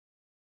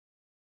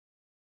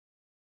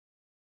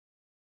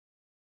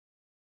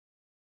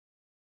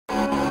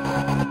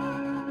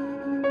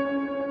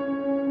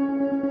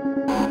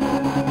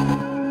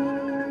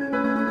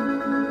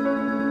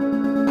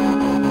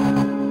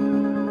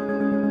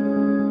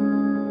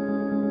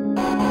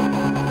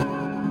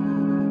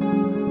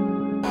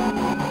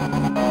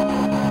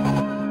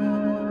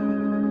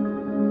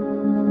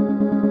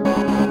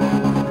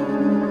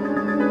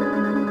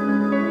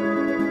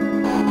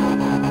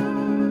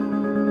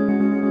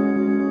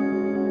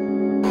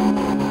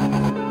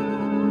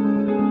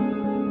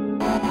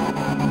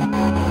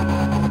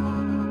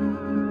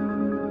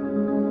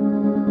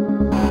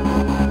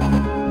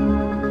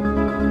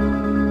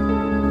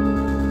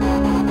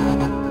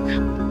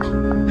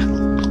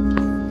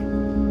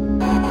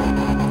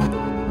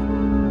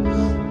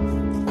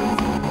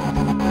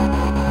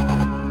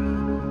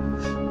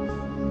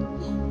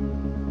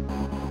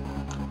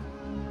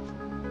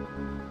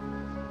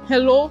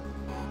Hello?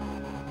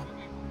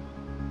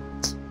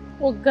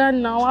 Oh God,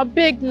 now I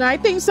beg now. I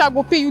think I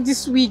go pay you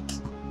this week.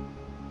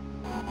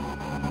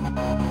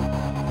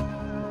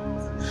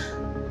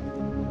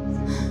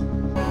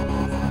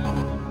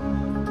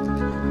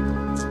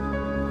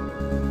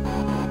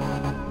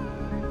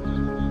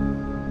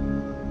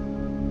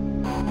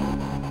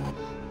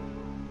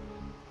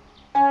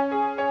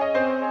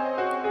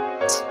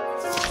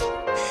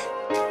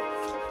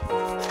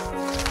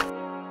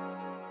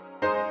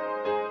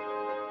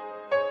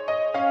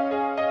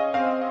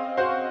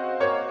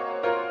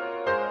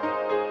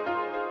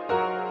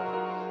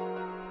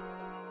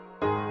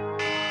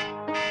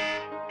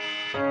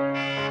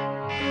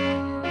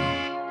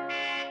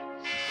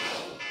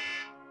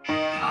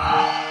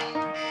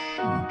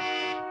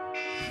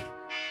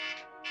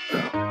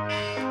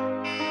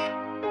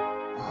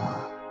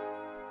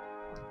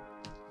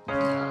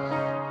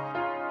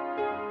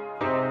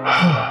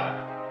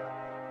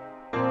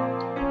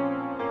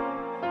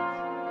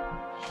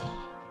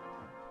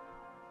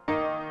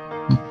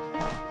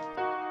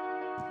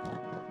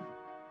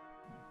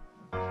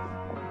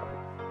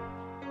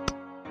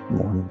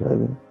 Morning,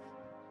 baby.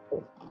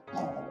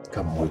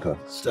 Come on, wake up.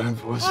 It's time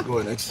for us to go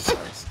and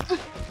exercise.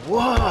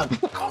 What?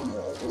 Come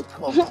on, wake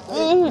up, baby.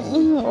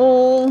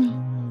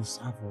 It's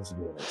time for us to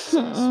go and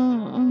exercise.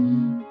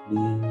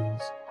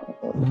 Please.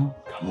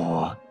 Come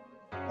on.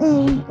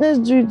 Let's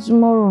do it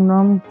tomorrow now.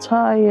 I'm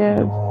tired.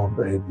 No,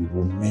 baby.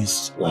 We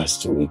missed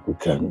last week. We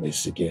can't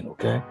miss again,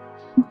 okay?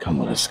 Come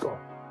on, let's go.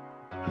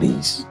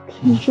 Please.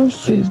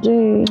 Just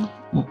today.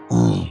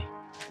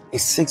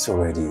 It's 6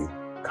 already.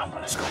 Come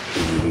on, let's go.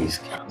 Please.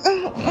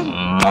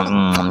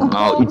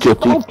 No, eat your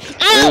teeth.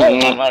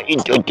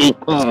 Eat your teeth.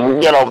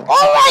 Get up.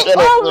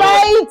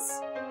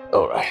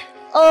 All right.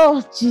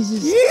 Oh,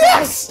 Jesus.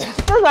 Yes! It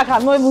feels like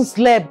I've not even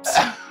slept.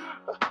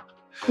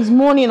 It's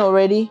morning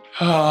already.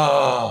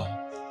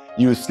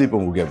 You sleep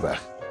and we'll get back.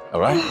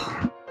 All right?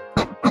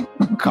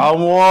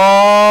 Come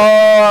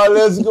on,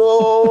 let's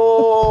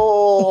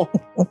go.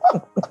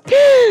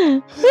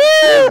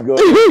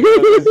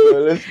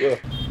 Let's go.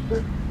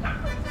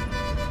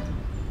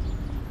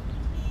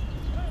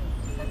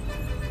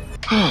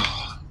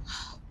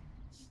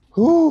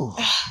 Ooh.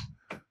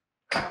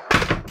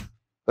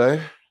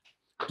 Hey,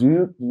 do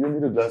you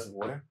need a glass of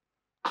water?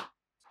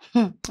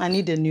 I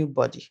need a new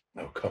body.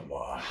 Oh, come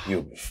on.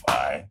 You'll be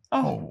fine.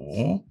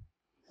 Oh.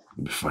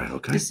 You'll be fine,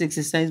 okay? This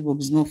exercise book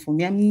is not for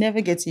me. I'm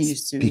never getting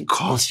used to it.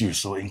 Because you're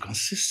so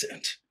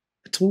inconsistent.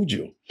 I told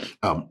you.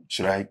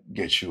 Should I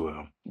get you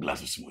a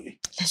glass of smoothie?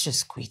 Let's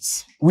just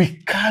quit.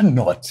 We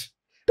cannot.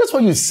 That's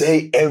what you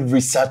say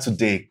every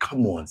Saturday.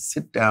 Come on,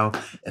 sit down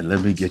and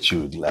let me get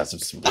you a glass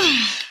of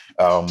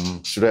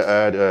smoothie. Should I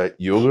add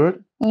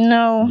yogurt?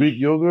 No. Greek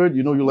yogurt?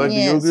 You know you like the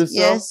yogurt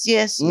stuff?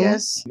 Yes.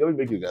 Let me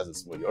make you guys a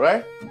smoothie, all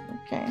right?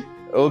 Okay.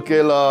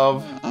 Okay,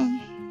 love.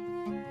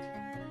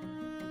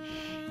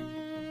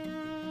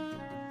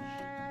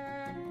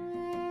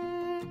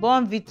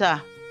 Bon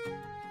Vita.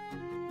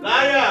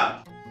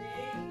 Laya!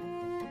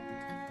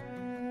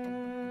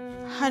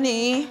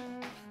 Honey.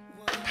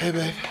 Hey,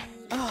 babe.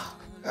 Oh.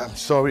 I'm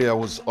sorry I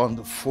was on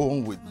the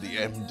phone with the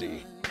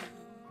MD.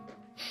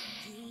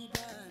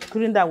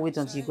 Couldn't that wait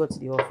until you got to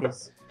the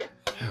office?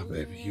 Yeah,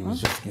 baby, he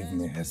was just giving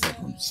me a heads up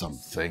on some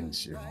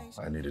things, you know,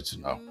 I needed to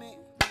know.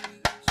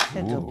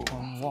 Heads up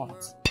on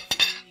what?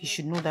 You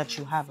should know that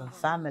you have a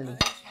family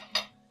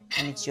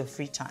and it's your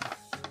free time.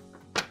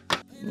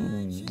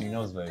 He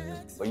knows, baby,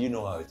 but you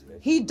know how it is.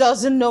 He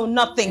doesn't know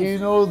nothing. He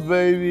knows,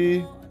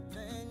 baby.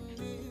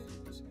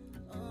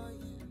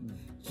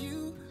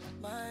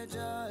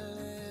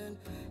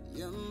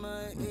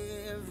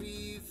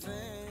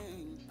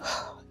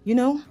 You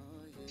know,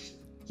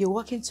 you're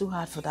working too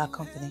hard for that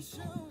company.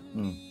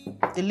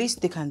 The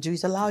least they can do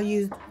is allow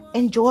you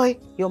enjoy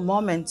your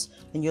moments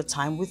and your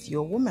time with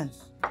your woman,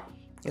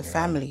 your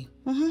family.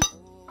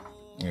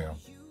 Yeah.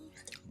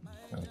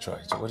 Let me try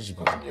it. So what did you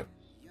put in here?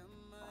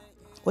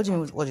 What do you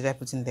mean, what did I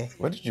put in there?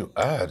 What did you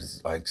add?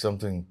 It's like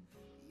something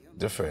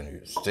different.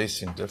 It's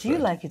tasting different. Do you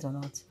like it or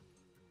not?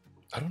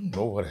 I don't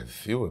know what I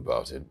feel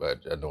about it,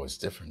 but I know it's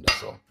different,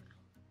 that's all.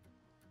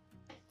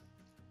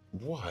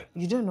 What?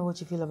 You don't know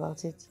what you feel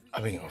about it? I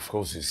mean, of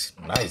course it's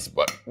nice,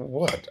 but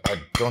what? I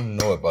don't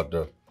know about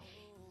the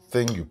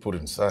thing you put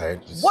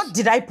inside. What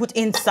did I put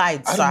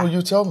inside, sir? I don't know,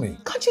 you tell me.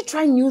 Can't you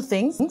try new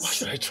things? Why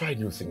should I try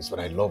new things when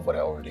I love what I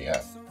already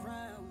have?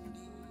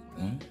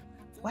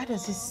 Why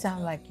does this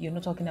sound like you're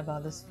not talking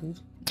about this food?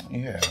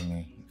 Yeah, I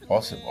mean,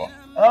 possible.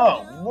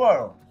 Oh,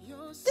 wow.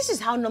 This is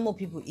how normal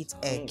people eat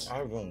egg.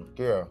 I don't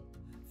care.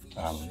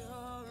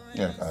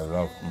 Yes, I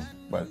love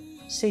but...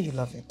 Say you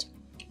love it.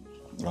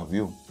 Love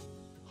you.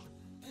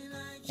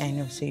 I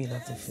know, say you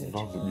love the food.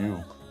 Love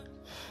you.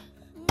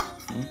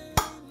 I'm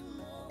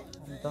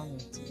done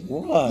with it.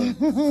 What?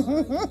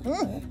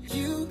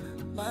 You,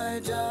 my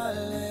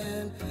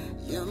darling,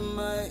 you're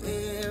my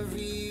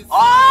everything.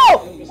 Oh!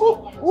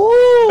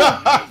 Ooh!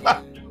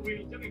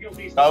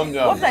 Calm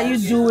down. What are you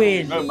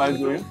doing? What am I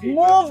doing?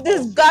 Move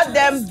this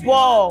goddamn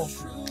ball.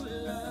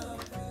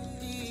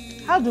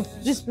 How do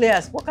these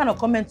players, what kind of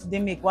comments do they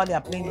make while they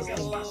are playing this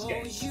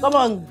thing? Come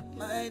on.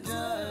 My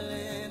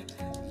darling,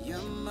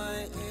 you're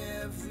my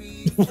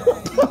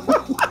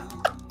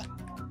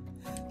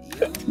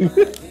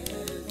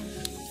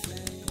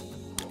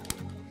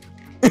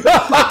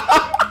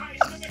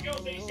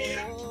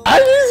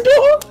Alice,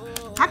 go!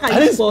 How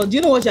can you score? Do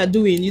you know what you're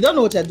doing? You don't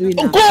know what you're doing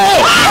now. Go!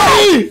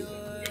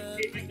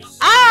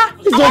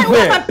 What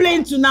am I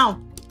playing to now?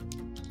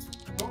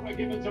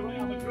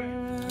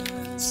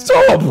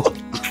 Stop!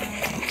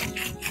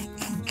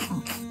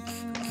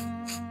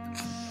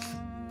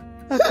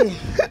 Okay.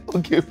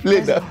 Okay, play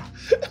that.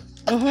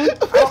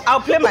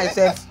 I'll play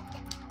myself.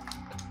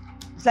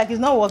 It's like it's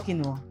not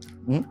working. No.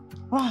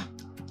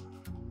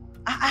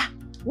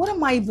 What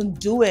am I even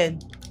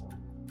doing?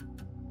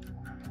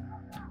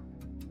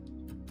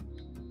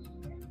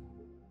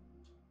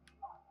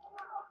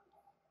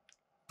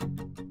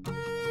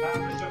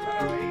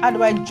 How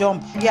do I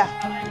jump? Yeah.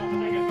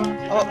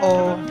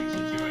 Uh-oh.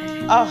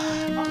 Oh.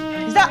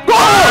 Is that...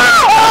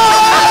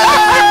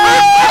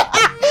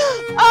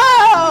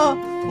 Oh!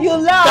 You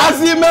laugh.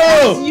 That's it,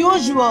 As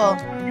usual.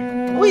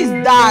 Who is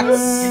that?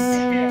 Let's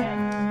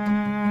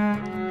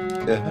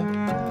go.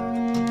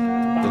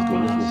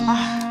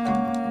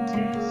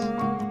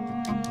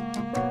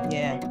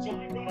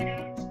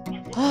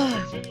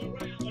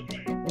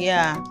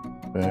 Yeah.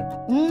 Yeah.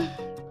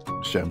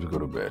 It's time to go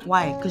to bed.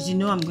 Why? Because you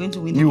know I'm going to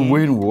win the You game.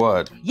 win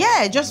what?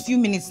 Yeah, just a few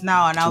minutes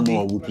now and I'll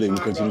Tomorrow we'll play. We'll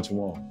continue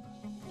tomorrow.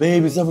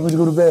 Babe, it's time for me to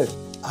go to bed.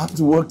 I have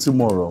to work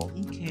tomorrow.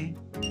 Okay.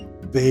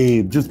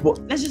 Babe, just...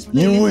 Let's just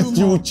play You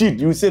will cheat.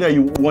 You will say that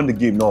you won the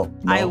game. No.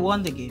 I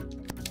won the game.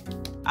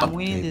 I'm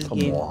winning this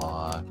game. Come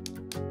on.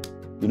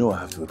 You know I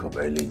have to wake up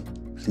early.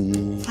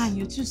 Please. Fine,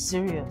 you're too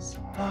serious.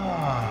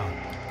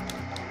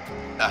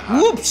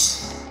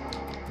 Whoops!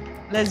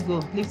 Let's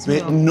go. Lift me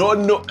Babe, up.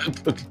 no.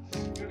 Okay.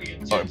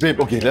 All right, babe,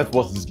 okay, let's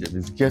watch this game.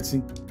 It's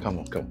getting... Come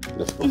on.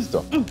 Let's go.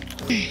 Stop.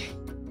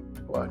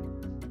 Why?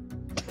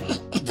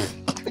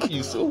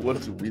 You so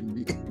want to win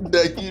me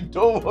that you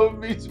don't want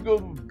me to go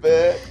to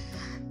bed.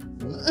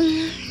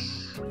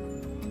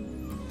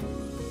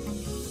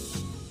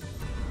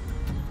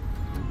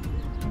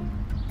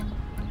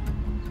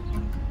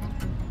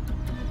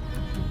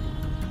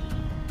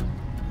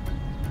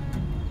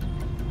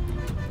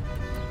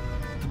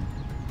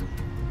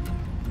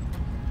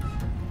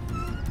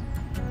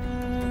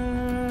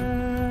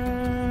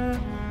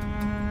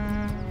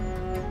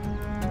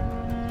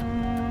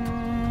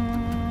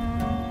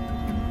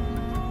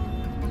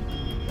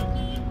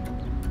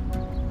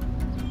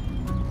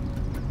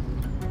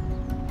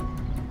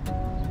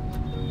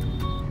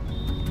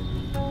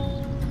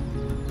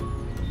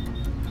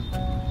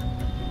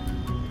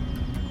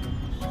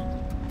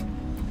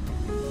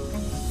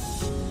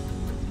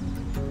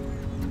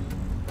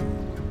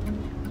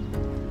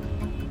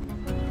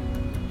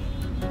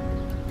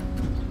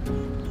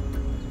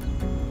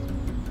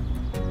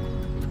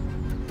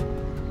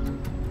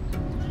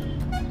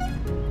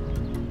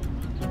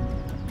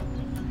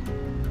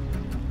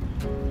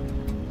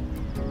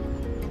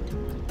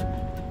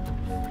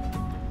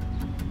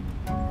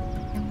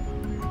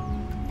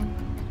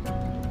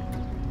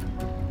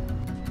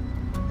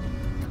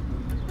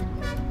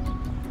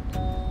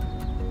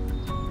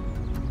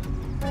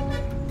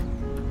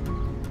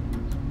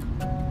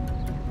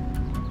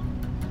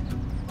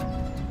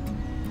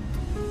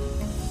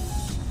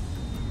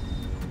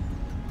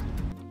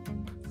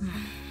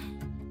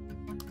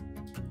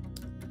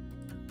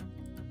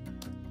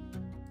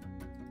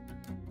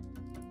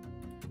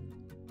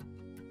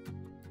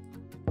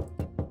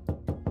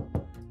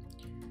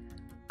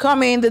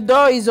 Come in, the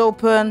door is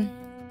open.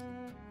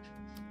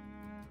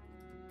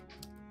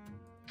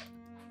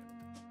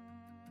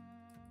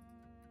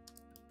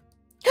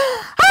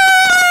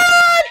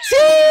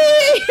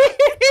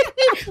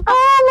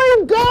 Oh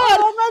my God!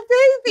 Oh, my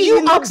baby!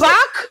 You are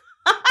back?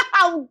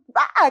 I'm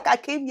back. I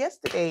came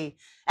yesterday,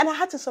 and I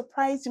had to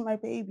surprise you, my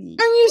baby.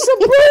 And you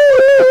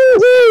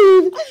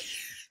surprised!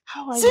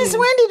 How are Since you?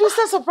 when did you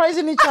start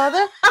surprising each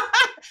other?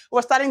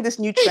 We're starting this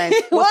new trend.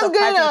 We're What's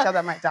surprising going on? each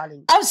other, my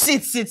darling.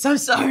 Sit. I'm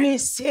sorry,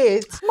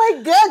 sit.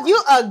 My God,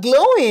 you are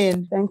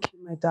glowing. Thank you,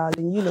 my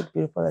darling. You look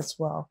beautiful as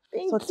well.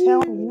 Thank so you.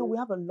 tell me, we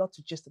have a lot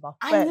to gist about.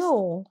 I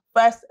know.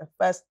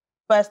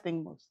 First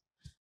thing most.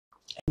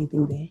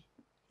 Anything there?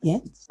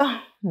 Yes?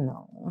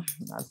 No,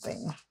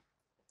 nothing.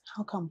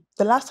 How come?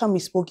 The last time we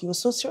spoke, you were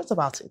so serious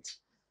about it.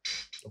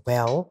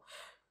 Well,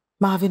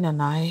 Marvin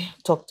and I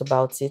talked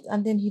about it,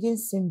 and then he didn't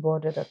seem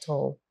bothered at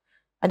all.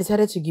 I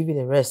decided to give it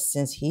a rest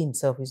since he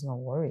himself is not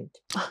worried.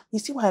 You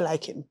see why I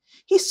like him?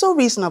 He's so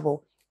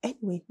reasonable.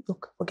 Anyway,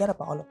 look, forget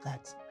about all of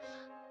that.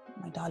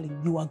 My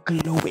darling, you are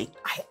glowing.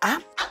 I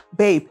am?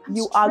 Babe,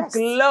 you are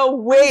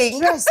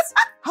glowing.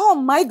 How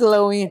am I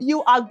glowing?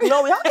 You are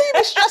glowing. How can you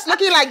be stressed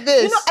looking like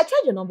this? You know, I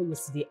tried your number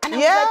yesterday, and I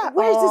was like,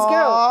 where is this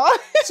girl?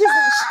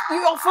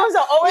 Your phones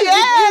are always with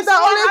me, so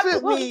always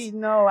with me.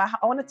 No, I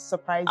wanted to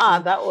surprise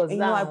you. That was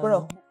and, I brought a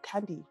whole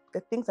candy. The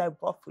things I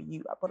bought for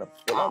you, I brought a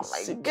full Oh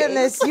my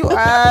goodness, you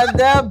are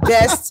the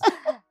best.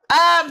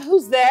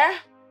 Who's there?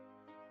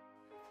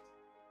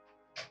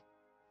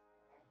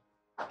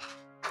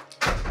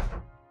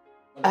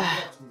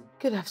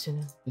 Good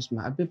afternoon. Yes,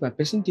 ma'am. I bet my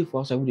person take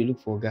for us, I would look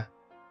for a guy.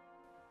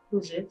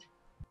 Who's it?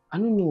 I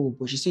don't know,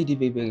 but she said it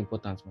very, very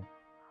important, ma'am.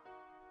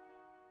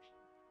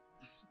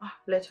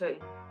 Let her in.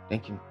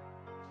 Thank you.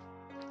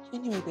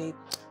 Anyway, babe.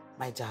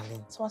 My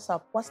darling. So what's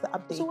up? What's the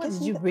update? So what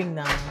did you bring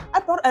now? I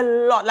brought a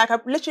lot. Like I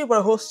literally brought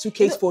a whole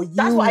suitcase for you.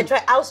 That's what I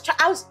tried. I was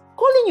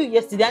calling you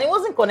yesterday and it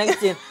wasn't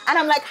connecting. And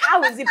I'm like,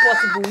 how is it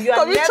possible? You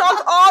are we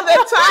talk all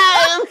the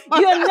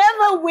time. You're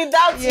never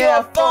without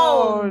your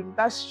phone.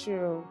 That's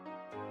true.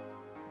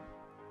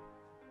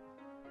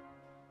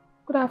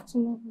 Good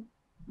afternoon.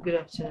 Good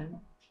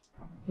afternoon.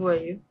 Who are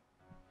you?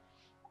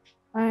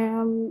 I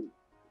am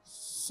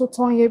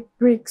Sotonye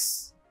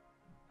Briggs,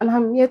 and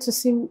I'm here to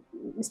see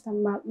Mr.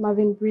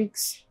 Marvin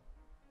Briggs.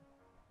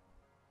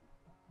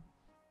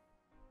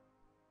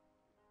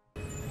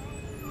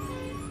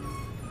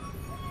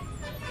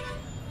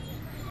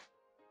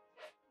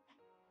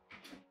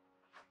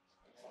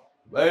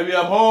 Baby,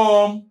 I'm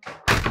home.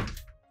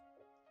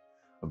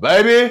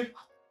 Baby.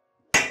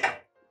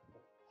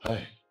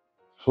 Hey,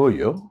 who are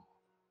you?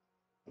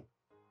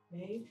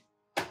 Babe.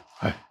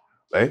 Hi,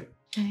 babe.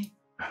 Hey.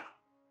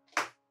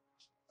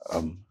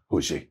 Who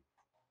is she?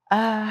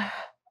 I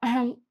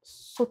am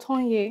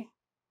Sotonye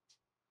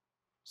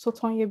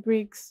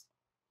Briggs.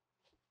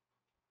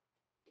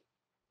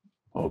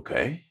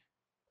 Okay.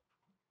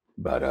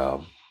 But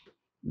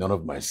none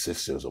of my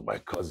sisters or my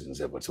cousins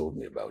ever told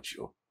me about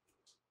you.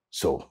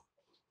 So,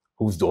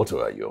 whose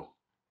daughter are you?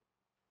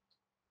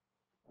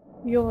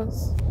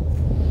 Yours.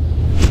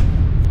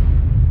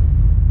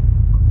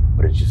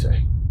 What did you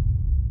say?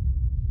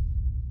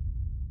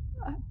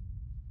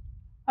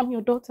 I'm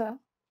your daughter.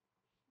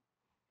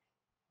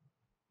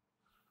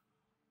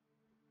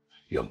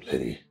 Young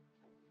lady,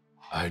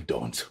 I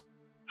don't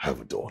have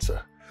a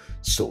daughter.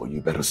 So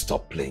you better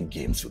stop playing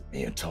games with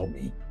me and tell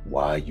me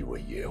why you were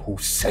here. Who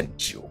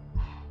sent you?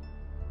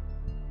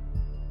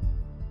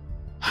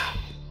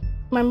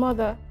 My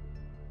mother,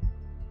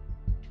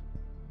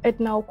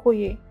 Edna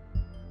Okoye.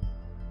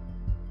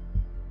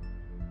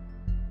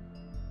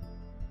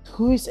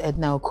 Who is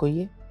Edna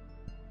Okoye?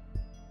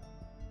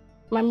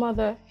 My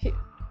mother,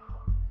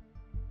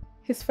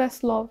 his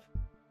first love.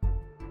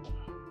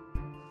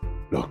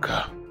 Look,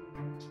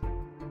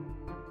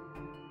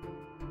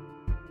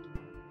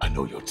 I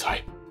know your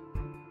type.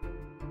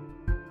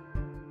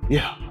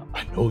 Yeah,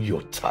 I know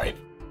your type.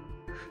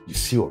 You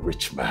see a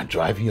rich man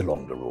driving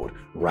along the road,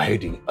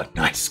 riding a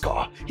nice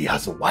car. He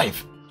has a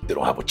wife. They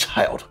don't have a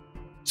child.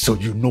 So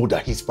you know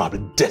that he's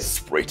probably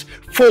desperate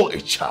for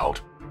a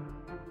child.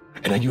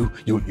 And then you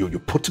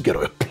put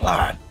together a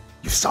plan.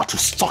 You start to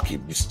stalk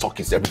him. You stalk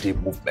his everyday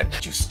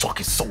movement. You stalk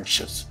his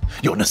socials.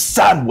 You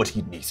understand what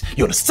he needs.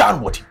 You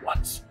understand what he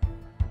wants.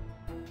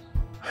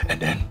 And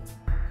then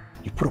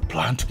you put a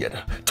plan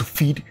together to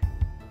feed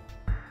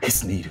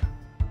his need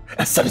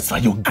and satisfy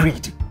your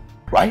greed,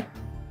 right?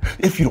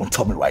 If you don't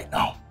tell me right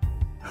now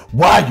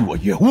why you are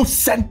here, who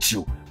sent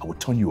you, I will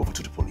turn you over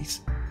to the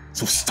police.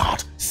 So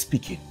start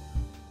speaking.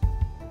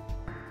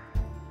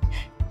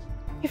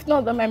 If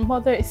not that my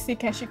mother is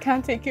sick and she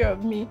can't take care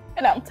of me,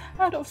 and I'm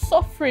tired of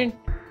suffering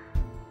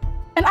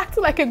and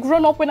acting like a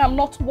grown-up when I'm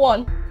not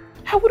one,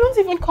 I wouldn't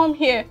even come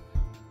here.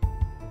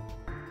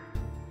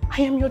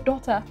 I am your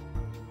daughter,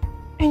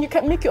 and you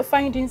can make your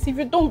findings if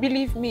you don't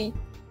believe me.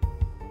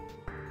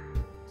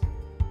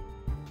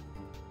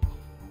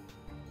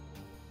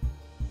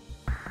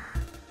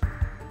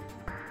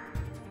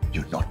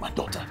 You're not my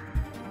daughter.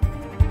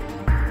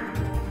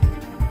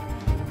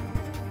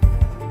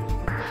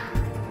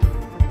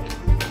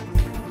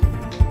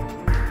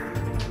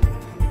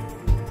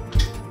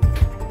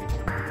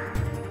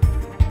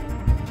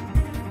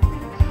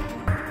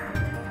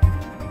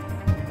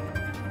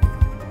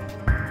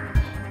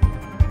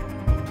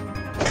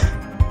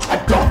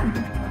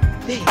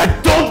 I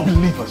don't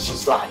believe her.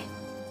 She's lying.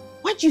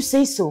 Why'd you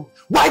say so?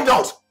 Why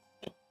not?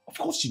 Of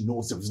course she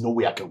knows there is no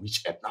way I can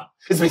reach Edna.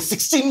 It's been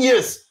 16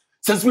 years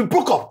since we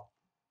broke up.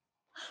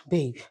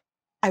 Babe,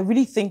 I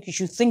really think you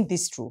should think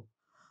this through.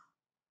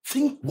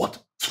 Think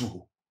what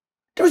through?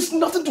 There is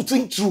nothing to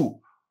think through.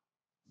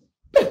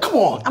 Babe, come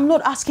on. I'm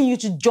not asking you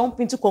to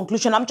jump into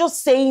conclusion. I'm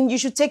just saying you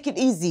should take it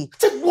easy.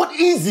 Take what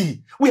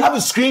easy? We have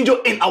a stranger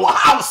in our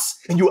house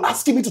and you're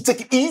asking me to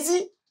take it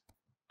easy?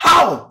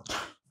 How?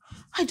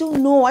 I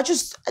don't know. I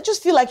just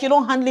feel like you're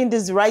not handling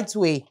this the right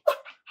way.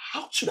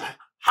 How should I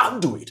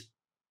handle it?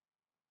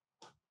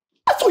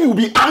 I thought you would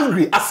be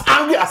angry as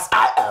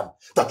I am,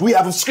 that we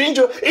have a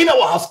stranger in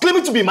our house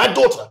claiming to be my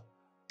daughter.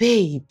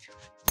 Babe,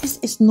 this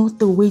is not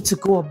the way to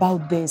go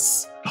about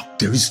this. Look,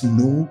 there is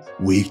no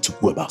way to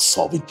go about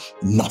solving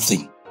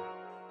nothing.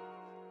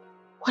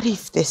 What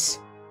if this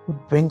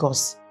would bring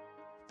us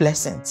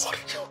blessings? What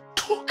are you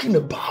talking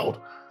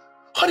about?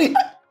 Honey,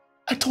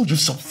 I told you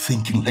stop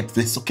thinking like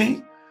this,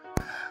 okay?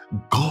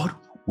 God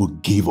will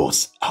give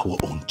us our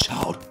own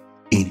child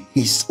in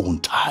His own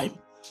time.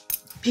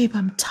 Babe,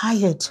 I'm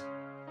tired.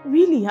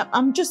 Really,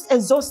 I'm just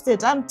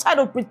exhausted. I'm tired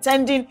of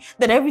pretending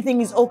that everything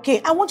is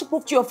okay. I want to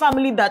prove to your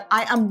family that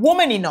I am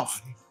woman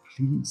enough.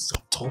 Please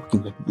stop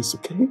talking like this,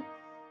 okay?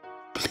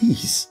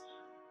 Please.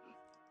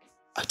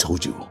 I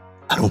told you,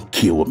 I don't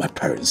care what my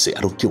parents say.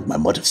 I don't care what my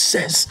mother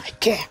says. I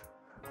care.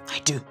 I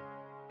do.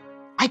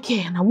 I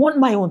care and I want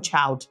my own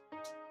child.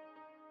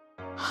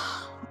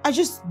 I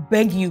just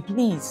beg you,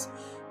 please.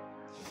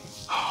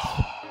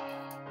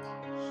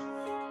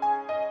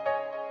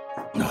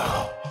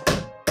 No.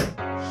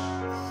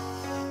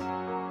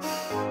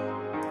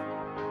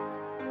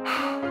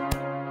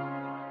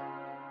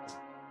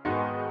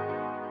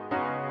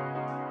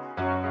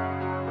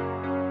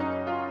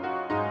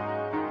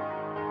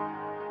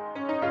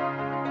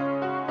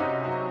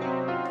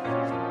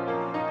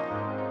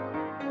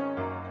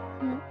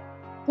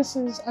 This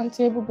is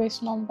Auntie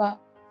Ebube's number.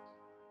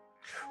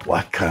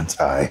 Why can't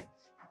I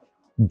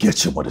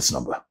get your mother's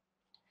number?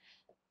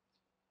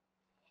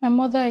 My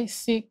mother is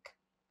sick.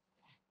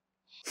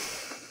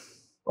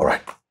 All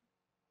right.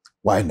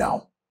 Why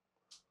now?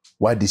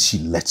 Why did she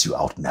let you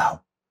out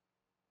now?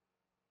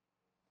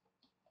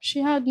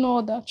 She had no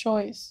other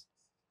choice.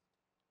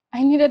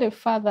 I needed a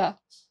father.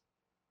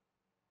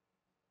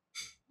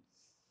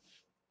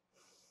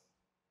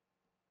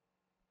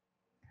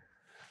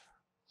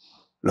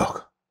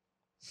 Look,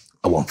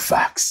 I want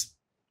facts.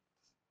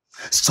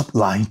 Stop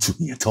lying to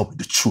me and tell me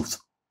the truth.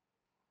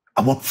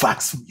 I want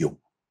facts from you.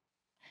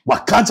 Why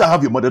can't I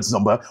have your mother's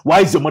number? Why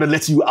is your mother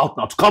letting you out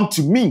now to come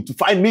to me, to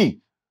find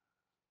me?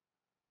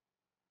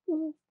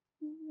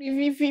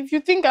 If you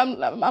think I'm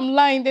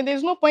lying, then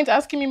there's no point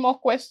asking me more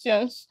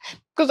questions.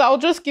 Because I'll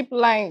just keep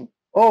lying.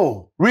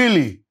 Oh,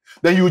 really?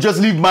 Then you will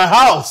just leave my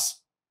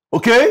house,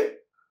 okay?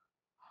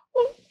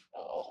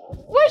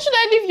 Why should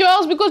I leave your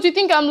house because you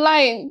think I'm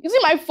lying? Is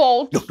it my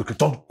fault? Look,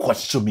 don't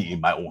question me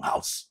in my own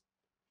house.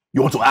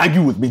 You want to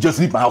argue with me, just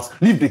leave my house.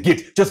 Leave the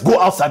gate. Just go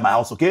outside my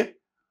house, okay?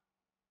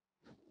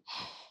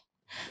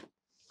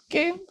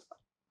 Okay.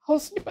 I'll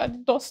sleep at the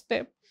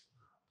doorstep.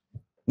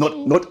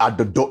 Not at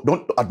the door,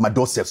 not at my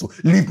doorstep. So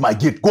leave my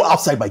gate. Go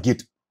outside my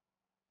gate.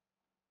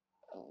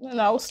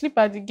 And I'll sleep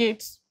at the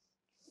gate.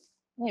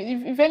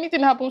 If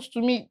anything happens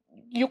to me,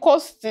 you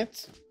caused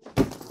it.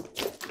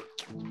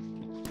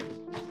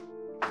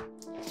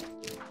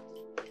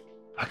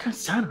 I can't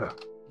stand her.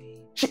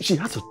 She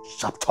has a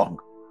sharp tongue.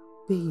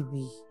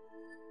 Baby,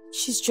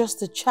 she's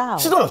just a child.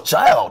 She's not a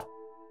child.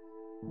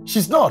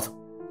 She's not.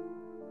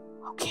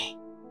 Okay,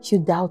 you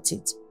doubt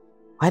it.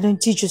 Why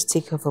don't you just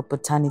take her for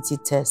paternity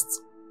tests?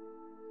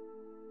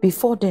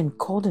 Before then,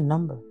 call the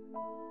number.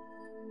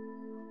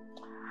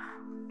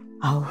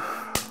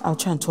 I'll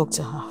try and talk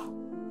to her.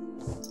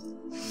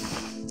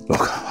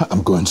 Look,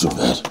 I'm going to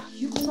bed.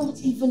 You've not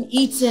even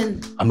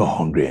eaten. I'm not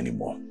hungry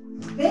anymore.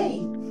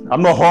 Babe.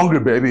 I'm not hungry,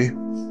 baby.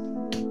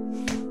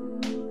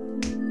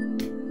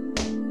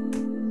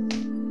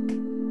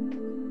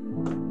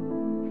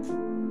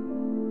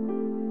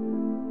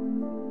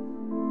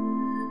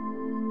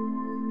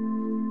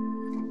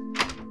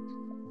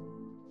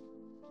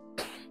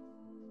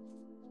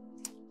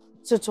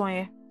 So,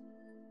 Toye,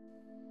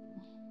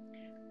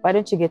 why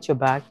don't you get your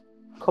bag,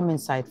 come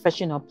inside,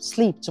 freshen up,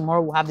 sleep.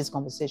 Tomorrow we'll have this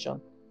conversation.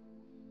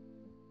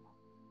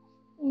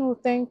 No,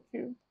 thank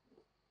you.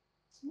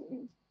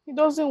 He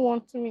doesn't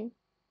want me.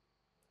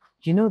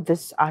 You know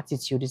this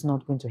attitude is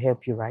not going to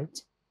help you, right?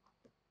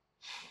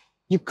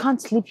 You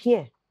can't sleep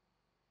here.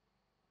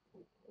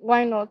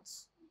 Why not?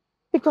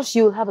 Because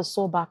you'll have a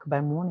sore back by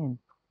morning.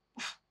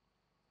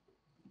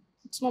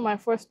 It's not my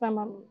first time.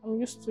 I'm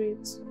used to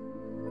it.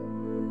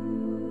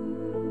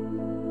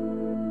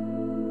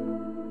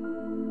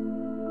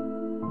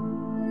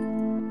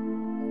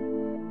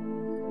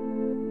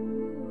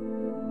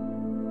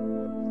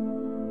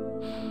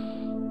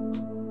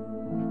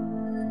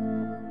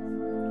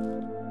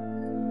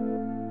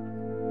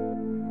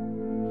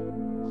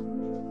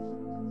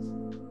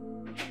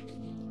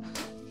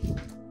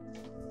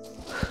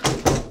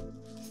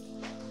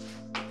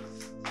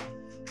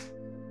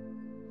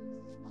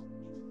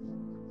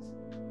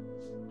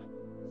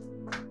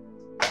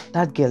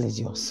 That girl is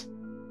yours.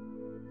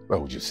 Why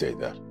would you say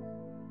that?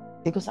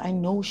 Because I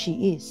know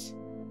she is.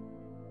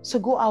 So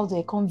go out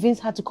there,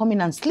 convince her to come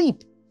in and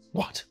sleep.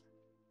 What?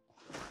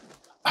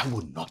 I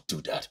would not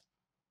do that.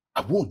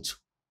 I won't.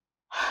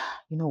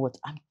 You know what?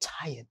 I'm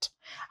tired.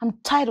 I'm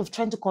tired of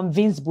trying to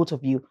convince both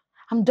of you.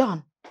 I'm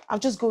done. I'll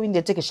just go in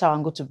there, take a shower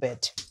and go to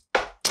bed.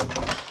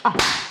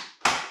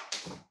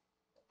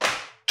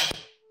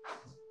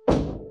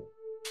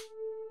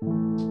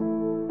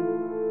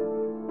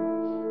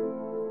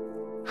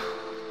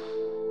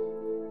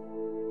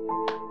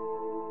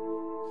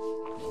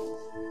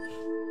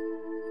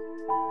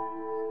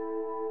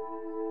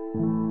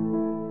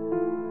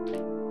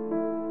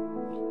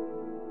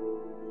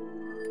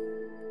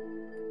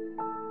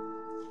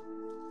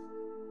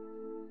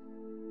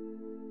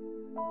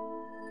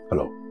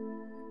 Hello?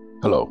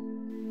 Hello?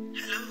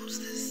 Hello, who's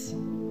this?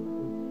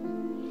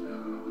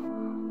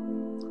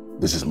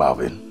 This is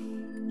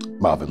Marvin.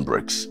 Marvin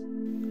Briggs.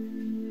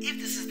 If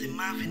this is the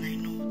Marvin I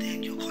know,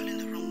 then you're calling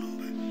the wrong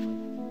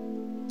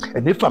number.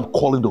 And if I'm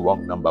calling the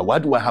wrong number, why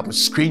do I have a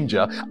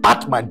stranger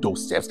at my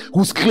doorsteps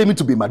who's claiming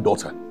to be my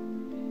daughter?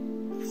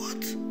 What?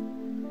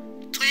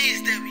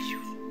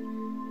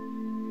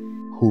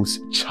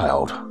 Whose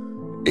child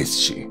is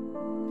she?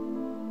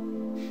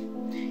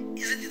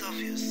 Isn't it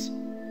obvious?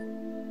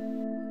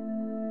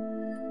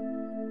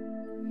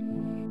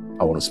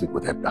 I want to speak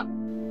with Edna.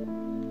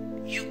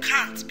 You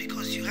can't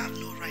because you have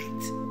no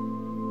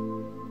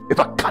right. If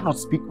I cannot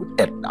speak with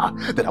Edna,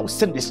 then I will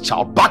send this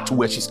child back to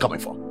where she's coming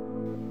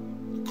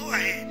from. Go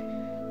ahead.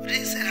 We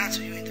didn't send her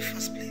to you in the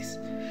first place.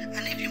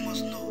 And if you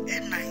must know,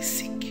 Edna is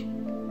sick.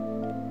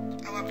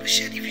 I will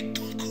appreciate if you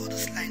don't call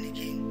this line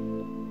again.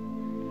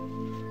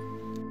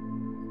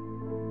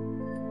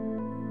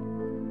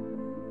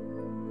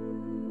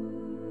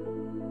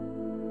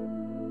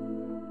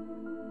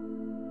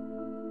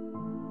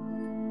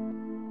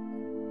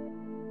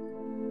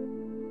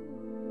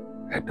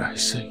 Edna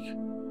is sick.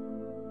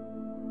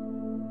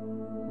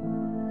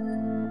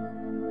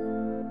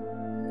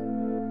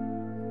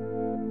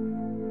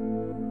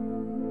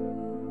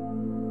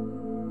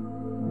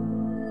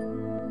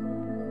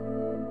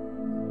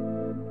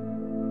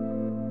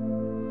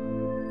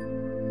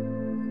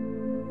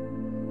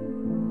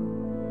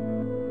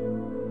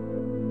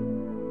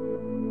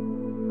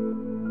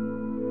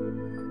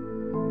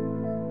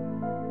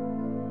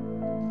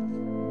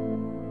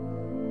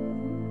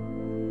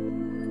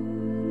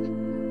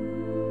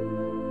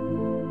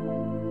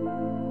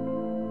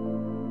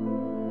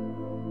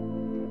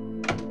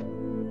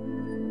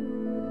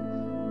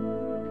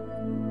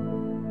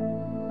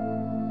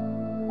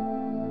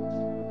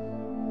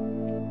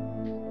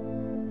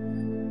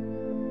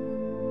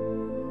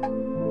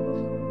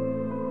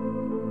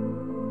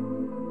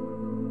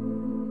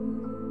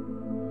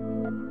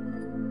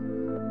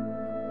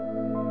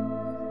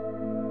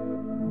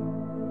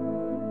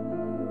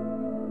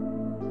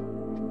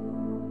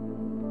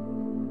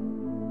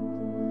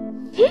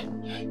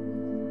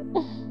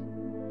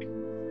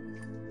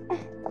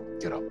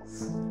 Get up.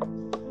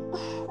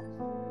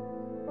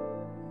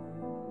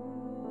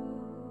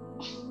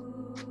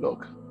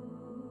 Look,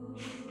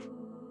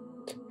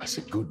 as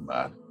a good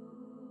man,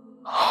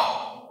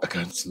 I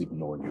can't sleep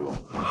knowing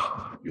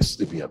you're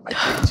sleeping at my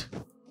gate.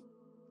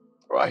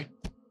 Right?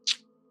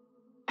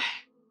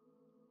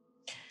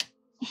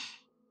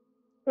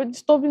 You're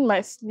disturbing my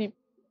sleep.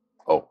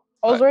 Oh.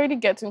 I was already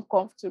getting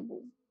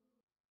comfortable.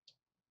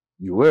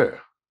 You were?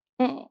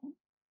 Mm.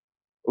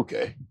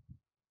 Okay.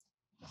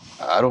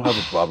 I don't have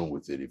a problem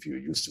with it if you're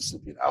used to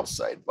sleeping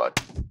outside, but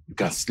you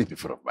can't sleep in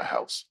front of my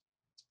house.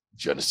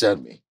 Do you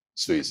understand me?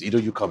 So it's either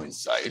you come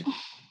inside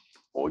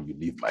or you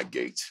leave my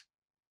gate.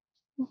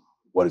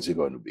 What is it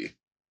going to be?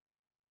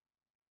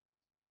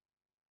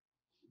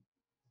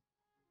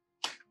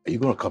 Are you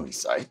going to come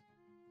inside?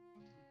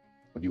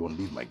 Or do you want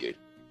to leave my gate?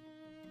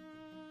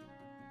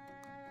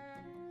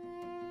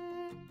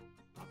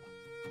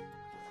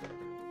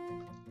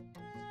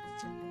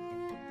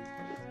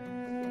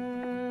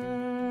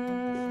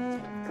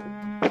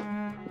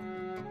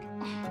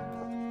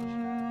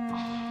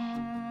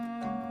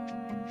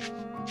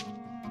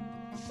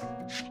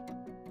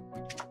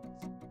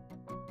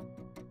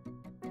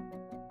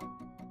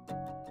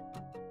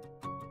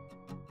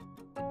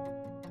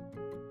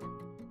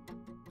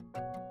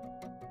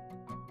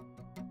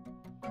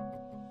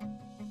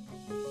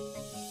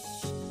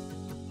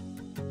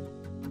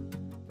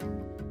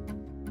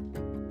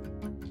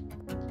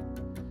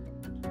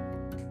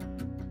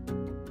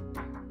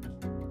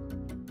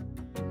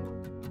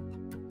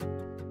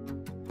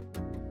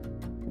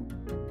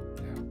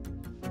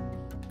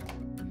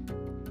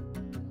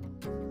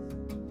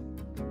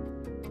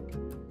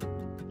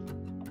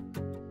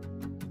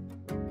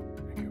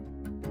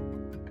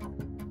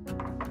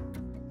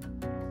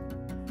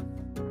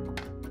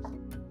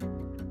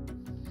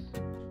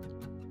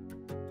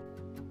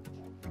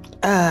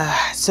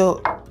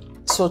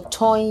 So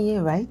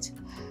Toyin, right?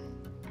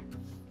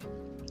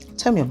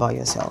 Tell me about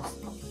yourself.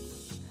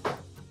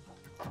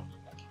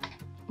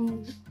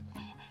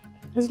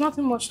 There's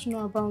nothing much to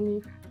know about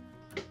me.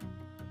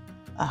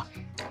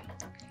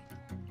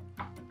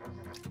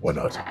 Why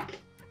not?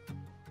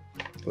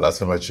 Last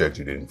time I checked,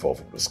 you didn't fall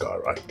from the sky,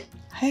 right?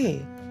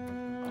 Hey,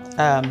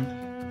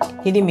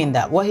 he didn't mean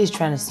that. What he's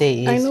trying to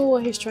say is... I know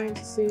what he's trying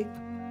to say.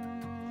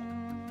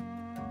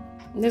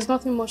 There's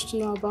nothing much to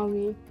know about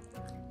me.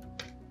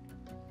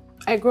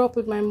 I grew up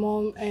with my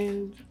mom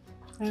and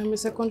I'm a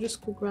secondary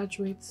school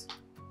graduate.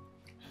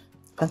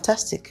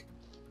 Fantastic.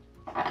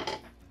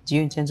 Do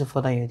you intend to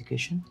further your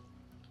education?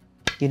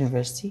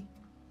 University?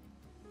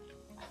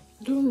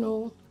 Don't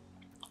know.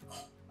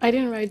 I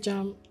didn't write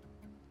JAM.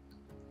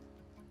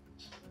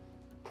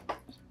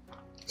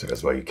 So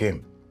that's why you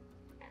came.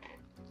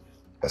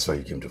 That's why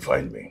you came to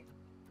find me.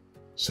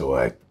 So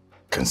I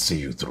can see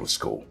you through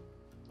school.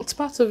 It's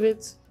part of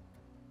it.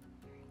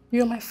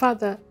 You're my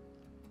father.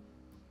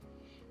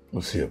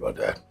 We'll see about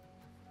that.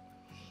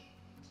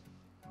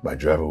 My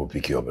driver will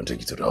pick you up and take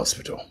you to the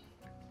hospital.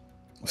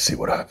 We'll see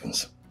what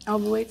happens. I'll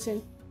be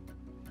waiting.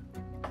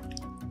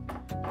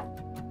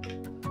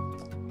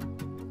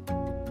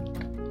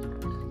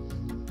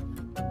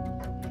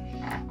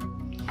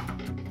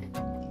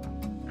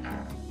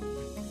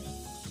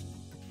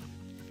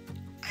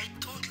 I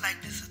don't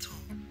like this at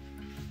all.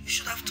 You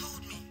should have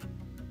told me.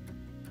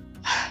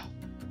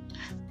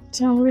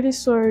 I'm really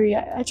sorry.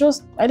 I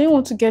didn't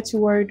want to get you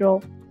worried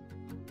up.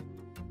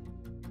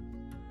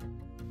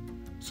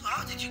 So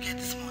how did you get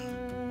this money?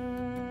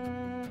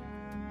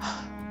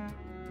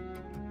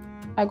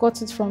 I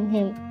got it from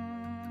him.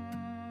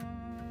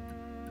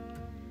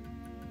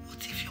 What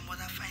if your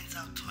mother finds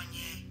out,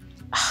 Tony?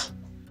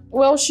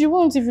 Well, she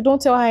won't if you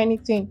don't tell her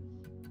anything.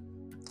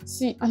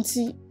 See,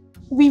 Auntie,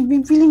 we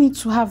really need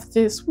to have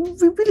this. We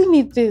really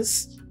need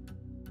this.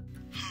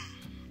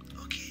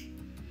 Okay.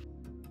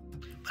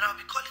 But I'll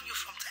be calling you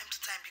from time to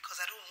time because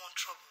I don't want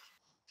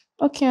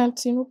trouble. Okay,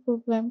 Auntie, no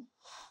problem.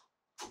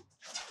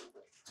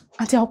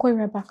 Auntie, I'll call you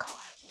right back.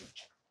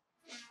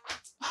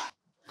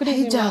 Good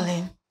evening, Hey,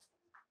 darling.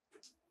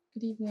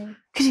 Good evening.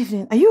 Good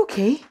evening. Are you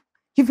okay?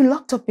 You've been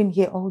locked up in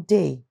here all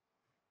day.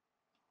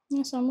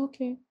 Yes, I'm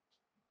okay.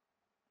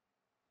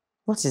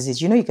 What is it?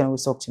 You know you can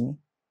always talk to me.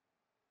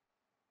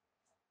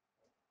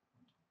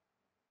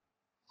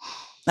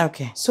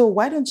 Okay, so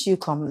why don't you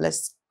come?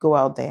 Let's go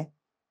out there.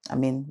 I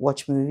mean,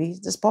 watch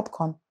movies. There's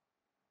popcorn.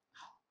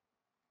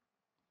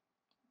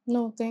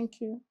 No,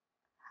 thank you.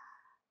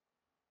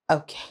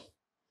 Okay.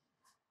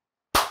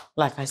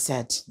 Like I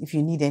said, if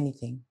you need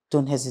anything,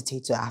 don't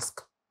hesitate to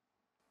ask.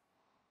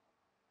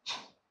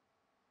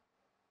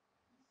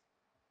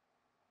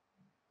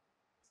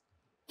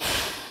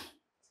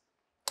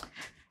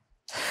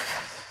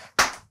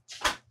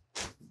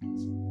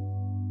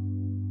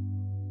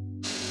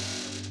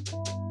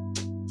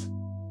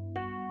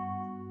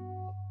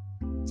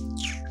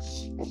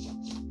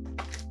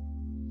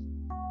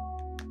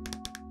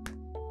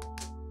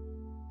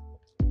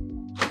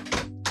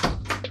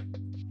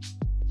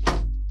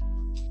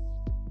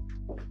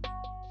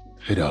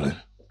 Hey, darling.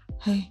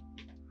 Hey.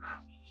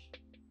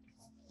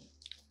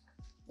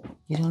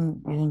 You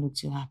don't look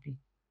too happy.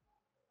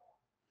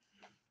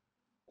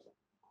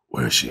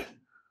 Where is she?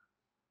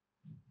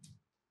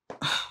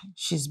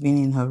 She's been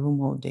in her room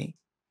all day.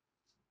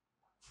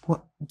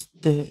 What?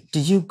 Did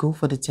you go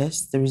for the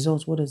test? The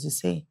results, what does it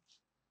say?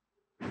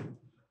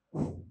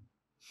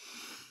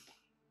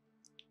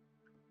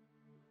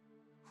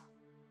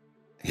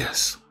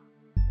 Yes.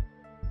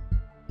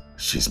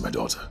 She's my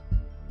daughter.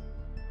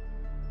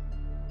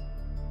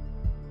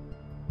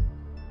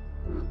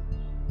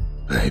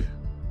 Babe.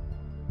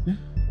 Hmm?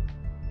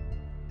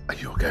 Are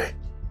you okay?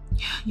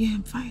 Yeah,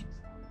 I'm fine.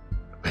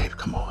 Babe,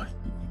 come on.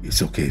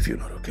 It's okay if you're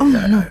not okay. Oh,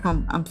 no,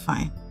 I'm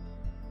fine.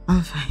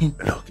 I'm fine.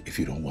 Look, if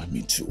you don't want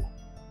me to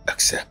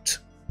accept,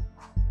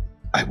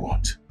 I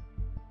won't.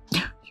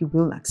 You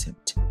will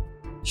accept.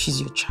 She's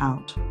your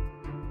child.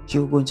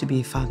 You're going to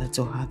be a father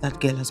to her. That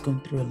girl has gone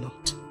through a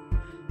lot.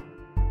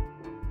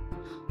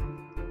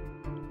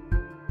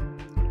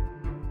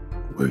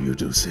 Will you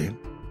do the same?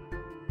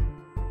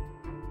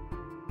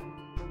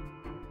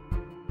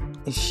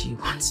 If she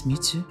wants me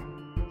to.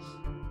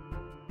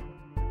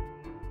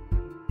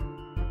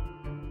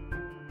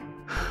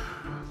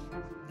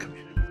 Come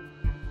here.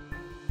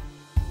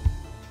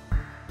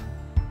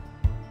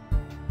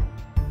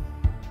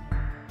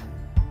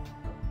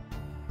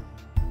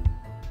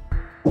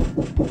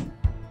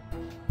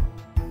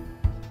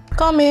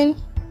 Come in.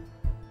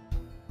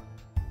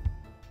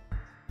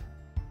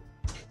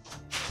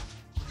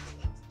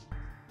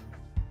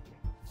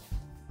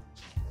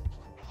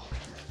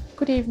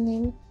 Good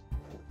evening.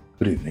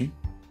 Good evening.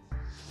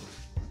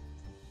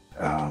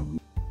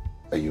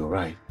 Are you all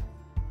right?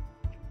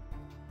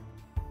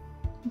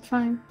 I'm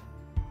fine.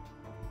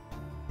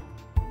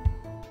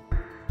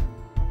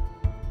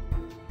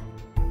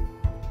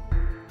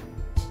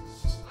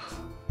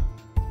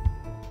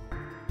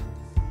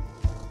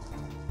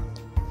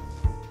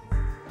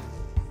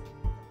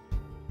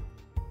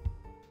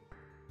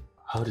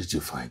 How did you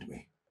find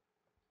me?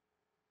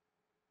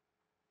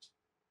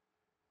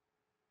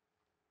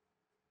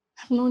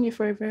 I've known you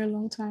for a very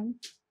long time.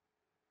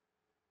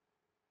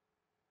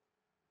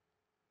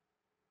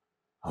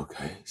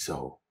 Okay,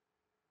 so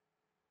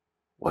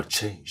what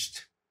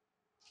changed?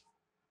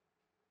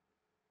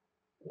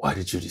 Why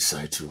did you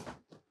decide to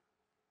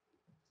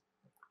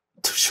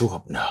show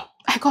up now?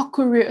 I got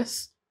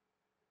curious.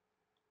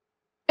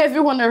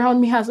 Everyone around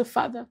me has a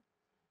father.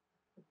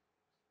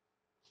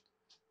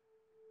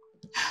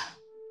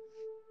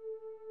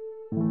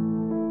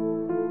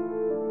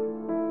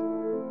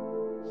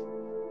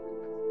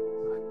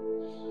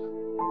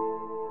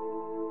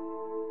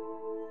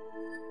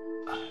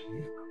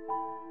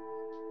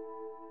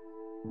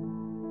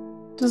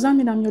 Does that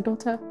mean I'm your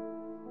daughter?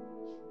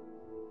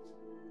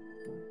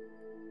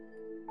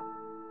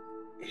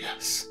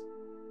 Yes.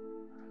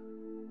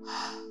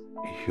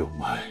 You're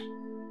my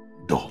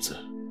daughter.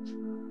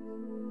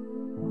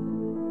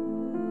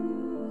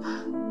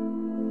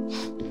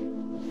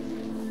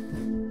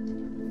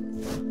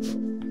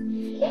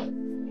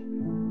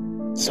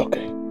 It's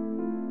okay.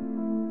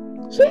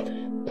 It's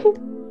okay.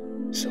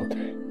 It's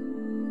okay.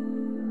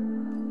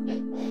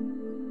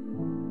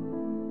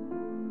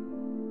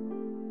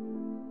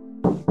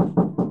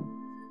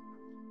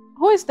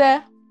 Who is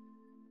there?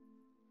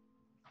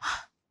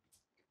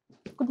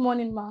 Good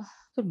morning, Ma.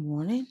 Good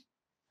morning.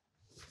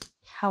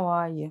 How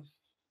are you?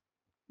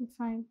 I'm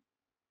fine.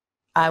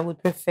 I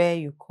would prefer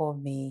you call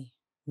me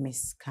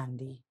Miss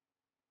Candy.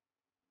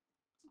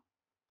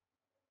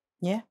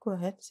 Yeah, go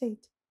ahead, say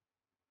it.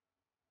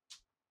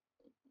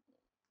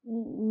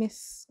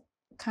 Miss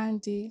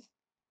Candy.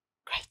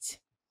 Great.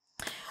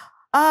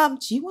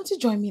 Do you want to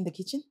join me in the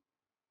kitchen?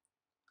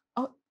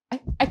 Oh,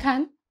 I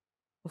can?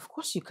 Of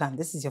course you can.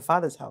 This is your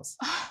father's house.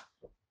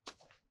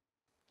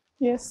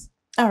 Yes.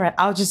 All right,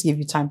 I'll just give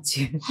you time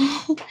to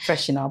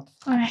freshen up.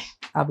 All right.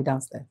 I'll be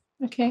downstairs.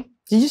 Okay.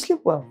 Did you sleep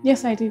well?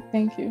 Yes, I did.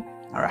 Thank you.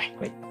 All right,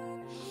 great.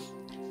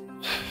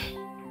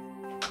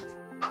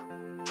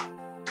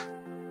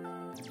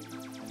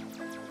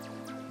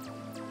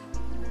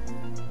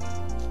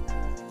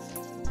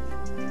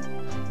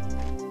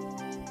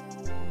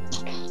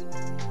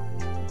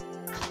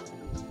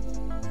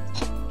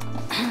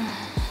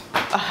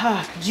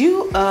 Do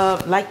you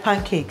like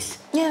pancakes?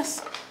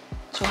 Yes.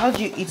 So how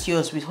do you eat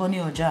yours, with honey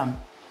or jam?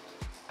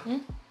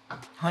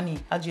 Honey,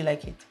 how do you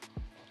like it?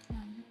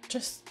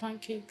 Just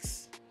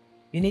pancakes.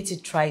 You need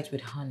to try it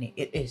with honey.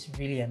 It is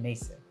really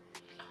amazing.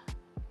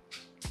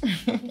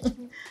 Hey,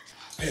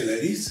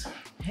 ladies.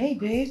 Hey,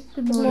 babe.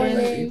 Good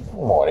morning. Good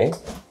morning.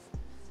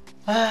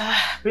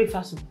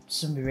 Breakfast will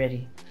soon be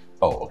ready.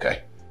 Oh,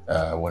 okay.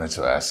 I wanted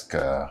to ask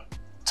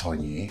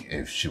Tony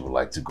if she would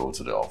like to go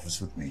to the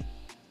office with me.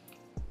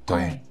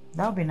 Tony?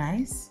 That would be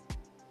nice.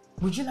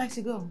 Would you like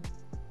to go?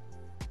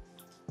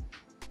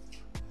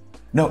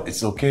 No,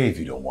 it's okay if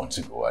you don't want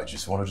to go. I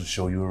just wanted to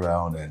show you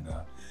around and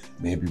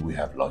maybe we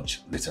have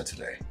lunch later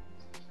today.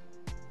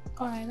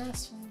 All right,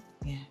 that's fine.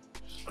 Yeah.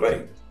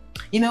 Great.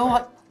 You know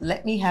what?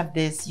 Let me have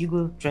this. You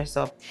go dress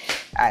up.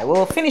 I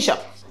will finish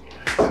up.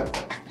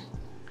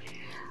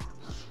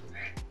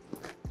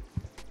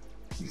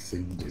 You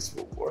think this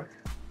will work?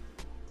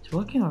 It's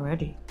working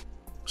already.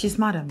 She's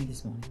mad at me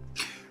this morning.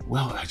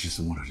 Well, I just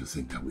don't want her to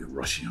think that we're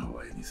rushing her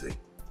or anything.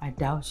 I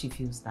doubt she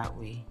feels that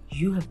way.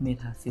 You have made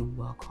her feel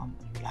welcome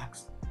and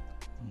relaxed.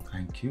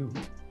 Thank you.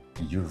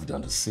 And you've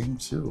done the same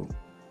too.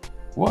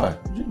 What?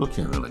 Are you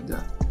looking at me like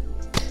that?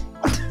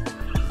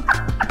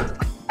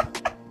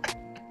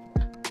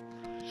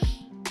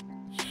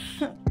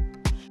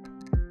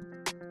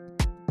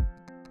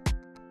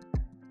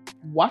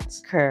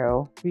 What?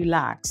 Girl,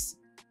 relax.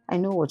 I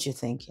know what you're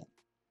thinking.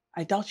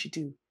 I doubt you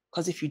do.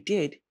 Because if you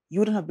did, you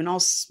wouldn't have been all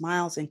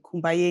smiles and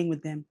kumbayaing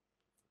with them.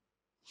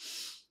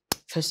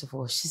 First of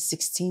all, she's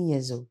 16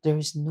 years old. There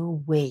is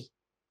no way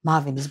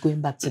Marvin is going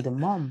back to the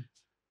mom.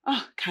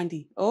 Ah,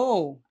 Candy.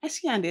 Oh, I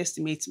see you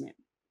underestimate me.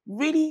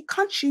 Really?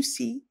 Can't you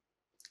see?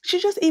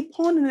 She's just a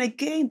pawn in a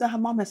game that her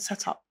mom has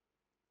set up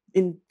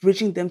in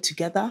bridging them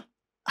together.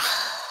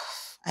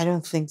 I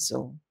don't think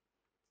so.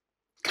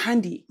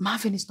 Candy,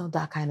 Marvin is not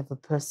that kind of a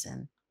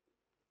person.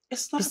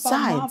 it's not about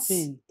Besides,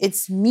 Marvin.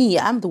 it's me.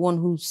 I'm the one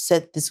who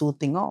set this whole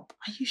thing up.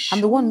 Are you sure?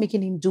 I'm the one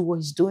making him do what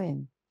he's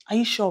doing. Are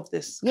you sure of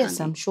this? Yes,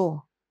 Candy? I'm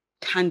sure.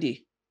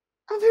 Candy.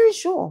 I'm very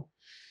sure.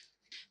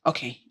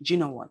 Okay, do you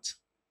know what?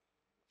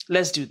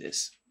 Let's do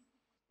this.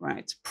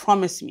 Right?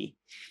 Promise me.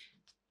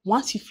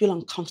 Once you feel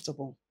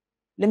uncomfortable,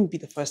 let me be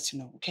the first to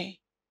know, okay?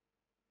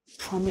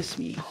 Promise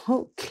me,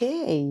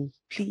 Okay.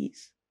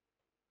 please.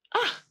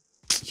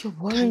 You're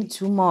worrying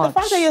too much. The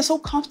fact that you're so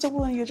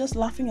comfortable and you're just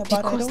laughing about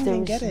it, I because don't there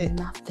even get is it.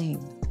 nothing.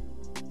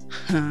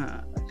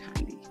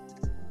 Candy.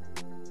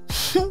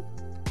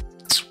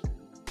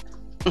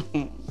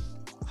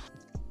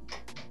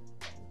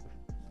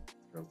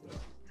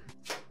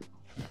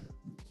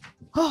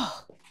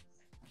 Oh,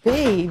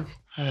 babe.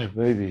 Hey,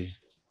 baby.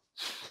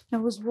 I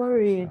was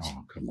worried.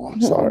 Oh, come on.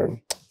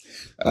 Sorry.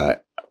 I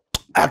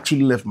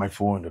actually left my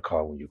phone in the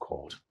car when you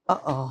called.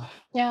 Uh-oh.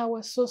 Yeah, I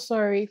was so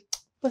sorry.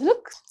 But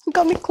look, you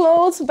got me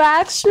clothes,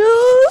 bags,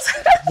 shoes.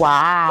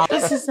 Wow.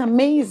 This is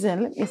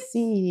amazing. Let me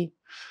see.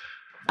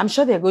 I'm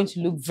sure they're going to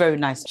look very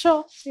nice.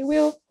 Sure, you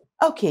will.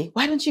 Okay,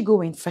 why don't you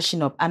go in,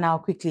 freshen up, and I'll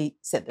quickly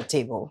set the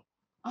table.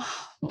 I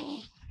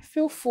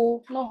feel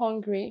full, not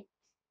hungry.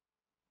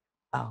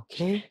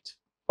 Okay.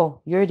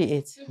 Oh, you already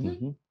ate?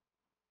 Mm-hmm.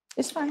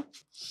 It's fine.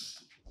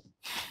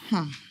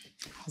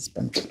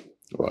 Husband.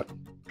 What?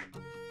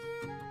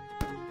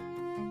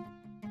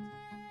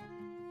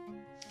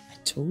 I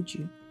told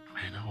you.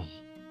 I know.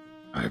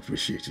 I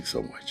appreciate you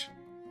so much.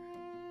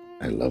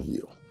 I love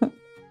you.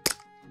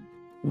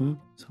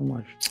 So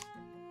much.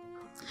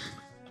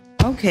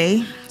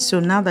 Okay, so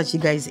now that you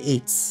guys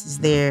ate, is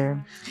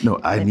there... No,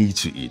 I need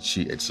to eat.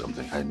 She ate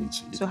something. I need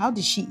to eat. So how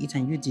did she eat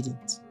and you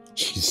didn't?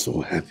 She's so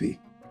happy.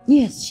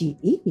 Yes, she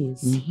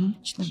is.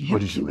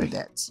 What did you make?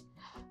 That.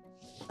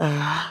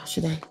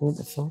 Should I hold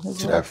the phone? As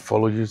Should well? I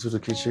follow you to the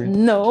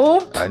kitchen?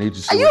 No. I need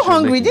to see Are you what you're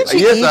hungry? making. Did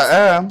you Yes, eat?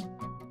 I am.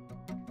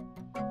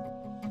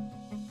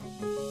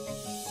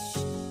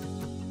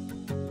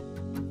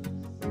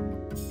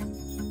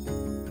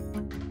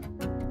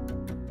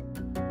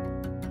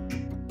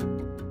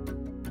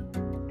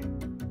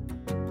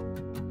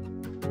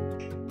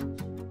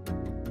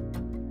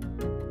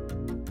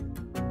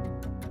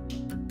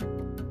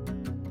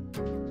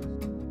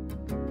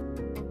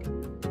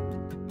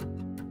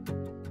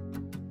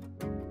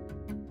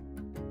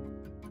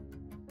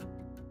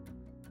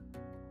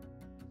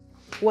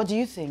 What do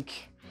you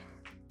think?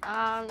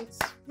 It's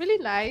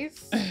really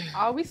nice.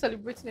 Are we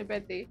celebrating a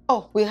birthday?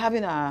 Oh, we're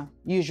having our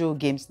usual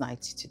games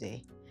night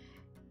today.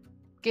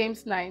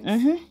 Games night?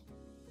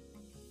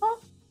 Oh,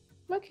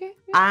 okay.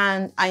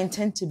 And I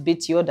intend to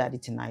beat your daddy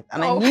tonight.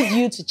 And I need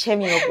you to cheer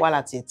me up while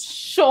at it.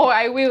 Sure,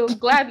 I will,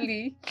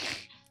 gladly.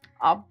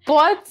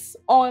 But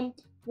on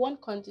one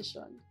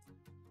condition.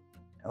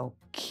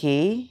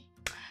 Okay.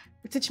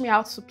 You teach me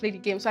how to play the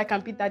game so I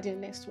can beat daddy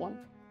in the next one.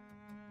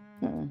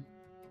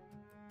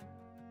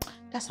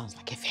 That sounds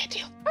like a fair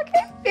deal.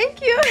 Okay,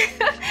 thank you.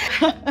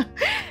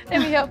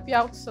 Let me help you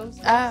out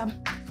sometimes.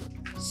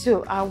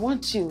 So I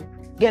want to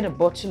get a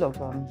bottle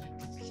of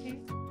Okay.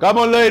 Come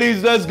on,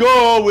 ladies, let's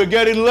go. We're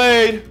getting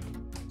late.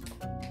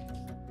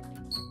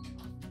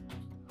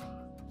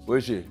 Where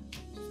is she?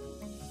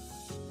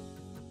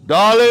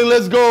 Darling,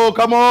 let's go.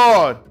 Come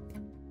on.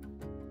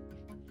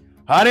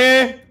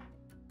 Honey?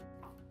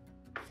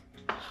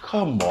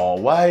 Come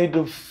on, why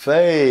the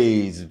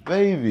face,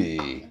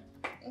 baby?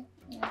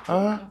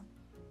 Huh?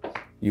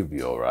 You'll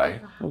be all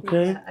right,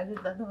 okay? I don't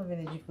have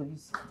energy for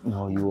this.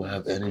 No, you will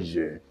have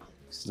energy.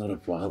 It's not a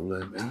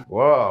problem.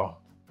 Wow,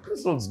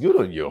 this looks good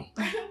on you.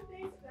 Thanks,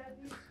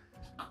 Daddy.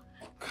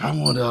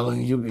 Come on,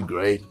 darling, you'll be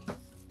great.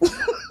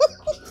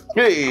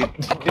 Hey.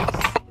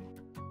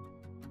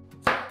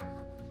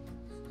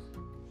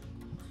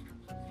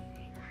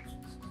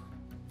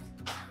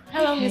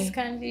 Hello, Miss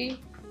Candy.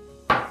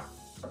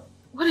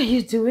 What are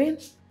you doing?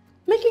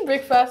 Making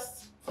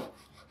breakfast.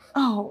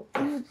 Oh,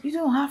 you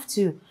don't have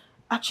to.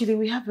 Actually,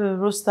 we have a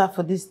roster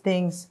for these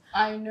things.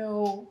 I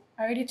know.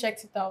 I already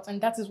checked it out,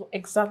 and that is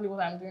exactly what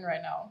I'm doing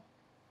right now.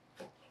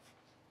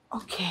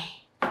 Okay.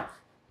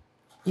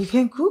 You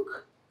can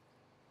cook?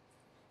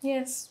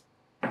 Yes.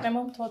 My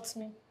mom taught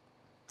me.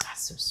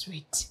 That's so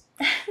sweet.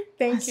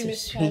 Thank you, so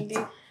Miss sweet. Candy.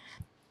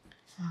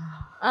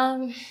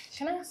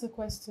 Can I ask a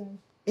question?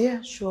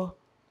 Yeah, sure.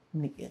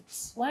 Let me get.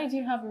 Why do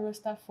you have a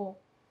roster for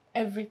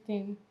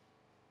everything?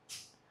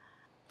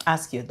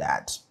 Ask your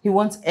dad. He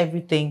wants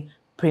everything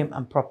prim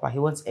and proper. He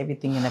wants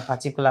everything in a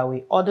particular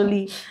way.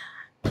 Orderly.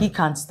 He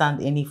can't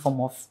stand any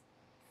form of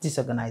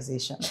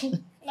disorganization.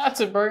 That's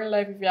a boring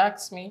life if you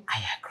ask me.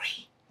 I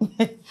agree.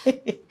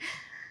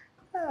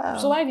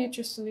 So why do you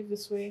choose to live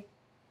this way?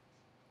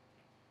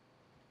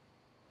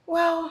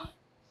 Well,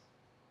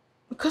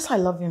 because I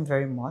love him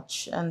very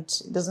much and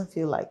it doesn't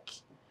feel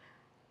like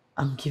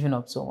I'm giving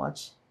up so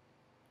much.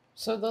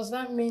 So does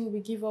that mean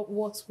we give up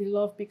what we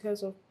love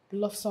because we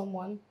love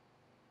someone?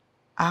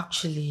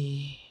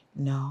 Actually,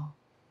 no.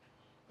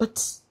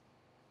 But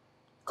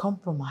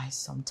compromise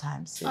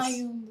sometimes is... I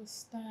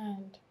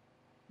understand.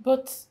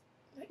 But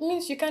it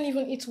means you can't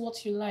even eat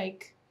what you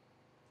like.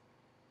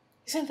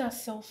 Isn't that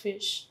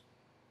selfish?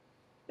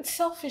 It's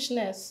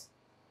selfishness.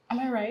 Am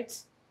I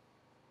right?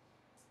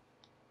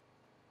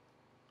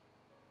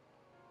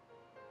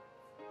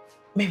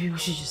 Maybe we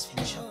should just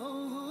finish up.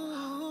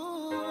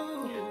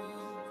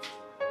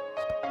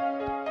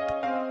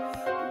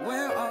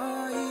 Where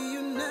are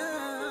you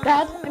now?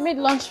 Dad, I made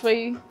lunch for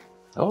you.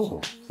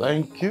 Oh,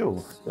 thank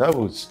you. That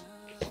was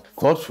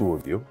thoughtful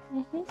of you.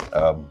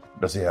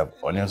 Does it have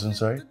onions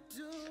inside?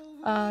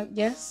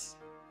 Yes.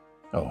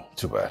 Oh,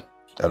 too bad.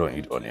 I don't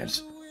eat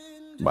onions.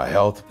 My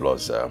health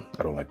plus I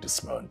don't like the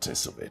smell and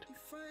taste of it.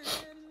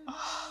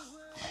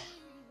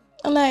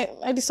 And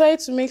I decided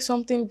to make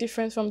something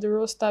different from the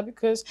roaster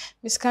because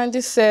Miss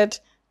Candy said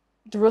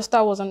the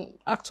roaster was an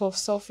act of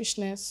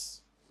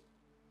selfishness.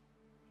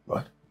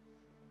 What?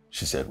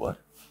 She said what?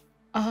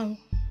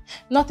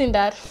 Nothing,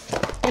 Dad.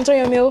 Enjoy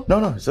your meal.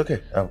 No, it's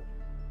okay.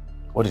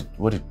 What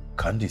did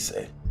Candy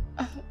say?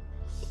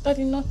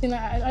 Daddy, nothing.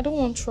 I don't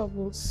want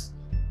troubles.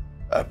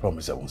 I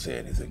promise I won't say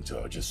anything to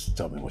her. Just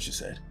tell me what she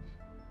said.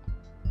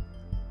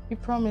 You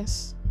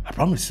promise? I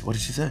promise. What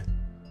did she say?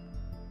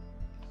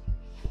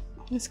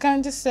 Miss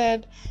Candy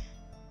said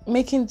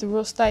making the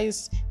roaster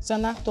is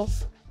an act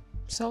of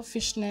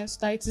selfishness,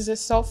 that it is a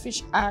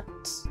selfish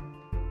act.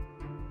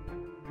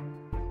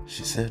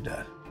 She said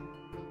that.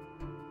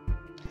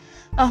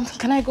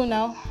 Can I go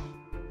now?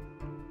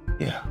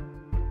 Yeah.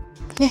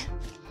 Yeah.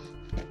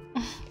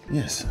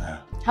 Yes.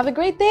 Have a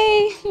great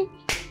day.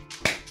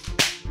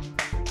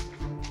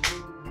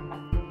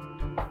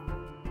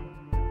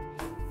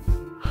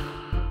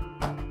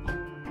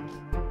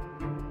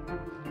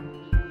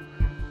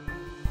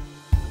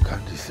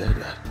 Candy said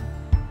that.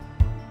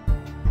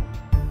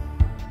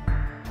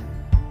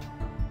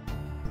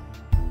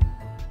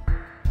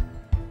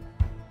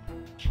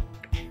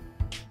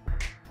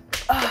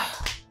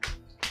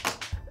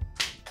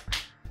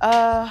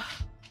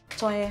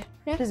 Toye,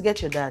 Yeah? please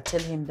get your dad.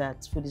 Tell him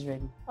that food is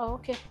ready. Oh,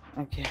 okay.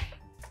 Okay.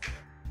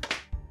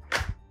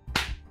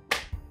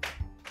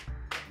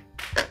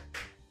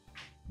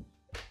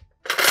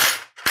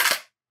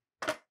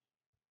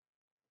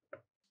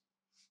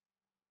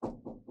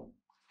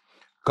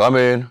 Come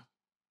in.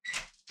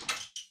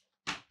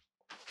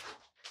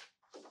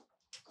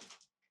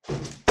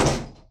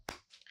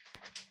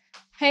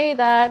 Hey,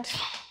 Dad.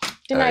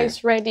 Dinner Hey.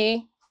 is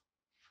ready.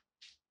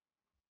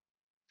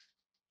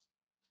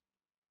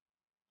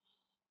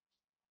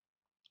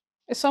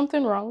 Is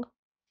something wrong?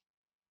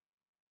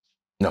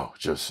 No,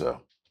 just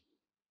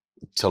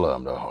tell her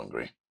I'm not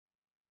hungry.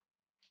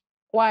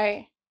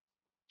 Why?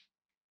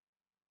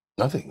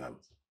 Nothing.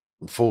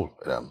 I'm full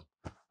and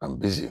I'm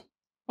busy.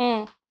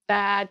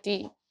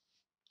 Daddy.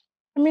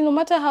 I mean, no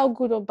matter how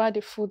good or bad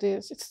the food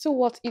is, it's still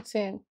worth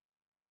eating.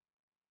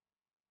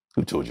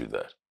 Who told you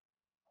that?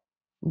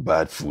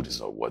 Bad food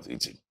is not worth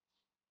eating.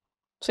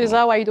 So is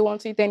that why you don't want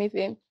to eat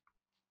anything?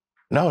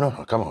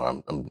 No. Come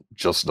on. I'm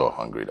just not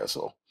hungry, that's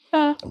all.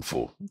 I'm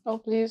full. Oh,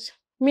 please.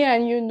 Me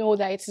and you know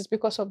that it is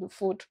because of the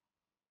food.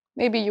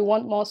 Maybe you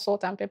want more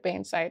salt and pepper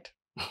inside.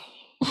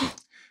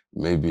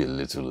 Maybe a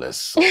little less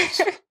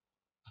salt.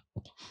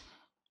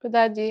 But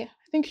Daddy, I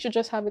think you should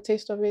just have a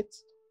taste of it.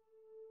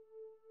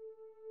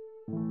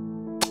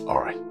 All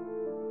right.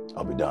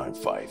 I'll be down in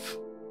 5.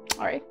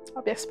 All right.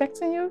 I'll be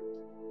expecting you.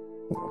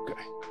 Okay.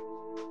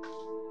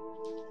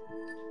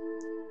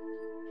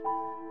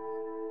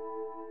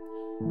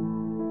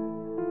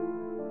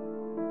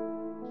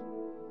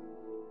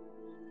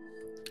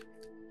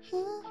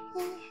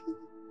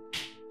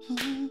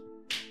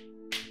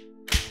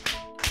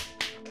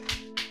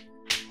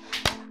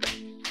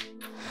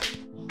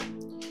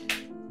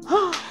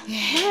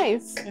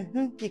 Nice.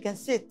 You can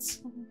sit.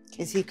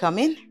 Is he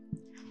coming?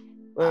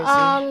 Where is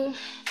he?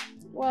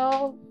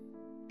 Well,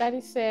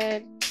 Daddy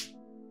said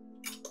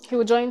he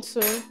will join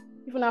soon,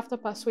 even after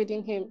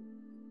persuading him.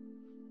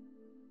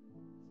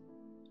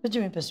 What do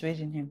you mean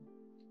persuading him?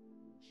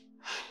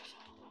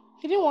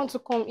 He didn't want to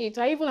come eat.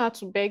 I even had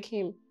to beg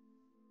him.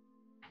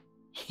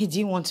 He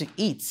didn't want to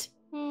eat.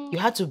 You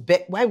had to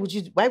beg. Why would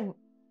you?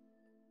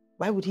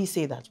 Why would he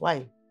say that?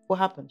 Why? What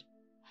happened?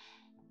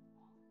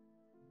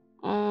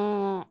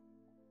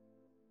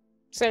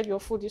 Said your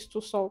food is too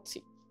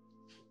salty.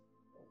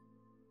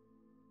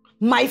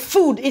 My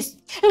food is...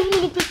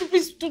 No,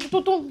 please,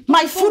 don't.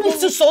 My food is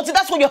too salty.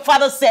 That's what your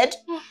father said.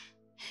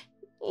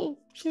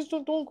 Please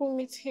don't go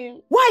meet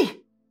him. Why?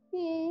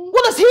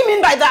 What does he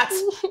mean by that?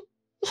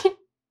 But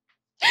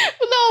that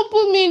will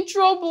put me in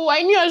trouble.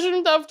 I knew I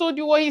shouldn't have told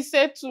you what he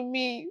said to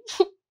me.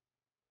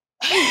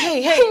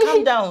 Hey,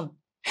 calm down.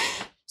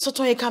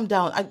 Sotoye, calm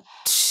down.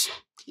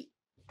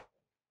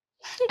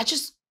 I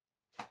just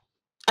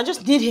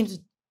need him to...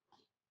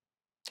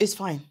 It's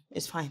fine.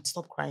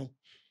 Stop crying.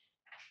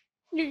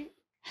 You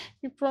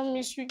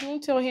promise you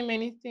won't tell him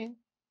anything,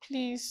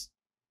 please.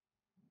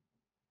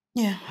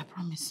 Yeah, I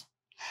promise.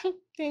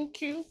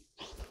 Thank you.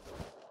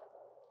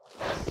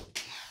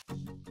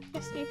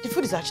 Yes, the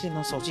food is actually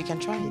not salty. You can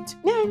try it.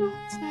 Yeah, I know.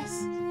 It's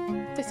nice.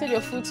 They said your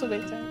food so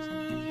many times.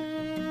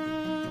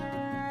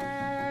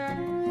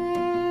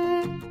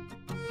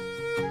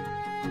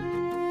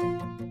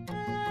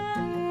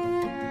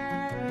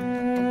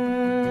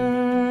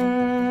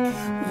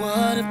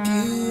 What a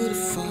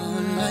beautiful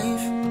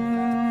life,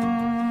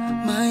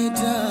 my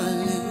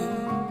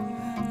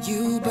darling,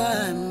 you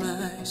by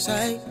my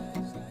side,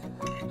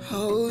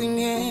 holding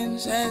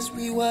hands as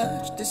we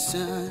watch the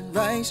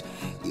sunrise.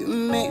 You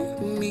make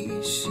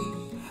me see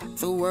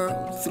the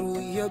world through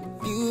your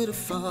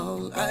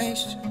beautiful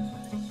eyes.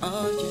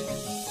 Oh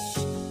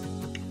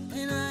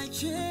yeah, and I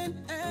can't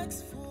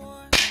ask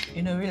for.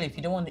 You know, really, if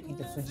you don't want to eat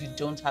the food, you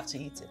don't have to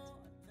eat it.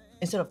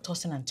 Instead of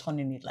tossing and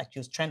turning it like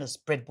you're trying to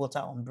spread butter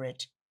on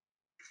bread.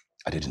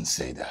 I didn't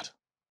say that.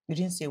 You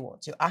didn't say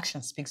what? Your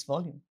action speaks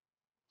volume.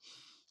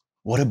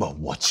 What about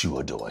what you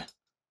are doing?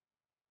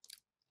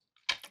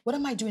 What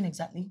am I doing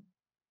exactly?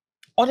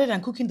 Other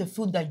than cooking the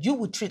food that you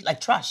would treat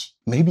like trash.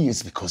 Maybe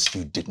it's because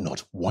you did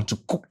not want to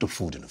cook the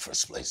food in the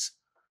first place.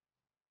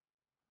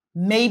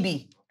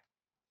 Maybe.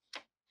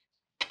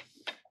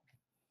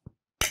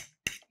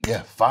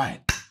 Yeah,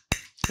 fine.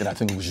 Then I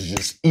think we should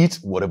just eat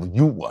whatever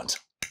you want.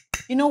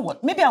 You know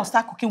what? Maybe I'll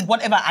start cooking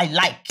whatever I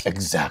like.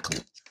 Exactly.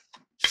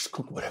 Just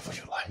cook whatever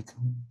you like.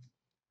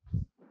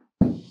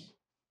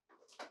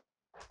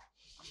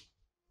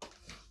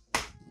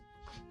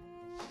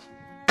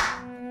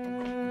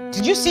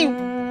 Did you see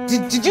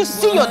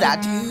your dad?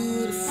 I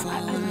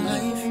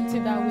didn't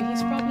think that way.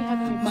 He's probably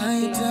having a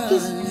bad day.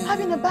 He's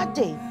having a bad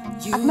day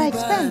at my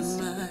expense.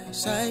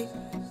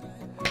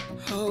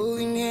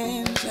 Holding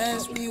hands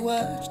as we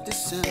watch the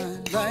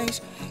sunrise.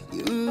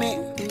 You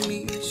make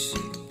me see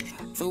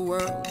the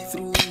world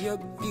through your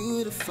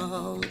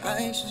beautiful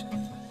eyes.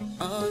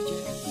 Oh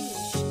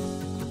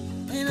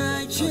yeah. And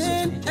I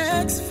can't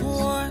ask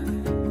for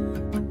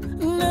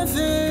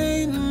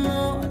nothing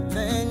more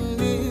than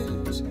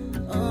this.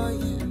 Oh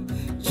yeah.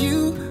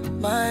 You,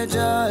 my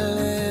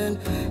darling,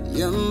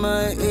 you're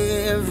my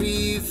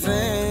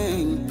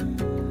everything.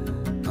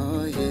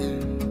 Oh yeah.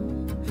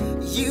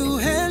 You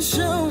have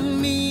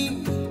shown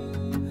me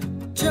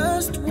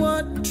just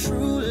what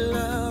true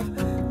love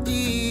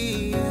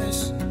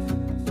is.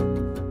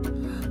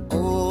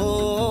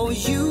 Oh,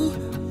 you,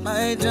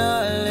 my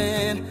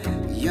darling,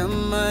 you're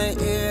my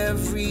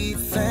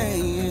everything.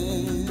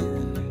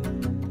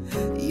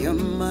 You're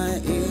my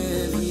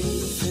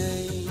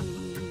everything.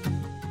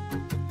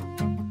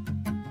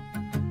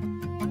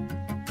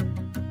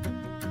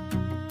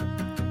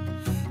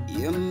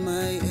 You're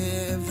my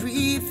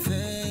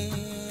everything.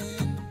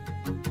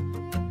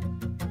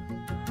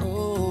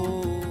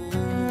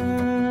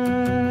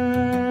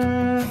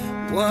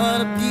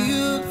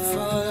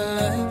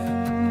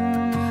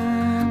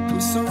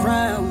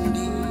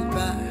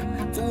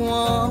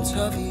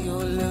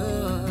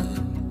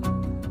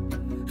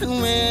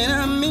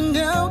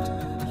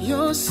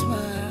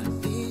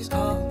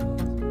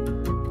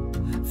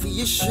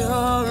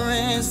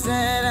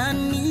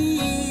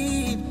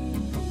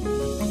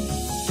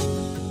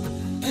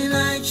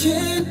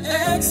 can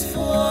ask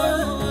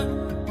for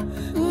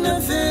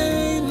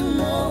nothing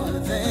more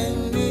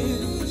than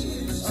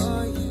this.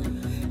 Oh,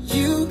 yeah.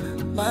 You,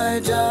 my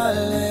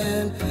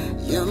darling,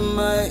 you're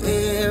my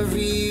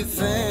everything.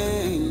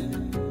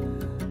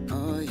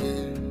 Oh,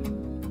 yeah.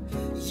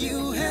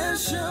 You have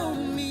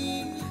shown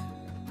me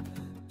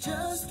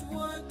just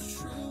what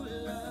true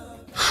love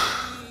is.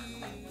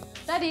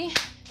 Daddy,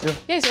 Yeah.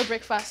 here's your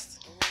breakfast.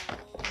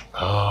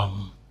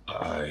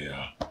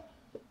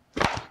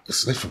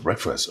 It's late for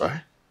breakfast,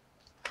 right?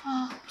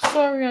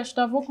 Sorry, I should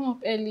have woken up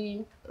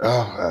early.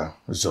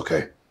 It's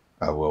okay.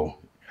 I will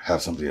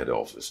have something at the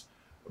office.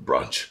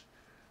 Brunch.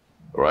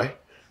 All right?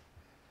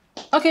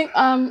 Okay,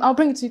 I'll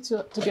bring it to you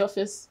to the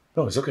office.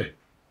 No, it's okay.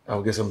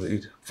 I'll get something to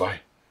eat. Fine.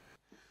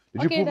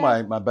 Did Okay, you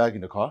put my bag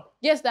in the car?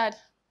 Yes, Dad.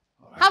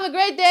 Right. Have a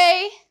great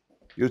day.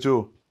 You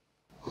too.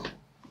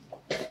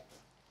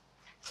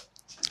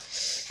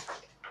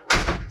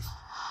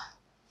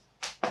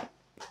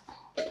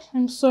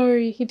 I'm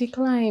sorry, he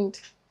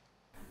declined.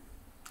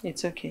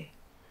 It's okay.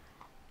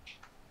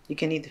 You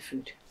can eat the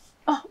food.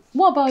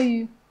 What about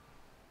you?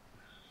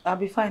 I'll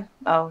be fine.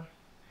 I'll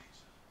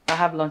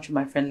have lunch with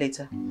my friend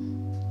later.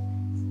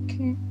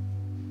 Okay.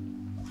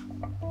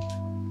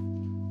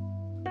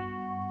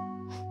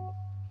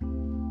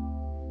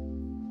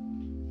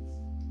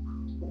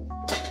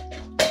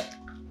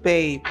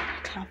 Babe,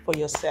 clap for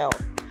yourself.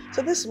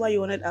 So this is why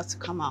you wanted us to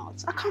come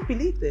out. I can't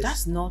believe this.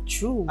 That's not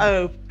true.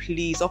 Oh,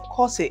 please. Of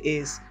course it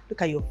is.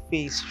 Look at your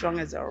face, strong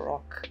as a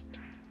rock.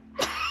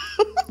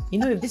 You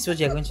know, if this is what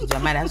you're going to do, I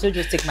might as well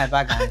just take my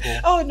bag and go.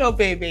 Oh, no,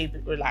 babe,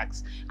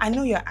 relax. I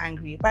know you're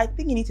angry, but I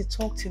think you need to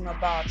talk to him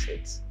about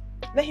it.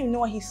 Let him know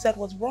what he said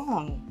was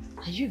wrong.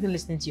 Are you even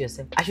listening to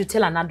yourself? I should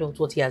tell an adult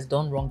what he has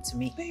done wrong to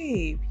me.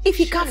 Babe. If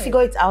he can't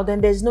figure it out, then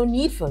there's no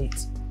need for it.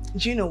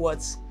 Do you know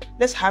what?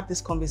 Let's have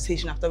this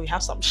conversation after we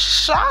have some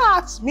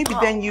shots. Maybe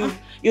then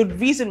you'd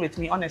reason with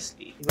me,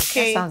 honestly.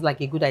 Okay? That sounds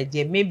like a good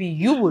idea. Maybe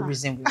you will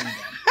reason with me then.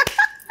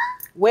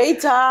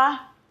 Waiter!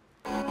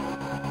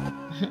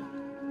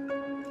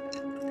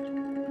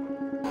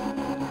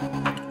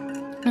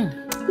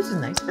 This is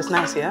nice. It's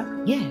nice, yeah?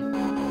 Yeah.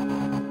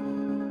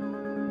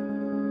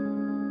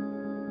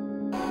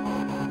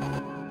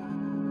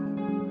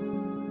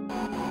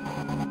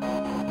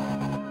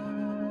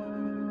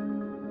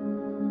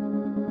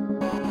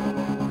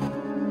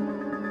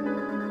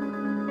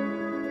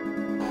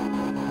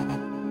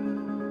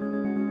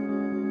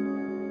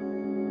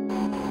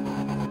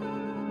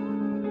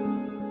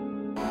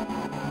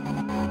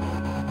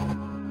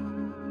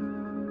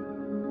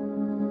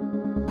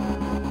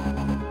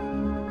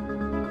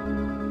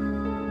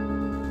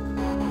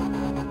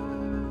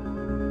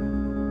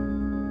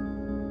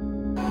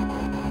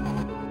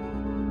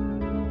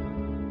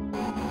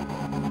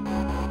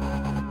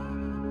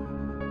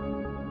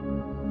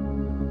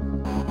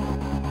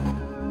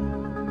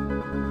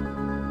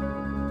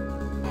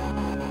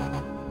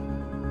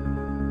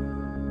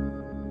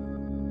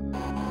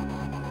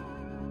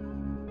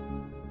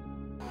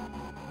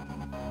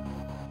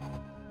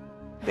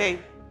 Babe.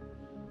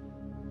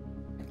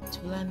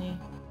 Tulani,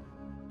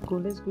 go,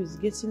 let's go. It's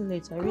getting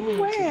late. I really Go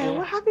need to where? go.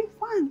 We're having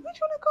fun. Where do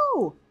you want to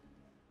go?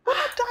 We're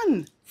not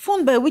done.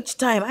 Fun by which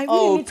time? I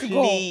really need to go.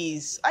 Oh,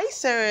 please. Are you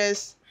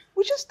serious?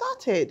 We just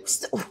started.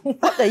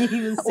 What are you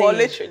even saying? Well,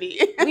 literally.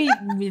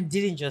 we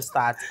didn't just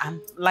start. I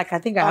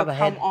think I have a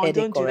come on, headache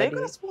don't do that. already. You're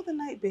going to spoil the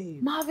night,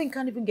 babe. Marvin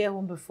can't even get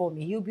home before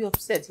me. He'll be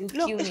upset. He'll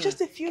Look, kill it's me.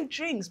 just a few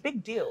drinks.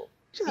 Big deal.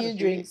 Just have Few a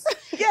drinks.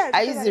 Yes.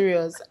 Are you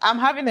serious? I'm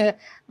having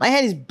my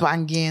head is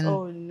banging.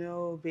 Oh,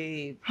 no,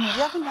 babe. You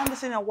haven't done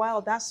this in a while,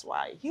 that's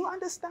why. He'll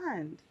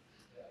understand.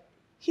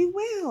 He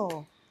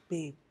will.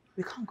 Babe,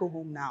 we can't go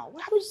home now.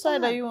 Which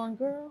side are you on,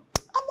 girl?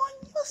 I'm on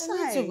your side.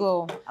 I need to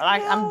go.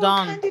 I'm No,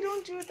 done. Candy,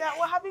 don't do that.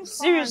 We're having fun.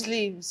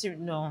 Seriously,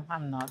 no,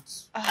 I'm not.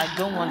 I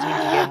don't want him to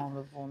get home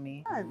before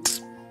me.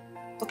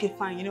 Okay,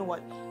 fine. You know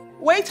what?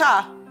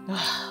 Waiter!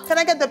 Can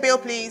I get the bill,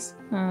 please?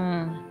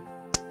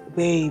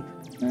 Babe,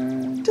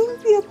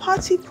 don't be a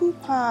party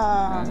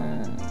pooper.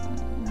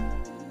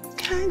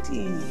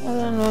 Candy. I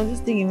don't know. This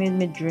thing made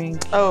me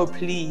drink. Oh,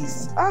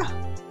 please.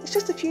 It's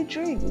just a few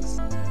drinks.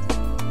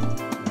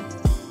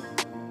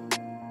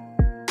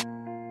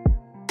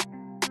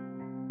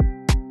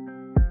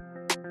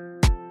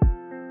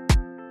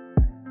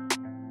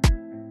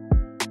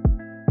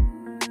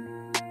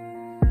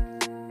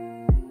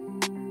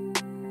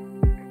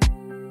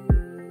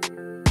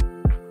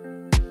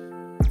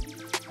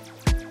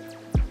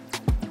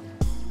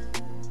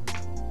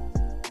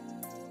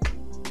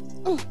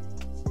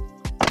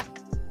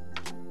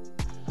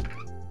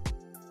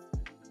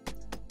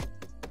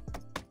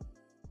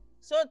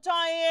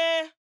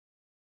 Sotoye.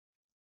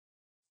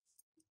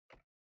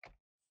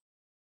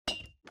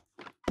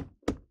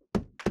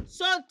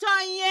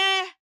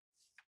 Sotoye.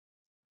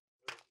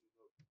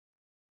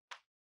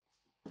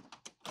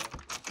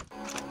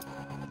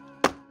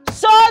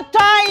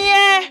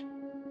 Sotoye.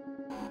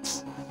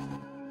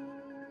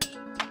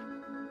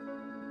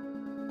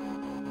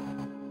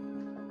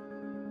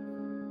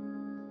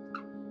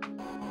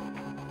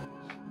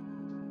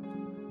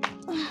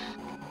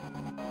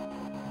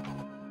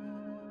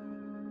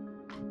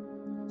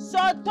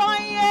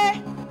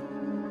 Sotonye!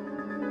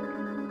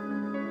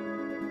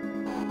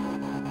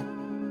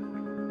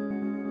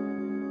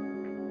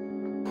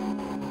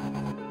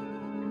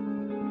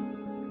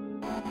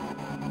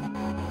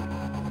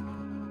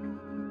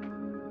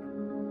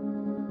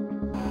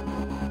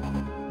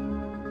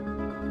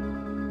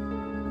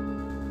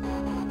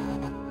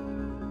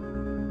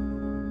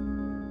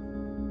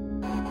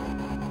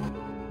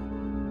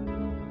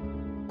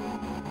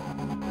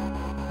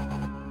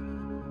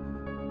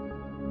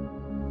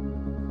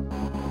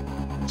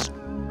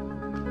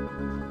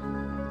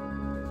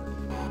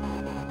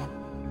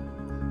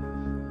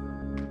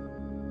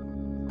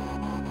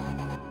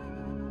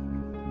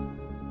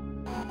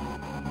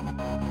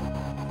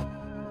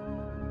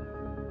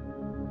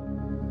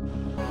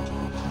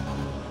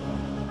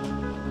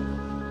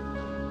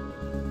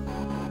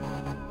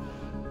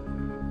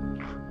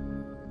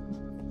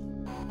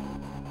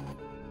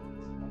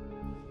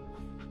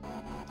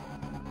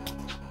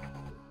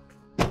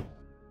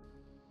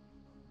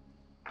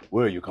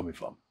 Where are you coming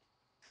from?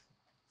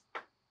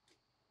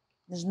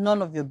 It's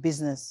none of your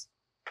business.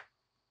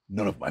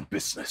 None of my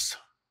business.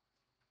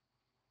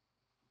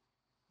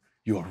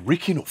 You're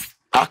reeking of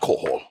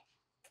alcohol.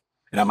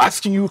 And I'm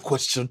asking you a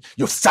question.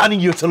 You're standing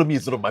here telling me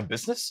it's none of my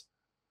business?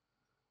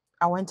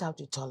 I went out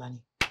with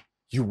Tolani.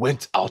 You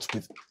went out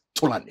with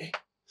Tolani?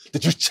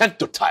 Did you check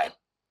the time?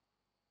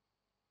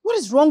 What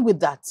is wrong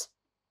with that?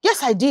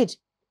 Yes, I did.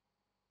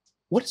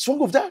 What is wrong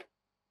with that?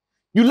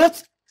 You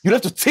left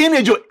a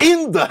teenager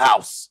in the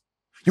house.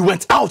 You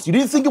went out. You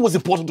didn't think it was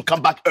important to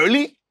come back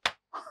early?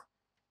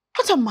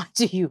 What am I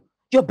to you?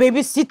 Your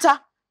babysitter?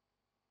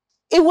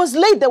 It was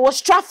late. There was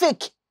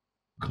traffic.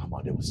 Come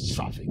on, there was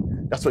traffic.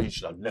 That's why you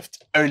should have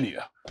left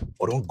earlier.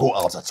 Or don't go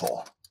out at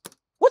all.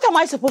 What am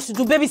I supposed to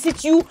do?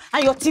 Babysit you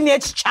and your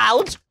teenage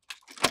child?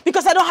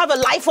 Because I don't have a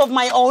life of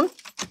my own?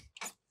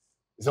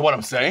 Is that what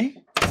I'm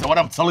saying? Is that what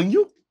I'm telling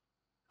you?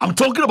 I'm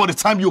talking about the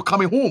time you're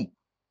coming home.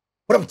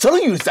 What I'm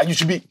telling you is that you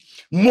should be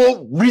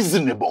more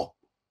reasonable.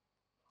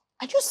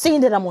 Are you saying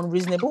that I'm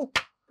unreasonable?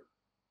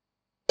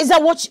 Is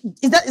that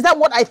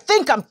what I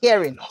think I'm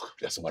hearing? No,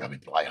 that's what I'm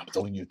implying. I'm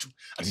telling you to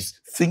at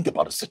least think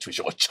about the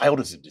situation. A child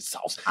is in this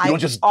house. You I don't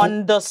just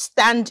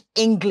understand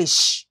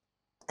English.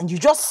 And you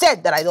just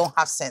said that I don't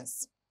have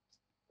sense.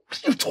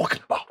 What are you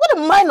talking about? What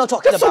am I not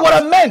talking about? That's not what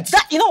I meant.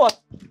 You know what?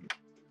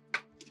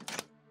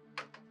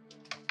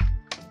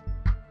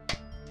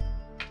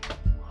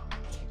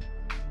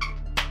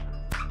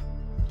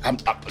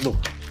 Look,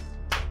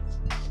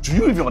 do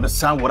you even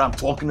understand what I'm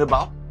talking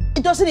about?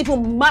 It doesn't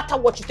even matter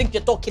what you think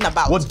you're talking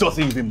about. What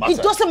doesn't even matter?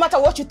 It doesn't matter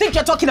what you think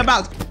you're talking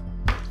about.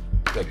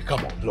 Baby,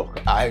 come on, look,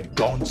 I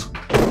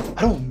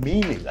don't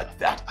mean it like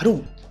that.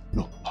 Look,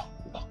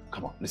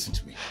 come on, listen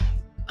to me.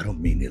 I don't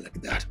mean it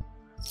like that.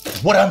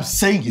 What I'm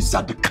saying is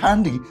that the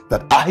Candy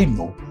that I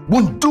know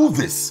won't do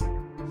this.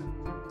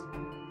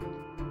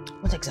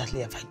 What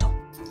exactly have I done?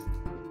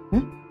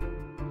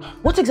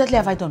 What exactly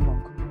have I done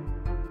wrong?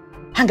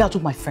 Hang out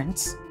with my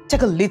friends,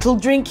 take a little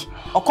drink,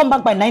 or come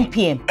back by 9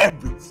 p.m.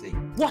 Everything.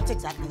 What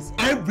exactly is it?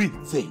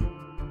 Everything.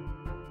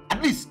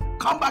 At least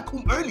come back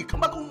home early. Come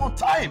back home on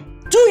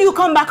time. Do you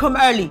come back home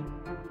early?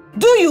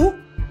 Do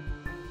you?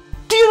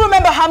 Do you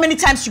remember how many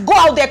times you go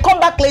out there, come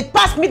back late,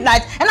 past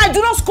midnight, and I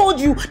do not scold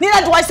you,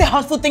 neither do I say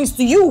hurtful things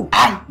to you?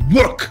 I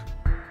work.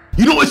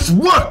 You know, it's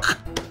work.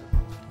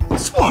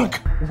 It's work.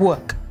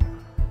 Work.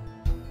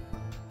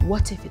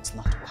 What if it's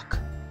not work?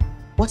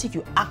 What if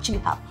you actually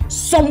have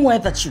somewhere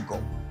that you go?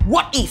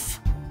 What if?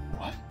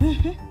 What?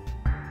 I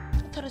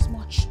thought as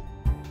much.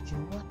 You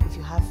know what? If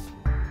you have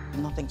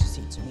nothing to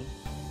say to me,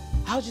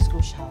 I'll just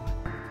go shower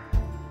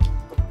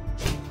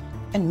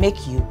and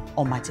make you,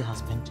 almighty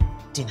husband,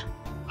 dinner.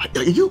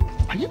 Are you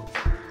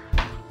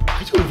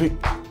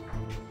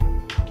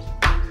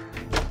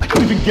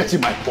even getting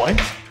my point?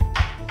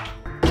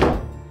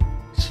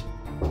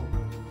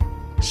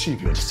 See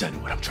if you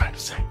understand what I'm trying to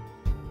say.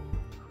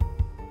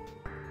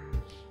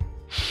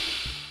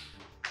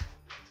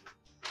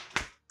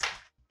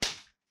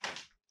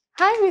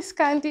 Hi, Miss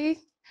Candy.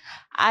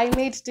 I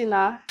made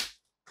dinner.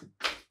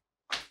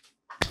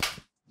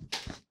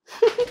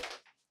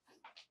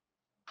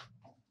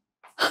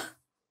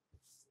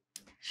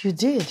 You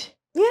did?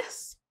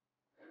 Yes.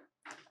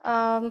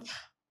 Let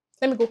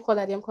me go call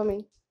Daddy. I'm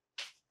coming.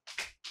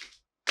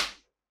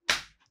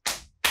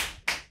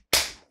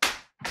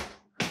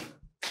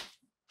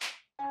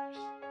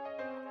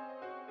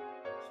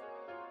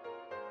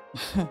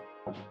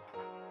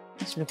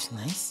 This looks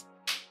nice.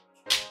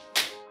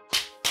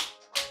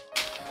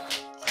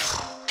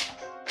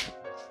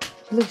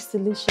 Looks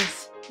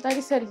delicious.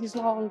 Daddy said he's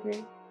not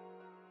hungry.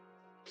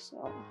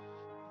 So.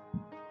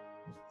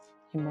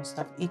 He must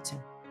have eaten.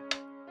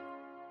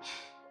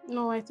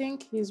 No, I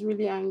think he's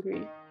really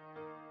angry.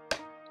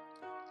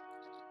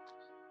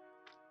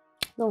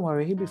 Don't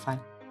worry, he'll be fine.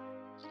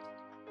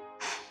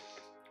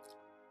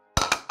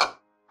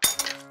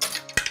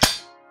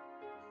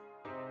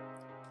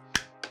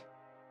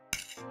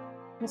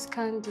 Miss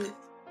Candy.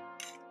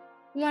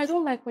 No, I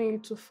don't like when you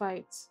two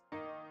fight.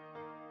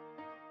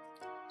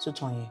 So,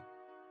 Tonye,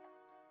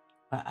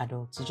 We're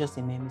adults. It's just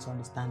a mere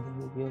misunderstanding.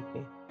 We'll be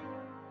okay.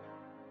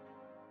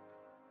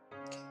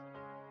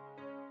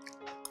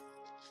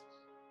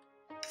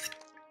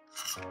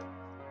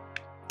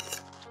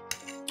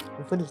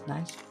 The food is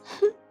nice.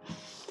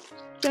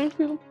 Thank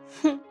you.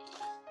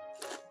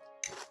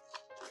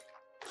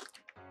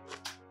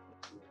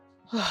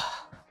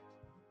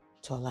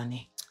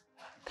 Tolani.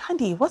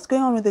 Candy, what's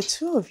going on with the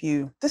two of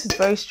you? This is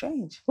very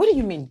strange. What do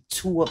you mean,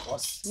 two of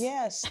us?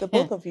 Yes, the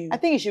both of you. I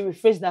think you should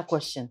rephrase that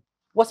question.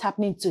 What's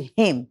happening to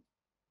him?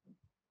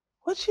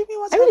 What do you mean?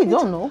 What's I really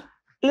happening don't know.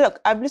 Look,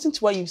 I've listened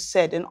to what you've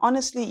said, and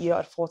honestly, you're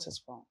at fault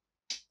as well.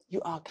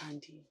 You are,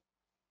 Candy.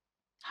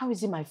 How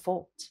is it my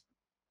fault?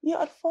 You're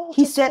at fault.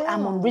 He as said well.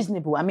 I'm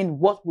unreasonable. I mean,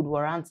 what would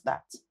warrant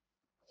that?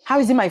 How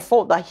is it my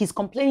fault that he's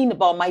complaining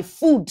about my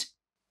food?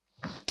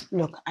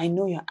 Look, I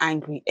know you're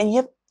angry, and you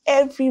have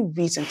every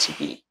reason to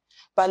be.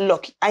 But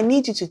look, I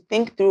need you to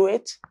think through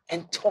it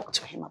and talk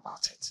to him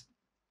about it.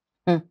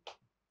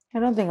 I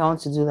don't think I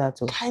want to do that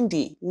too.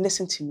 Candy,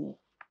 listen to me.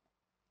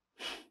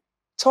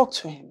 Talk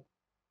to him.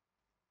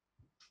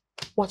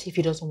 What if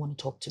he doesn't want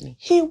to talk to me?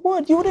 He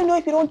would. You wouldn't know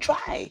if you don't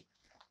try.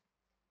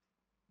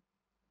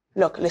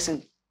 Look,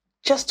 listen.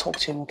 Just talk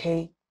to him,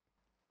 okay?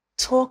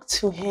 Talk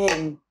to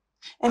him.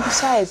 And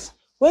besides,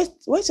 where's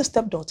your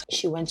stepdaughter?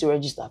 She went to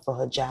register for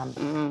her jam.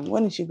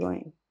 When is she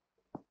going?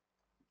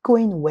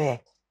 Going where?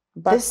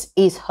 This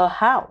is her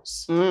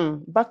house.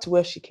 Back to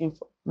where she came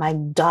from. My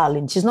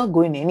darling, she's not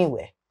going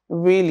anywhere.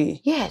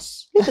 Really?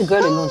 Yes. Leave the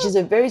girl alone. She's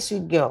a very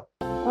sweet girl.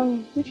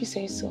 If you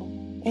say so.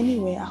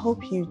 Anyway, I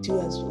hope you do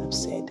as you have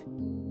said.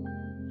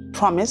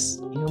 Promise?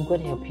 You know, I'm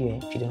going to help you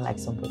if you don't like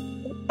somebody.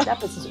 That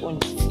person's own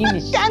is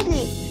finished.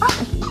 Candy!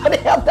 I'm going to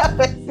help that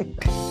person.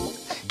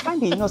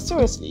 Candy, no,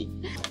 seriously.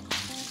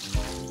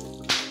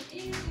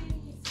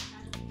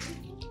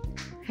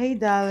 Hey,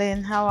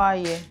 darling, how are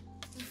you?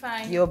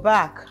 Fine. You're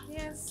back.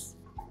 Yes.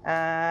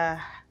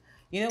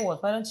 You know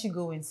what? Why don't you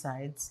go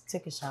inside,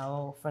 take a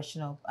shower,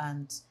 freshen up,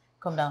 and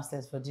come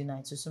downstairs for dinner?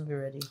 It will soon be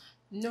ready.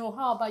 No,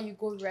 how about you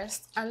go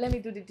rest and let me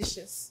do the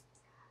dishes?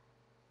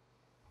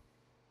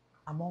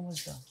 I'm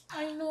almost done.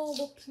 I know,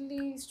 but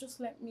please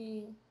just let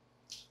me.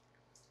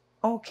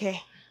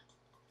 Okay.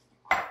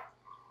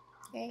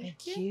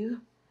 Thank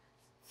you.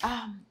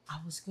 I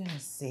was gonna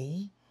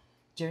say,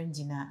 during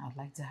dinner, I'd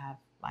like to have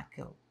like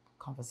a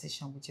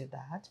conversation with your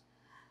dad.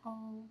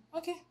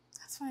 Okay,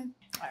 that's fine.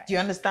 All right. Do you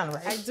understand,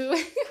 right? I do.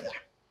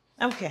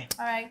 Okay.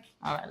 All right.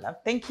 All right, love.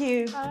 Thank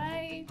you. All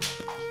right.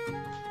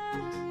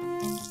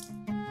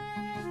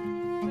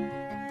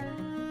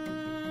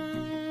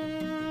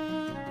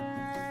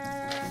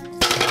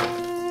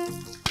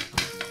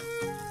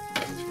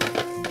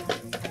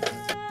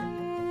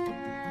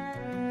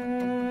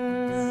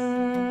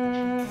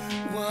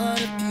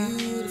 What a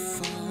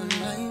beautiful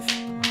life,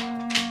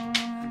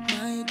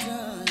 my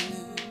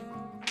darling.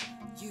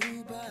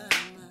 You by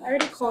I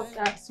already called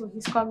Dad, so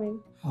he's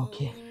coming.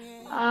 Okay.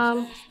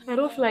 I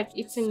don't feel like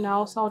eating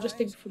now, so I'll just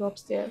take the food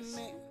upstairs.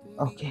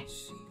 Okay.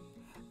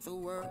 the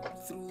world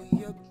through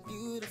your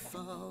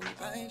beautiful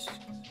eyes.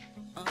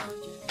 Oh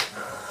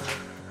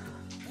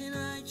yeah. And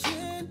I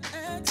can't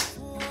ask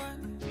for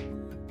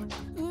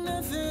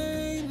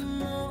nothing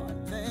more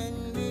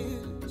than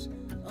this.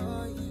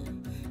 Oh yeah.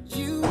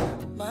 You,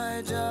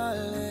 my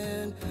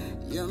darling,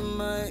 you're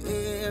my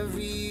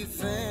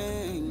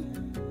everything.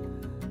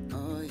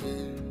 Oh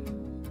yeah.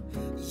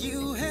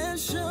 You have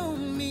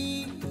shown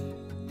me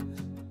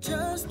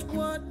just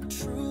what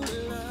true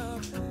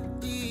love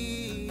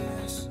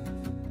is.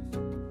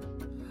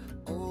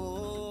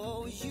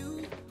 Oh,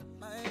 you,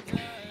 my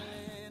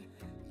darling,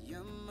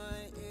 you're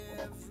my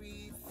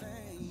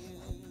everything.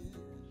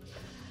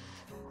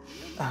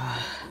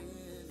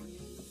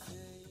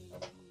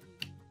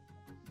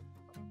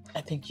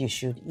 I think you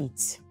should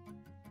eat.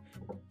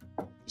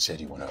 You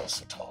said you wanted us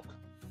to talk.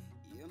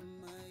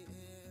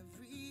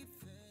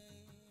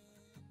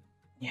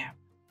 Yeah.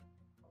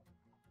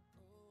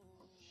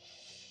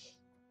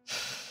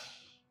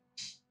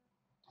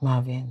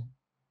 Marvin,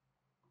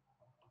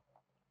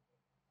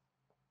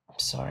 I'm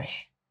sorry.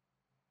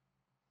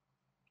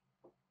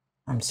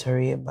 I'm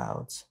sorry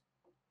about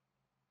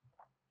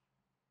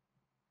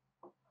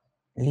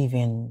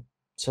leaving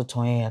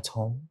Sotoye at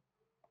home.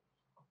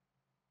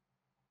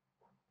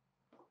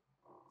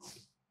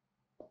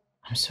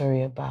 I'm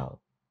sorry about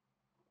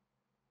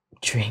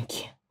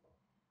drinking.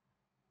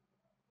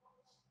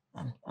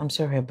 I'm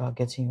sorry about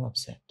getting you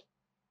upset.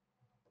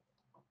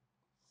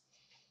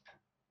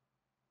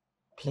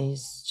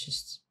 Please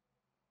just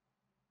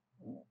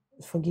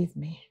forgive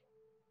me.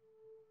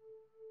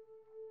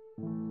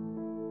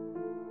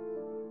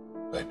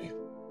 Baby,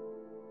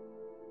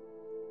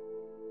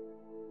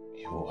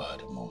 you are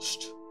the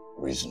most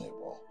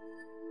reasonable,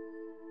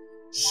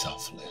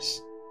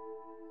 selfless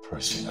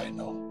person I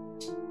know.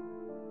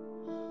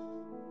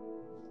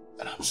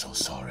 And I'm so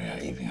sorry I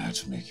even had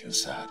to make you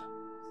sad.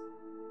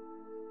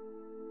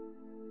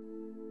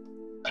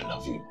 I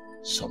love you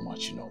so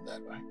much, you know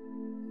that, right?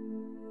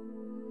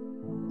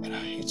 And I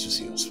hate to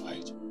see us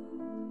fight.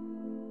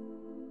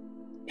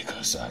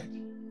 Because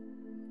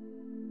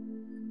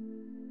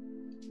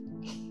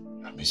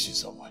miss you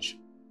so much.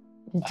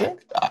 You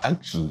did?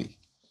 Actually.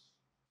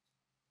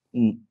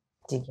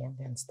 Dig in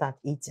and start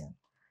eating.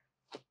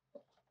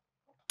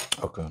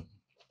 Okay.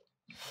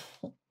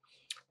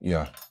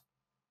 Yeah.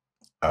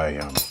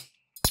 I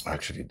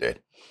actually did.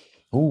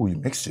 Oh, you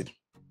mixed it.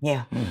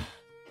 Yeah.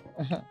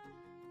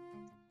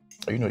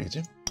 Are you not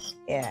eating?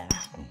 Yeah.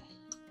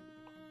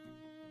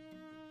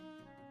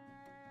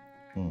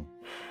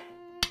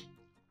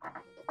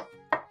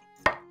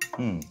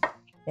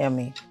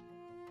 Yummy.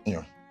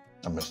 Yeah,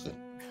 I missed it.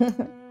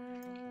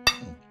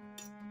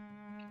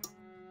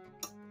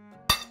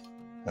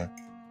 Yeah.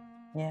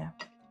 Yeah.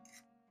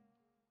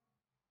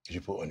 Did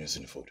you put onions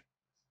in the food?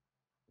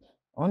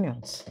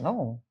 Onions?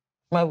 No.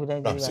 Why would I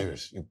do I'm that?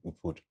 serious. You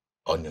put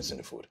onions in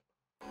the food.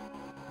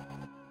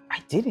 I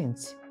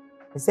didn't.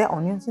 Is there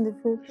onions in the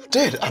food? You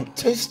did. I'm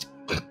tasting.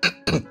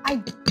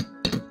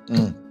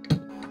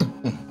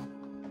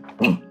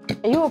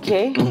 Are you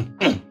okay?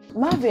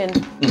 Marvin,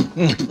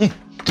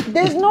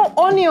 there's no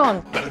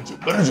onion.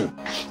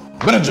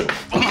 Manager.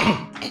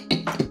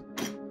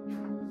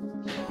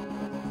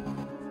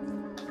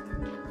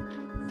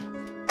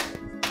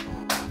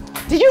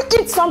 Did you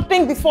eat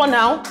something before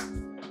now?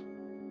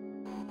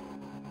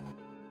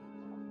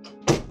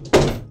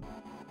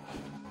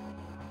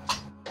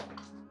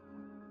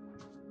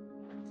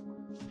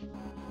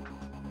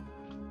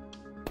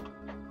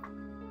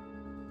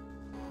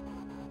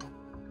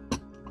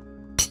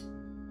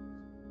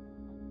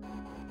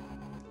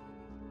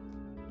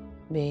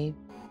 Babe.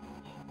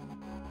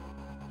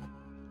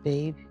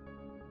 Babe.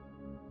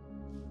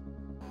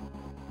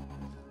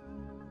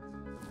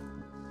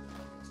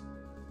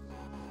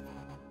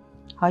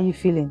 How are you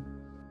feeling?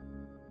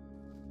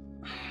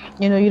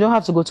 You know, you don't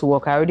have to go to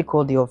work. I already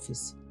called the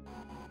office.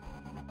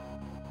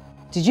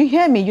 Did you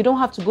hear me? You don't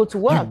have to go to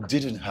work. You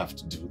didn't have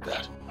to do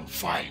that. I'm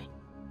fine.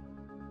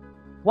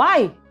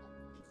 Why?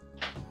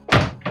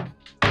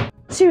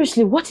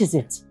 Seriously, what is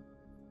it?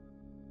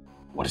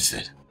 What is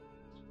it?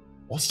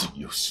 What's the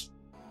use?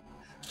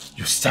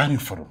 You stand in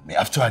front of me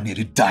after I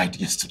nearly died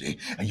yesterday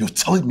and you're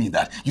telling me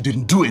that you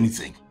didn't do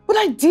anything. But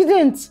I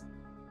didn't.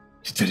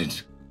 You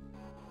didn't?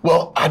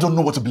 Well, I don't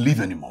know what to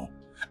believe anymore.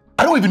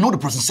 I don't even know the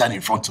person standing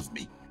in front of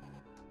me.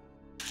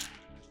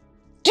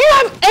 Do you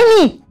have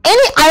any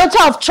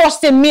iota of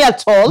trust in me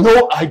at all?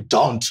 No, I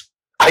don't.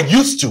 I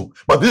used to,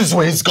 but this is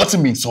where he's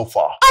gotten me so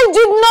far. I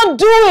did not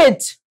do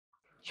it.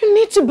 You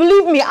need to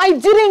believe me. I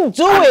didn't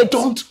do it. I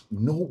don't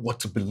know what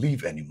to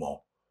believe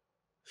anymore.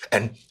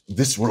 And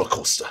this roller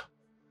coaster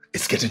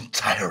is getting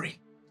tiring.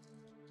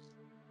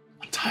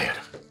 I'm tired.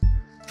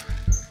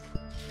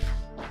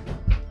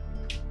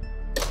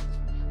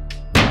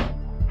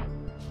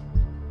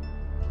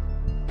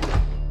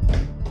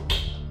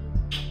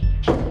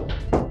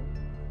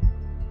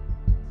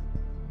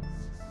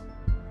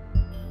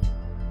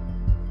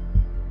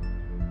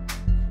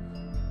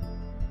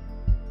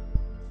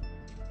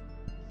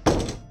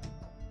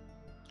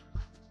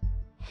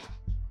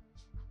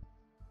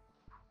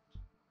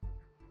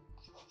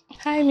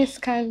 Hi, Miss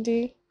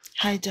Candy.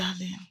 Hi,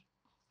 darling.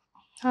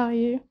 How are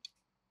you?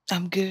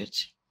 I'm good.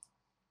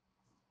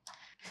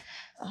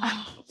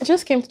 I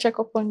just came to check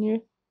up on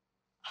you.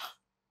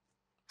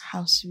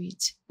 How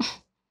sweet.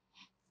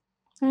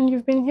 And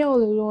you've been here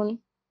all alone.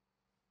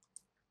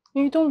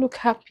 You don't look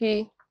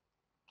happy.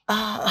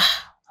 I'm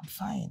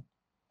fine.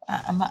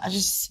 I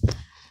just...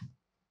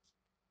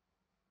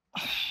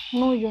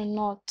 No, you're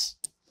not.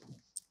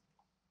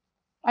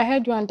 I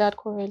heard you and Dad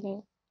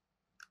quarreling.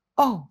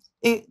 Oh,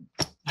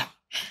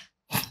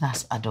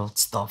 that's adult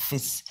stuff.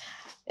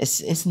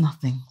 It's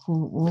nothing.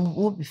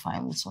 We'll be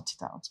fine. We'll sort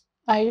it out.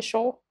 Are you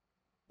sure?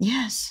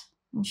 Yes,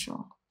 I'm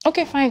sure.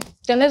 Okay, fine.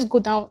 Then let's go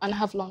down and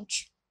have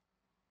lunch.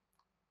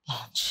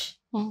 Lunch?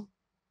 Mm.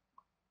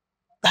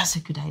 That's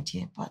a good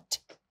idea, but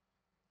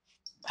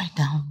right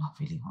now I'm not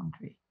really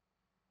hungry.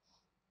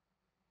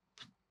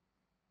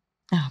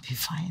 I'll be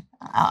fine.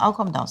 I'll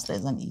come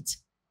downstairs and eat.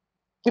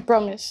 You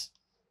promise?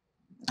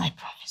 I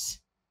promise.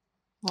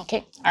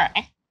 Okay, all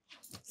right.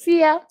 See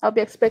ya. I'll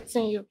be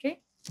expecting you, okay?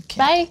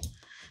 Bye.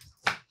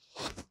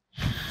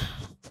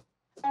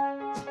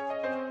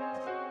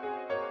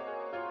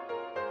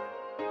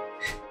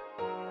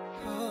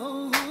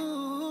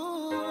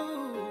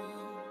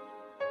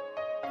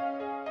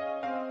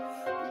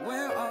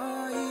 Where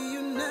are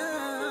you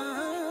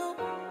now?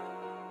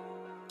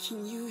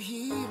 Can you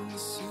hear me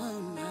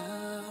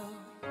somehow?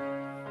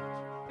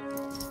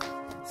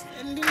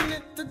 Standing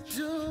at the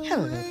doorway.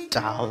 Hello,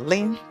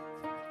 darling.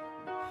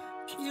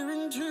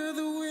 Peering through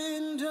the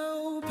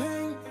window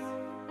pane.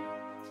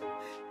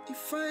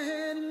 If I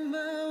had it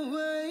my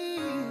way,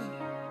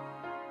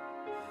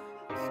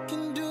 I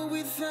can do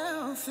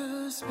without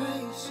the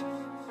space.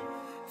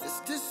 This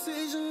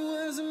decision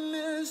was a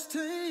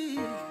mistake.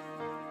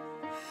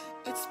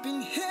 It's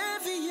been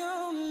heavy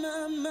on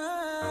my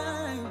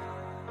mind.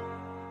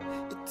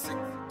 It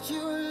took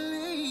you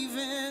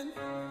leaving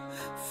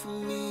for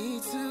me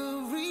to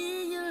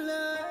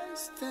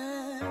realize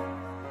that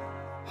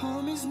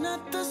home is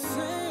not the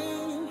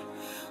same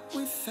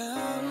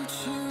without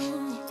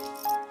you.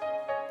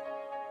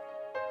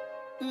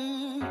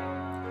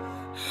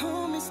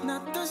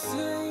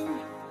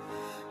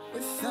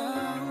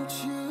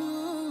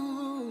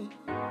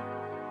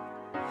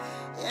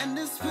 And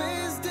the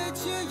space that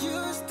you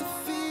used to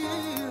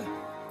feel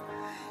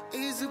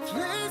is a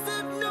place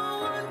that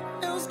no one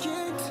else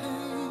can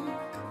take.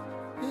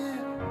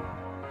 Yeah.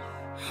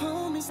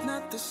 Home is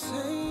not the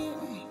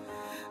same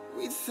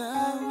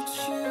without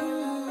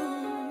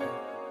you.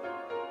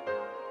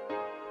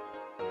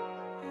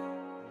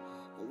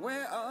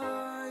 Where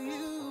are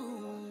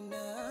you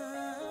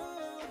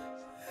now?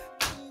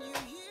 Can you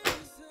hear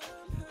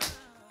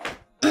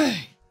somehow?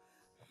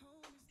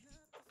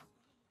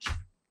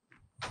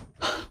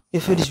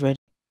 Your food is ready.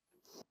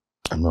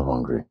 I'm not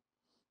hungry.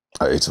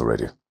 I ate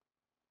already.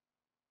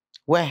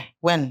 Where?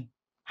 When?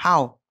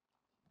 How?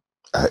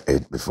 I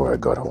ate before I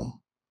got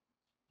home.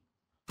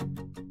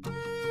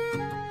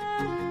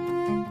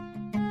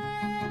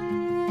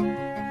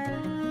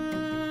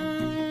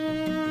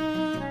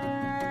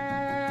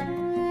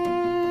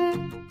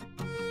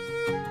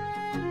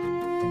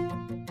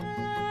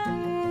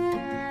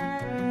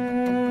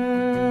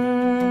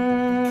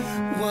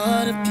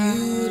 What a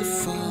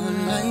beautiful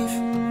life,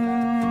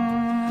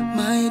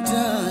 my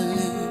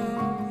darling.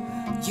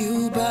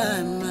 You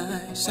by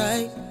my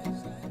side,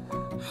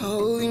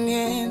 holding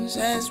hands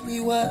as we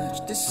watch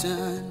the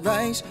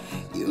sunrise.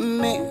 You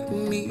make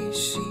me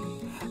see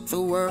the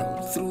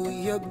world through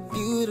your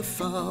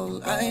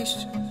beautiful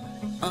eyes.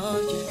 Oh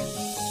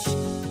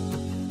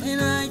yeah.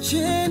 And I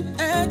can't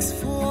ask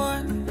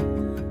for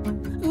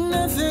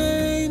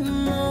nothing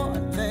more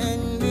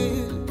than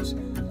this.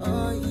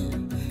 Oh yeah.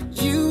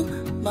 You,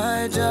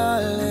 my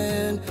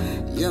darling,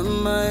 you're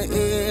my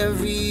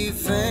everything.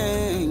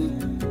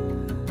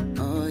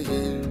 Oh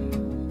yeah.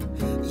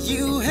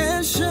 You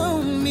have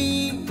shown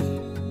me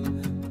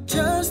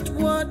just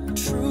what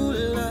true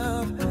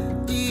love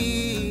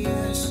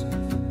is.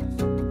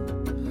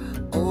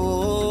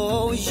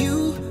 Oh,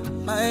 you,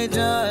 my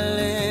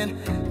darling,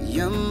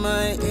 you're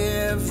my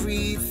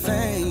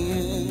everything.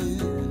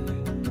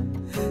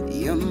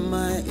 You're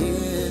my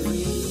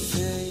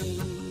everything.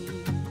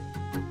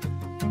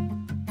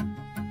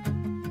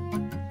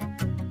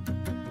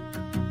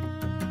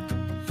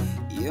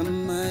 You're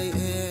my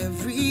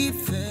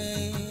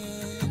everything.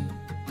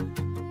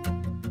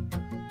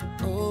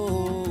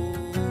 Oh,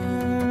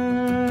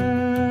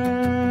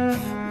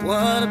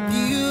 what a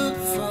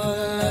beautiful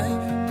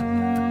life.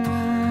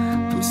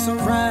 I'm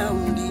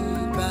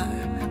surrounded by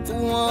the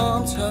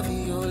warmth of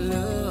your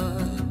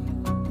love.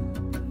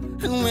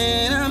 And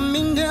when I'm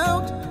in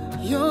doubt,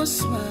 your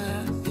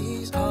smile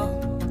is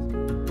all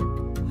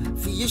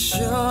the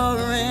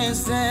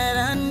assurance that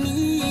I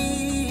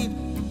need.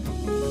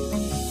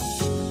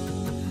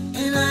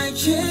 And I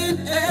can't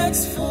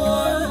ask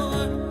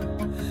for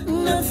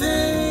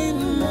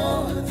nothing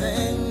more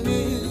than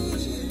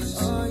this.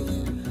 Oh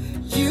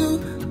yeah. You,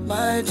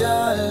 my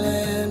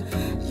darling,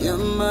 you're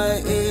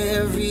my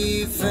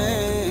everything.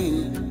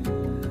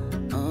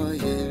 Oh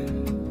yeah.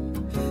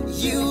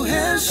 You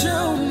have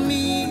shown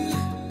me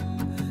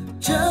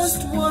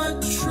just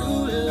what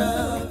true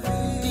love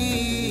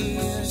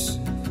is.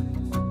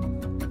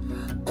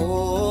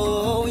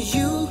 Oh,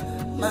 you,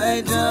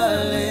 my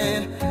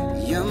darling,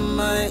 you're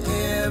my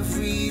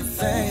everything.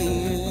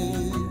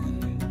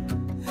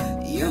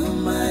 You're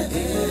my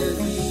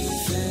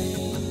everything.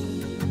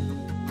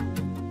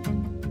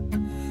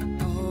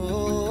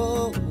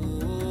 Oh,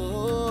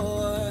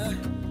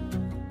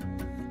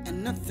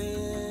 and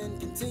nothing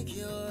can take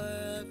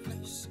your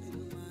place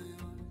in my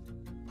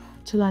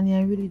heart. Tulani,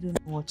 I really don't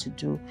know what to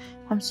do.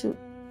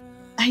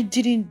 I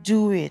didn't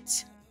do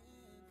it.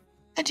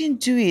 I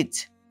didn't do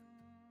it.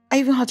 I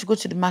even had to go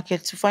to the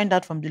market to find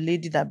out from the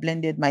lady that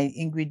blended my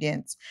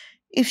ingredients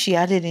if she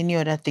added any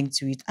other thing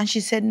to it. And she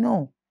said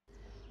no.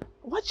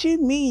 What do you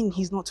mean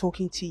he's not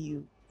talking to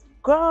you?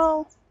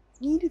 Girl,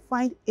 you need to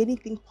find any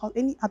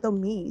other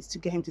means to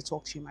get him to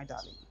talk to you, my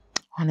darling.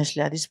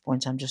 Honestly, at this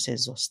point, I'm just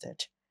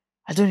exhausted.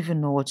 I don't even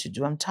know what to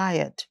do. I'm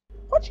tired.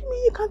 What do you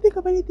mean you can't think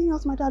of anything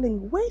else, my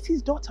darling? Where's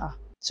his daughter?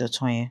 So,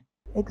 Tonya.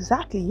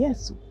 Exactly,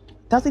 yes.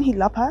 Doesn't he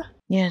love her?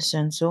 Yes,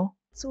 and so?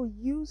 So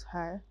use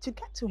her to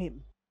get to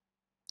him.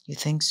 You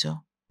think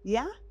so?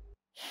 Yeah?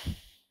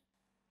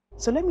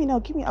 So let me know.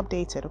 Keep me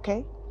updated,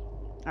 okay?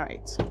 All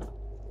right.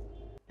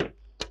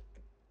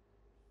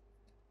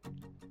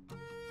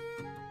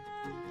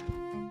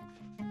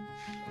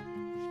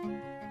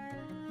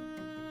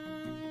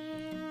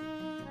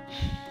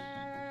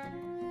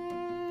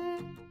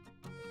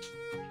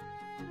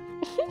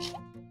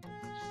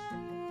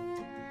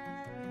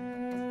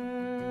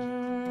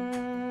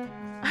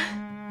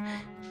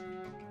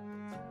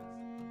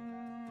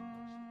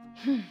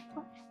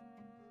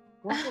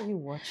 What are you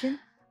watching?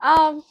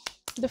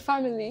 The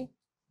family.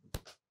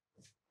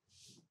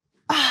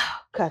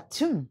 Ah,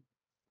 cartoon.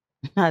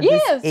 At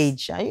Yes. this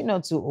age, are you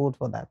not too old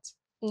for that?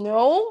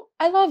 No,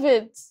 I love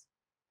it.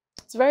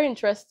 It's very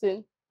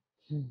interesting.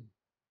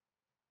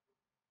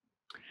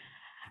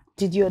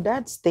 Did your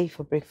dad stay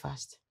for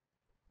breakfast?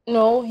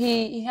 No,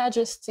 he had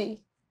just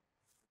tea.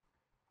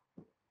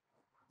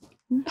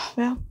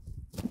 Well,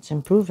 it's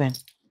improving.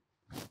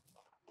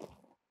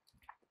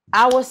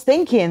 I was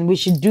thinking we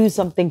should do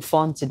something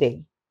fun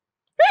today.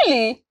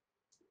 Really?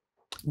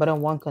 but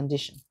on one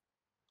condition.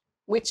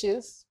 Which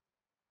is?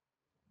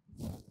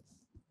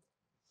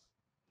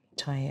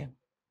 Toye,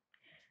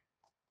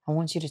 I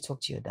want you to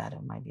talk to your dad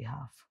on my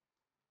behalf.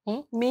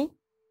 Me?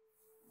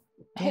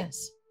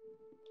 Yes.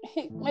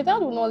 Hey, my dad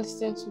will not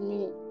listen to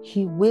me.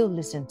 He will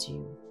listen to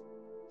you.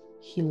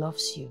 He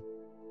loves you.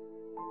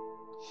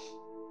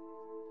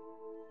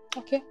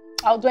 Okay,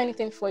 I'll do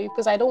anything for you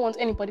because I don't want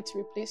anybody to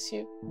replace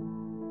you.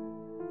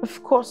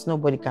 Of course,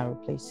 nobody can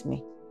replace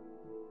me.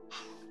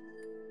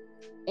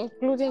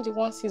 Including the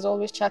ones he's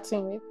always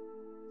chatting with.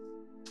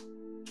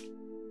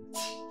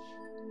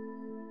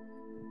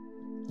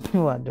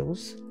 Who are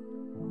those?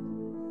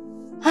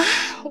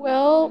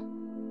 Well,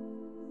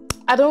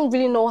 I don't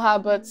really know her,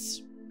 but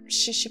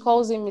she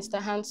calls him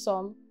Mr.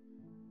 Handsome.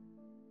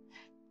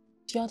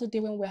 The other day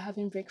when we were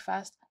having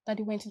breakfast,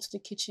 Daddy went into the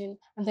kitchen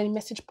and then a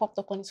message popped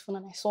up on his phone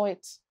and I saw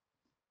it.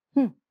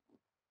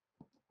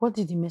 What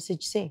did the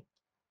message say?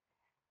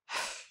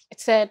 It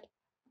said,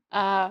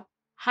 hi,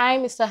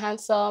 Mr.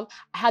 Handsome.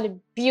 I had a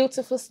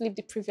beautiful sleep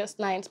the previous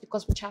night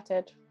because we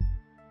chatted.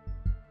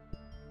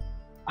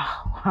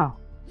 Oh, wow.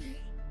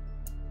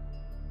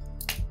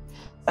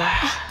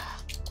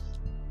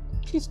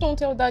 Please don't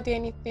tell Daddy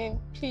anything,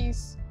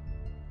 please.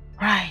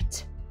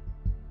 Right.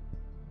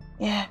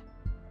 Yeah,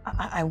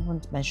 I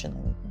won't mention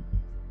anything.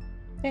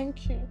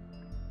 Thank you.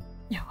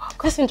 You're welcome.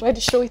 Let's enjoy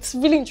the show. It's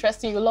really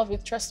interesting. You'll love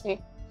it, trust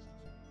me.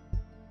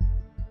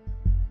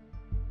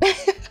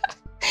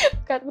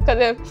 Look at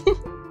them.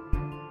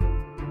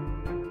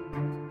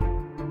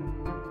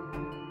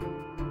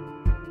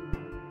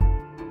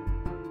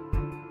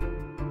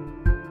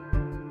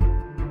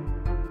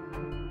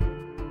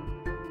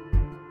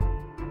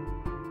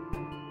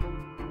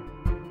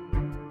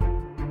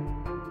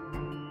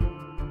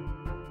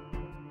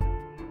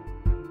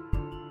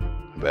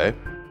 Babe?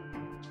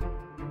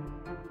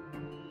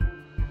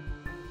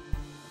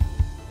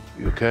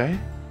 You okay?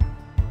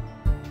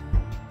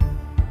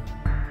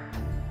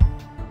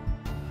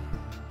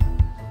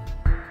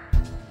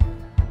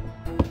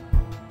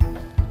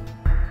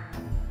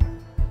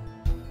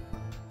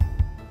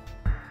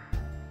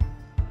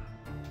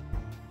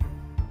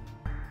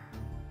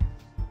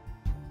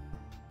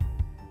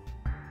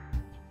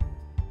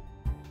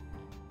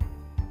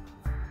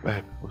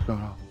 Babe, what's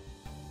going on?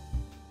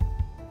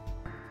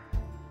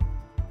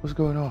 What's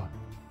going on?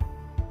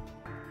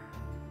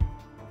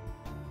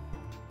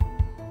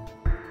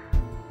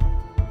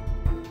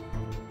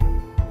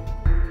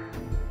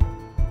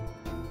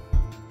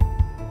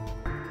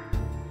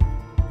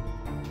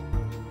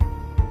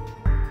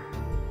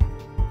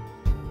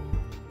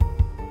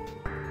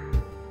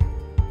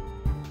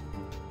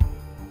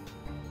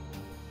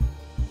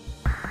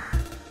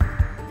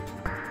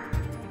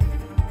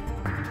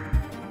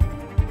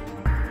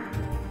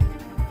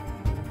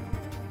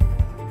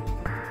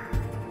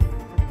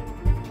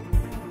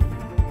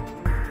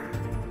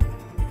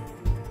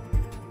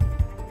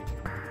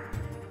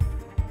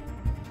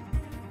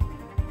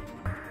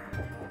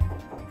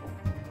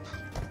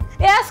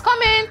 Yes,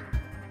 come in.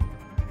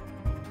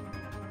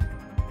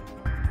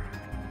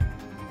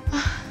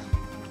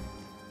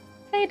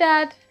 Hey,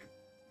 Dad.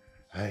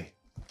 Hey.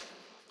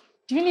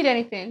 Do you need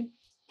anything?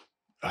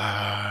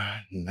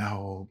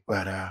 No,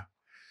 but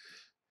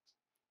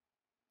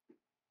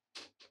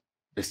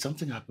did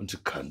something happen to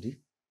Candy?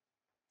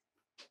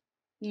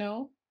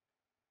 No.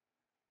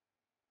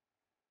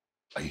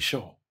 Are you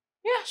sure?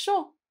 Yeah,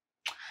 sure.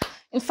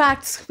 In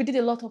fact, we did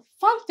a lot of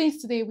fun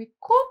things today. We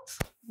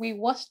cooked, we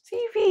watched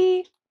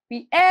TV,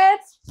 we ate.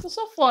 It was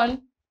so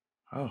fun.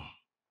 Oh.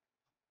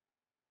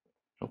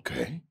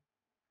 Okay.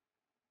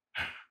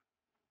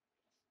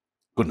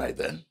 Good night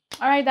then.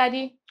 All right,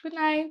 Daddy. Good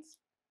night.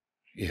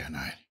 Yeah,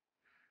 night.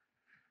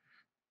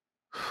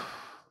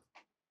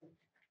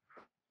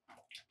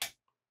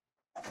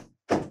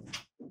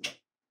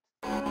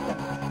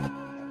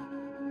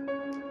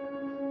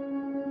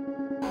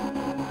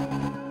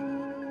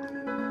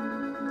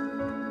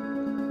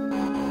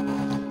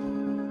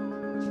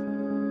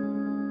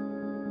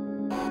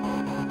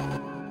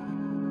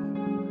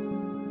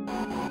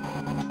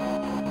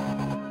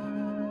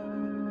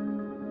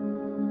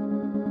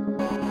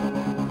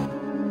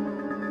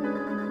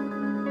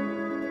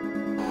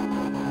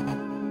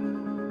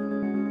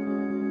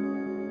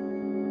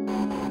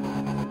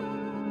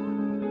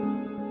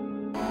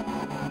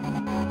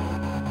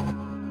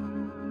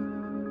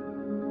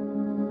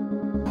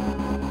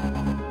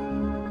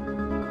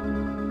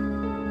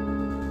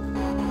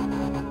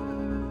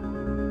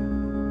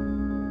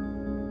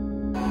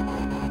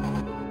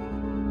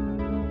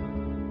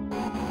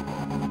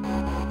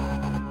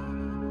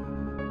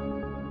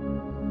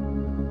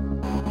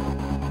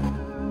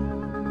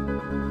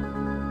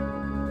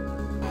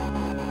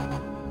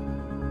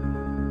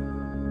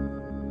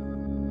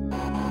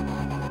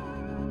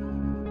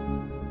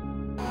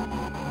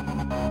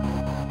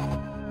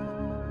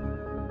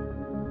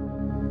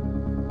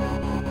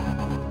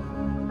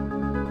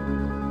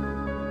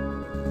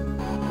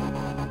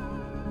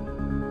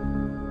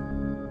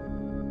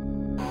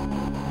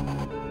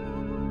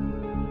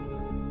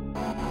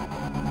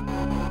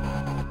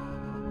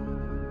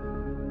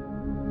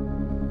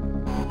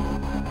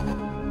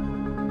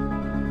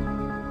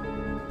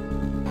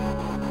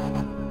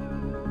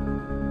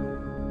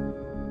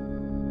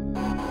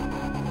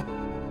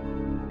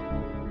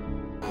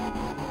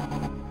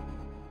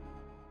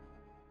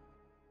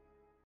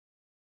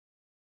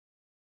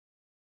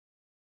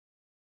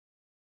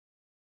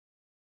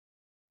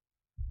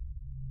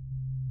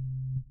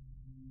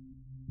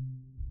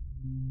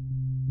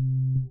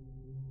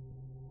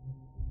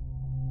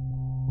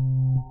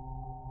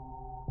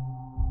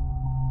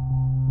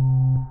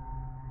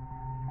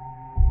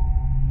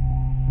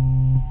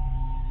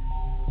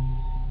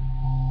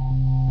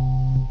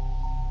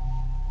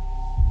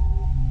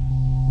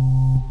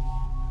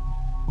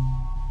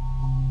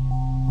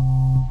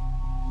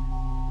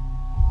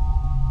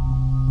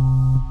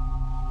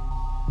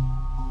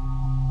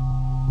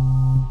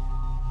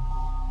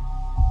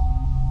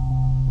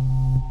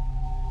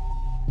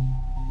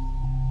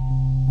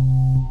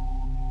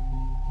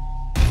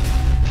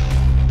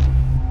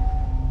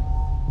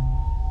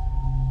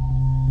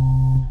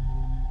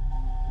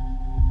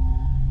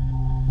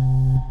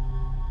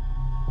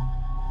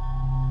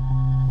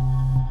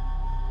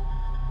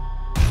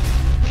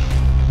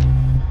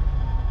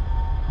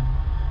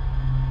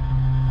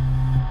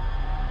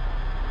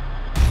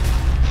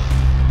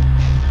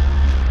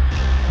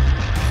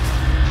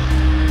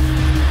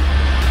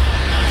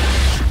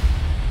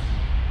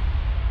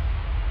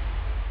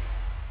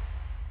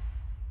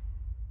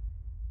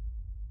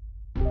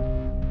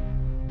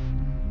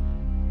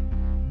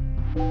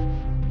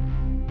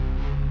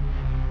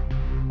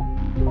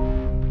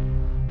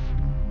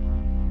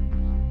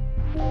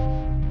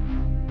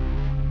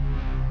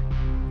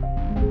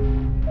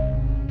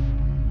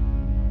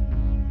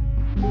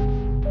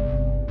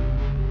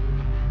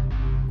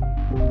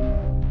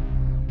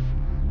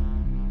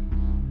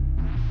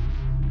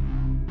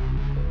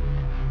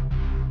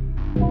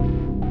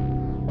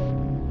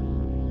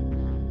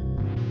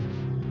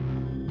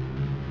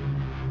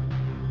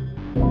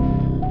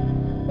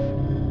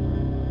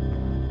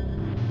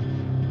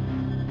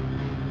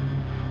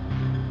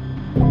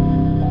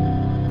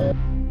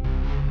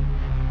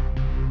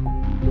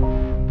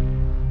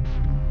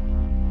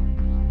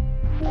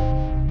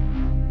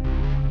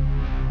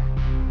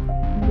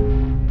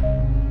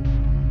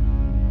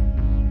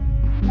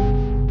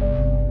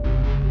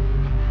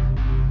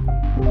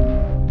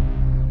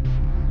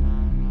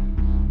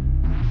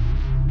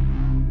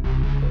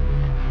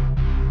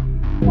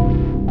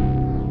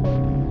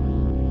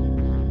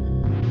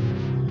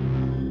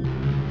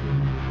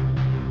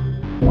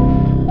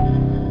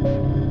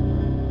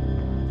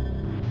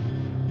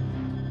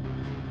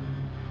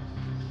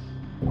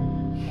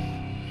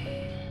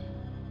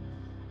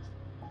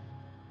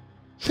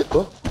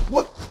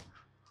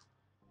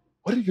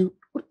 What are you?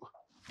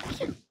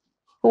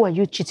 Who are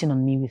you cheating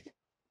on me with?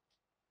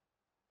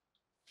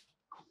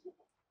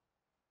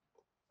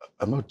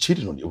 I'm not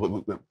cheating on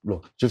you.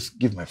 Look, just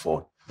give my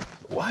phone.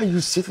 Why are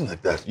you sitting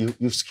like that?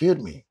 You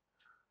scared me.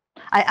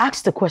 I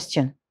asked the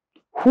question.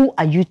 Who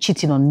are you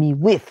cheating on me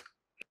with?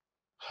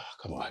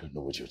 Come on, I don't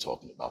know what you're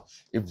talking about.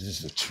 If this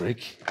is a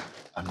trick,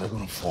 I'm not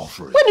going to fall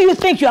for it. Where do you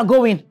think you are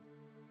going?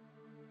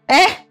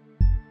 Eh?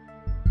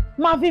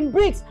 Marvin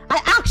Briggs, I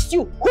asked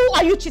you, who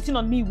are you cheating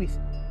on me with?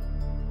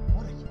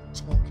 What are you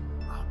talking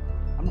about?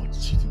 I'm not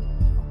cheating on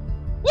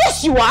you.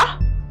 Yes, you are.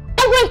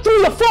 I went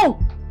through your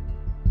phone.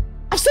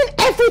 I've seen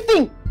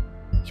everything.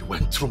 You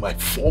went through my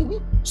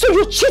phone? So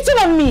you're cheating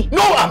on me?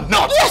 No, I'm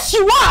not. Yes,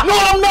 you are. No,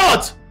 I'm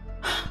not.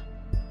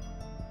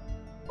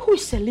 Who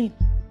is Celine?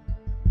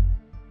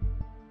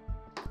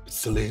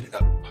 Celine?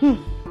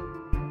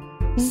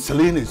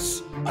 Celine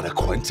is an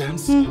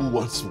acquaintance who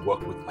wants to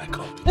work with my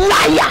company.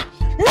 Liar!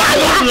 Liar!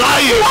 I'm not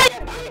lying!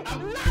 Liar!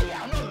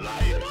 I'm not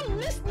lying! You're not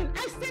listening.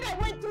 I said I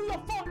went through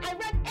your phone. I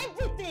read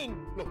everything.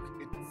 Look,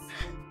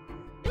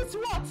 It's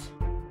what?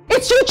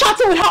 It's you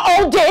chatting with her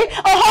all day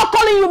or her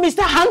calling you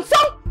Mr. Handsome?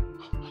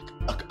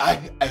 Look,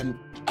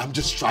 I'm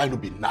just trying to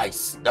be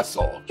nice, that's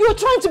all. You're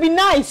trying to be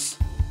nice.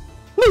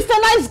 Mr.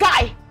 Nice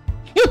Guy.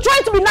 You're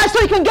trying to be nice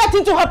so you can get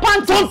into her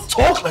panties. Don't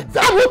talk like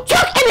that. I will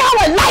talk anyhow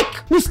I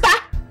like, mister.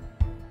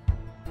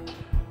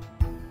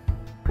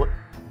 What?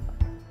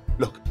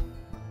 Look,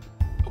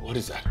 what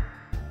is that?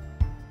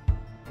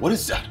 What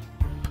is that?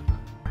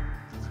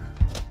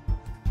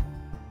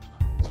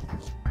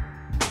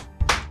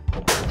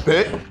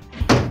 Babe?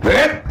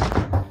 Babe?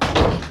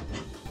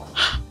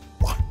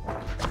 What?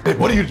 Babe,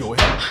 what are you doing?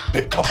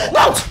 Babe, come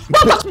on.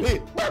 Don't touch me.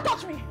 Babe. Don't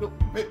touch me. Look,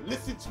 babe,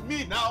 listen to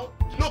me now.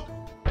 Look,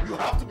 you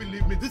have to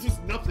believe me. This is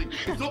nothing.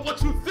 It's not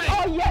what you think.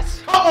 Oh,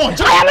 yes. Come on,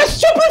 just... I am a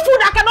stupid fool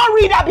that cannot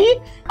read, Abby.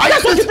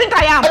 That's what you think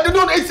I am.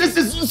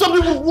 It's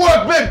something will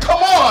work, babe.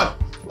 Come on.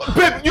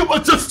 Babe, you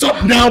must just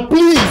stop now,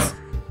 please.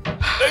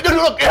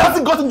 Look, it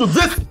hasn't gotten to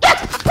this.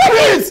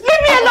 Please.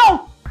 Leave me alone.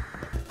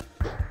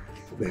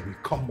 Baby,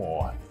 come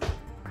on.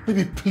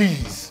 Baby,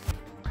 please.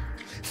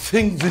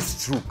 Think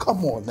this through.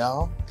 Come on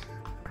now.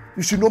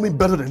 You should know me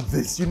better than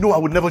this. You know I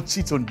would never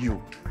cheat on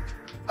you.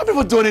 I've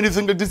never done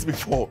anything like this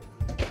before.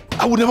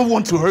 I would never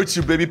want to hurt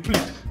you, baby.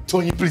 Please.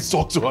 Tony, please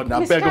talk to her now.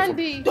 Miss Beg her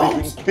Candy.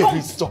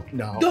 Baby, stop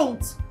now.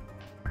 Don't.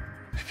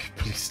 Baby,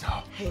 please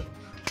now. Hey,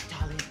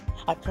 darling.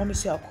 I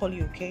promise you I'll call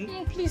you,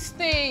 okay? Please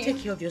stay. Take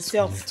care of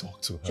yourself. Please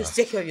talk to her. Just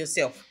take care of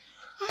yourself.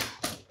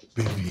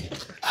 Baby,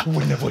 I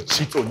would never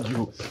cheat on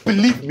you.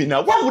 Believe me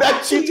now. Why would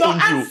I cheat on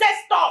you?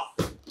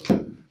 Ancestors!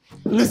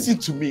 Listen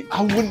to me.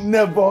 I would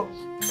never,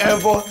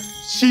 ever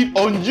cheat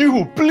on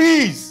you.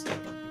 Please.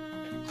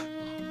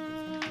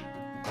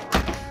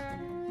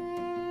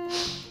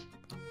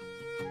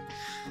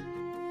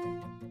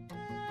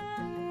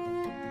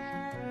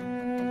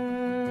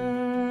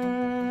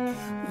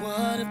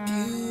 What a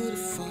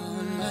beautiful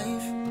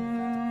life,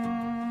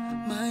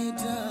 my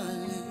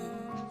darling.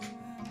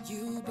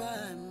 You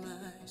by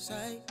my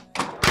side.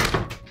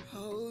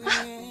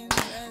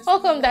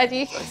 Welcome,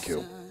 Daddy. Thank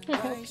you.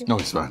 No,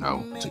 it's fine.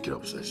 I'll take it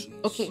upstairs.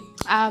 Okay.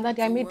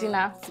 Daddy, I made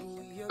dinner.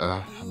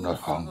 I'm not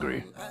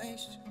hungry.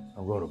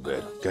 I'll go to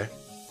bed, okay?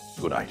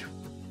 Good night.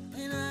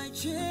 And I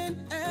can't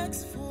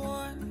ask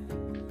for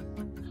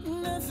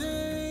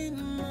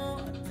nothing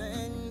more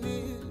than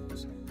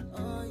this.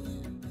 Oh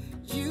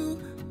yeah, you,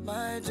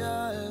 my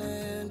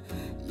darling,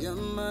 you're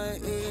my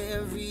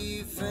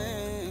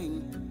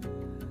everything.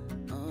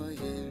 Oh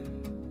yeah,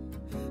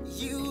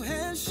 you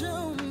have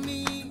shown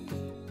me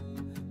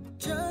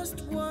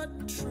just what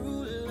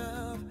true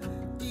love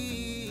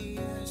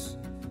is.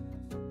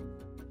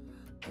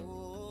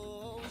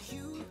 Oh,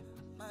 you,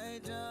 my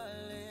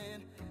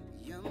darling,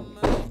 you're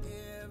my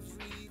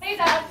everything. Hey,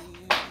 Dad.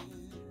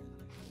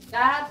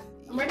 Dad,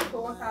 I'm ready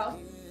for workout.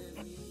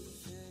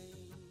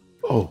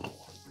 Oh,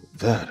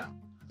 that.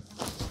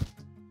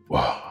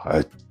 Wow,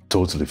 I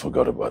totally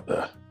forgot about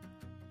that.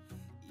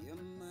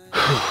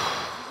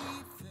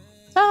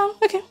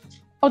 Okay.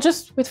 I'll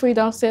just wait for you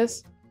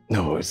downstairs.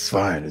 No, it's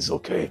fine. It's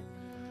okay.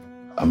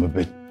 I'm a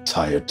bit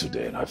tired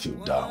today and I feel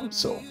down,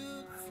 so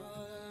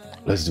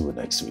let's do it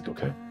next week,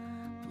 okay?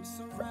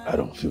 I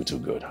don't feel too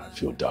good. I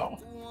feel down.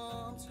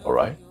 All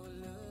right?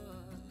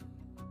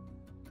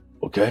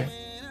 Okay?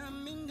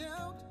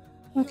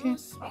 Okay.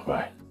 All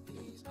right.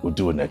 We'll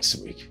do it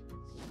next week.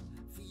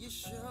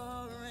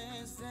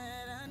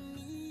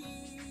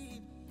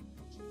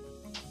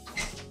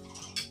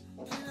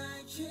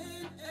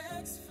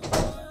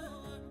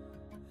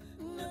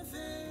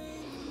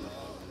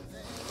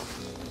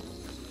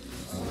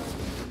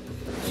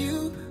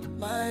 You,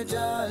 my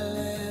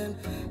darling,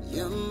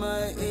 you're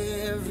my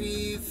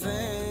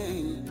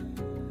everything.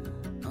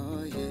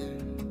 Oh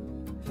yeah.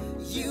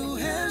 You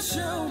have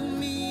shown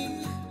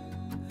me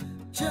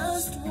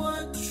just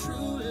what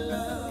true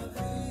love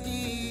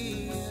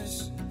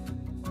is.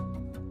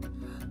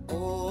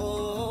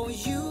 Oh,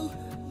 you,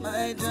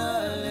 my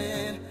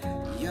darling,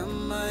 you're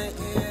my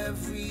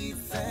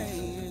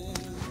everything.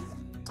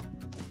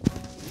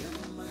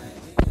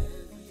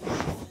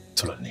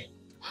 Tulani,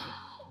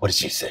 what did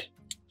she say?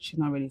 She's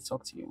not ready to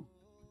talk to you.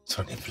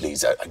 Tulani,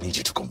 please, I need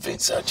you to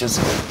convince her.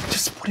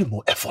 Just put in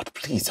more effort,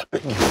 please. I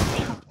beg you.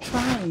 I've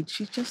tried.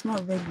 She's just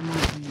not ready,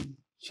 Marvin.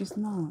 She's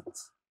not.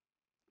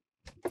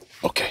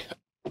 Okay,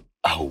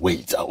 I'll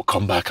wait. I'll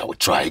come back. I will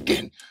try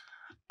again.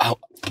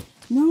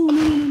 No.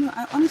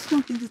 I honestly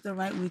don't think this is the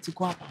right way to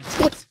go about it.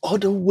 What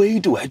other way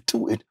do I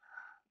do it?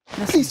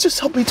 Listen, please, just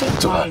help me talk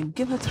to her.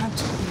 Give her time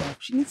to cool off.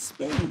 She needs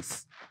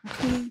space.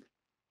 Okay?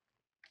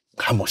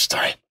 How much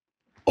time?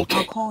 Okay.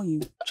 I'll call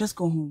you. Just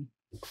go home.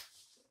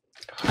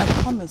 I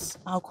promise.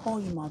 I'll call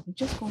you, Marvin.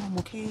 Just go home,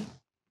 okay?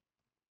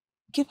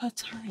 Give her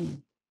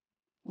time.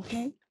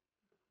 Okay?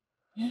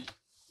 Yeah?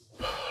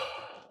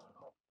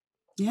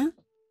 Yeah?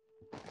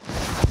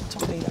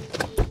 Talk later.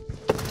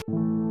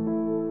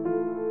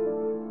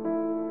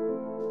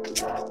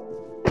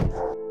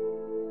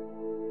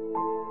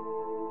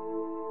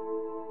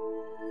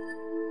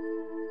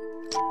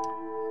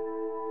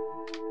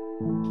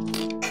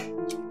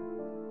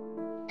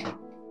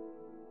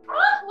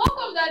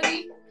 Welcome,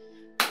 Daddy.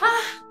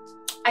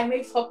 I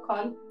made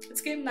popcorn. It's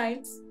game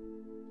night.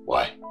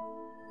 Why?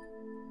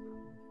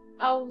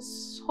 I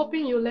was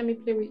hoping you'll let me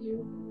play with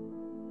you.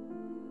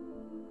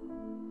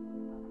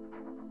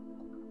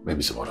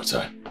 Maybe some other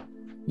time.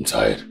 I'm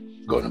tired.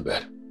 Going to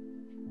bed.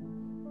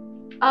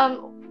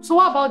 So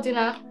what about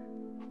dinner?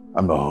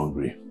 I'm not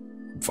hungry.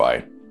 I'm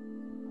fine.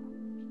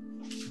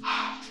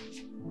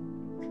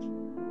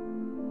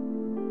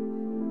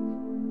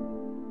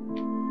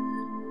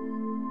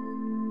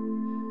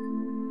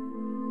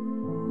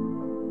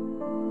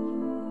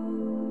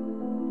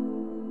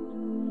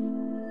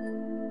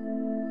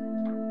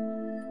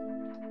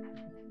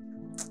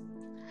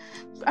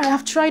 I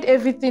have tried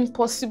everything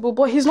possible,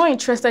 but he's not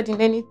interested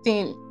in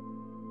anything.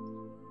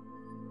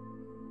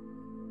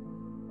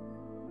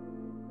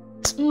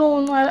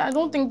 No, I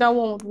don't think that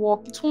one would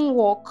work. It won't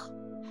work.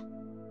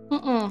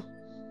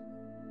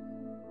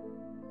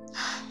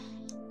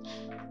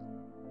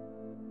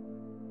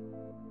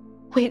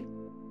 Wait,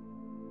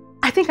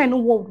 I think I know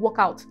what would work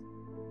out.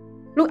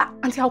 Look,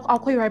 Auntie, I'll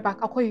call you right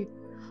back. I'll call you.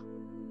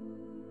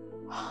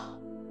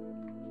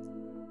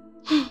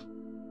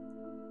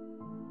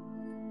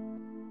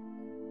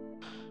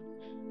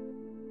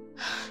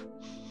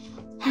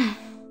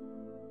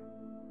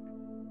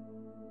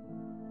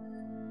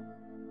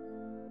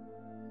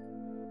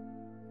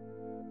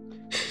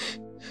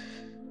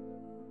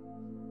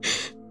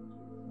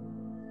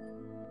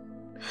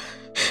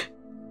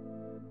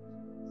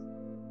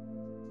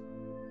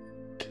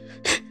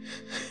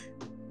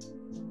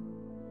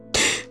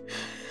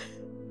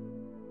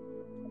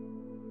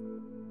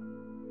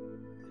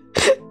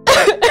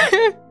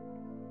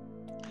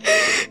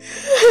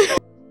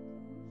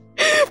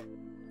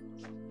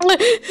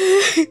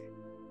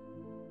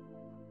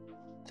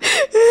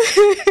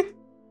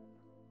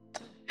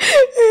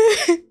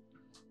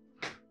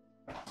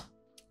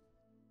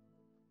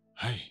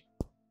 Hey.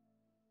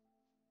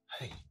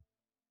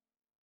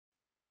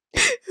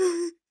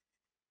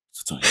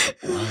 So,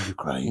 why are you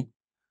crying?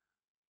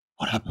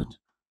 What happened?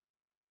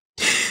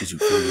 Did you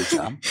feel your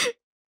jam?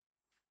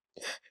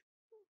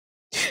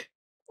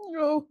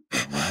 No.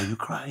 Why are you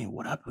crying?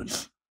 What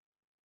happened?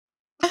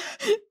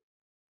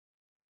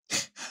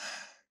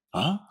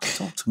 Huh?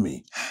 Talk to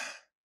me.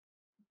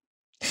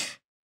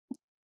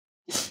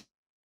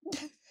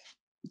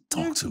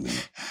 Talk to me.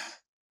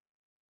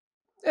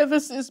 Ever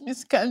since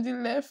Miss Candy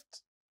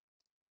left,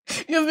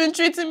 you've been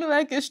treating me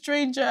like a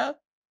stranger.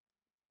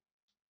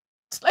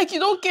 It's like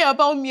you don't care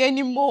about me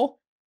anymore.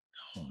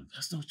 No,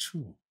 that's not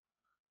true.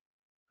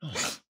 No.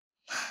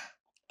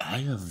 I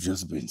have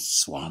just been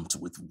swamped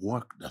with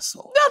work, that's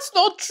all. That's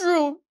not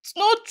true. It's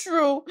not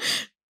true.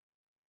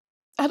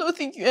 I don't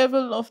think you ever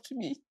loved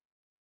me.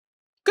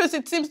 Because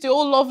it seems the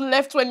old love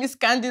left when Miss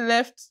Candy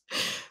left.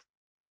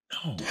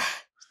 No.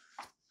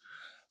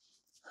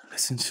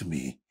 Listen to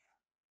me.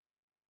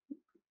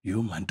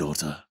 You're my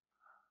daughter,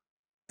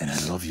 and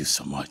I love you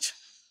so much.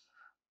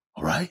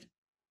 All right?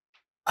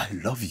 I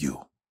love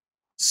you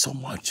so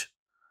much.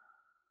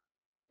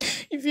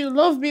 If you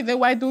love me, then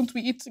why don't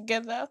we eat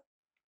together?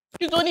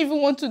 You don't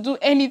even want to do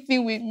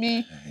anything with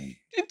me. Hey.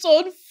 It's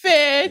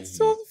unfair. It's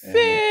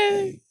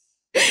unfair.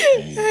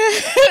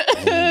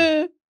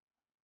 Hey.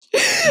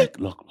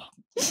 Look.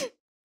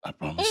 I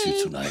promise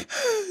you tonight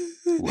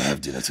we'll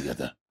have dinner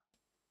together.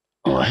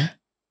 All right?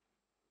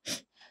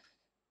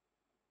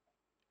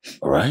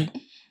 All right?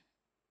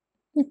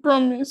 You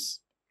promise?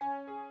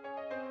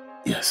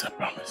 Yes, I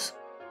promise.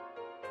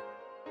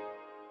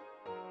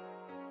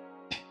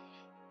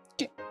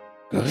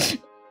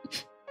 Good?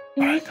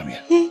 All right, come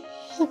here.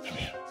 Come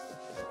here.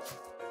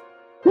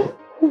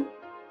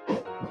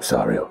 I'm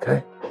sorry,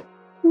 okay?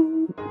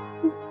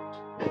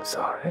 I'm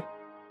sorry.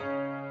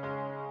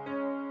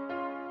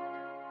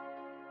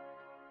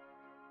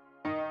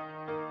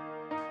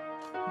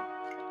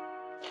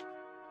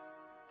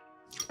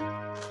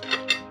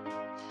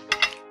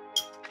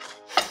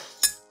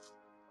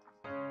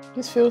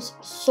 This feels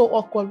so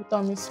awkward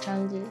without Miss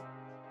Candy.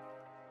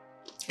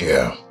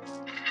 Yeah.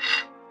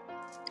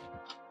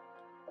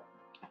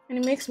 And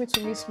it makes me to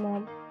miss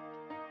Mom.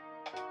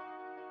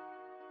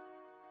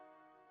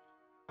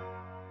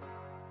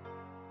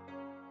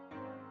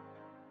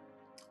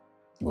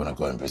 You wanna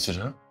go and visit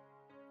her?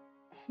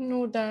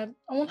 No, Dad.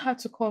 I want her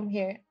to come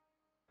here.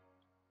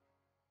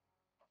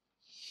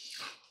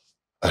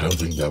 I don't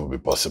think that will be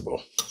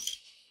possible.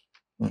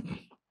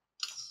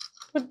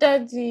 But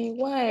Daddy,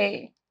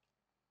 why?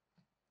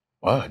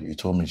 Why? You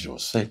told me she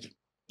was sick.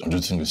 Don't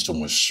you think it's too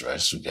much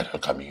stress to get her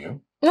coming here?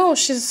 No,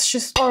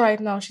 she's all right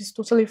now. She's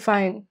totally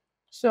fine.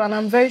 So, and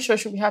I'm very sure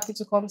she'll be happy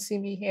to come see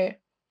me here.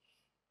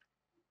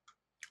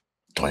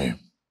 Tony,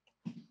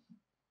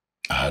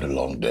 I had a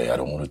long day. I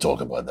don't want to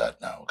talk about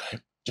that now, okay?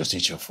 Just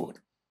eat your food.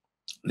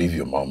 Leave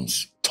your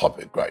mom's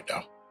topic right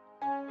now.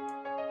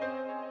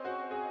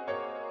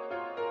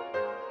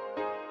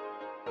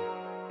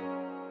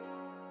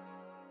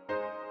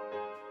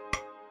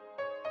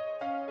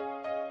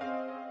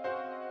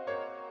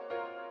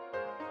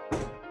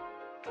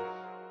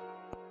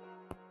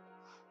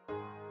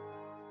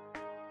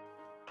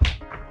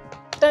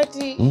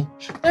 Daddy,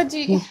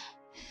 Daddy.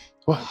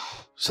 What?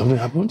 Something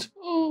happened?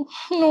 Oh,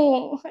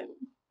 no.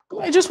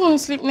 I just want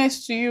to sleep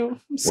next to you.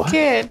 I'm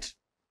scared.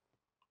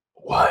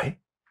 Why?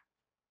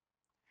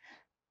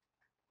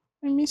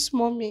 I miss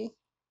Mommy.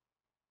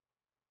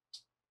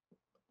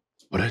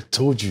 But I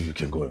told you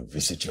can go and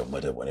visit your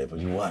mother whenever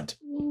you want.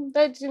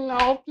 Daddy,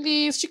 now,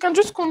 please. She can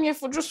just come here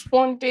for just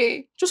one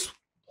day. Just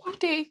one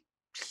day,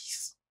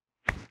 please.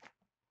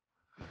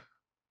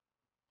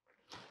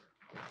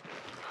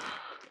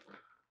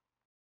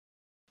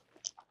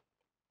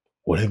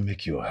 Would it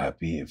make you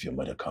happy if your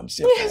mother comes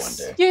here for one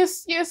day?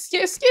 Yes.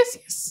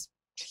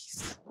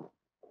 Please.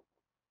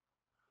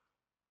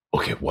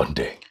 Okay, one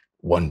day.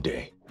 One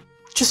day.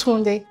 Just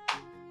one day.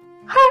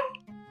 Oh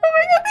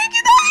my God, thank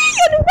you,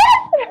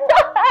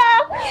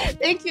 Daddy!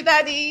 Thank you,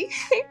 Daddy.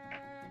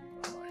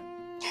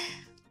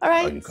 All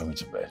right. Are you coming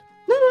to bed?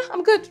 No,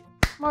 I'm good.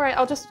 I'm all right.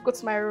 I'll just go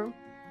to my room.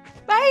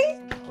 Bye.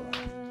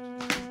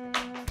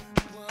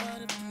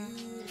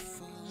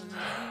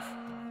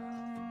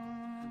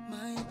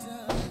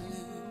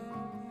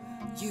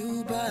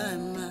 You by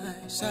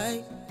my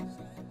side,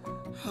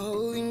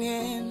 holding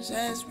hands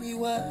as we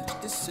watch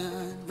the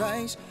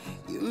sunrise.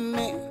 You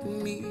make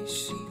me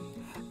see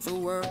the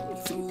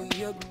world through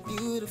your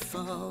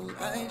beautiful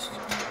eyes.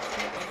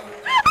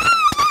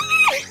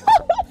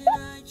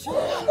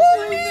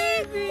 Oh,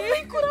 baby!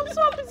 My God, I'm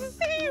so happy to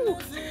see you.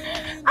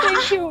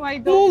 Thank you, my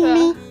daughter.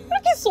 Mommy,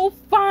 looking so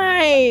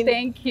fine.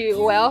 Thank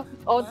you. Well,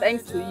 all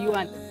thanks to you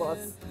and the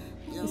boss.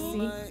 You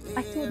see,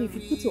 I told you if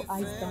you put your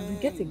eyes down, you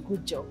get a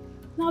good job.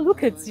 Now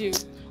look at you.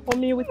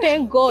 Mommy, we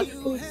thank God.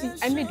 Oh, see,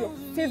 I made your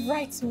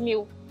favorite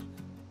meal.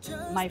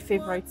 My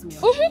favorite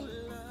meal.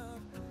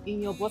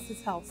 In your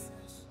boss's house.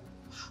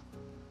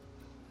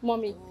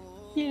 Mommy,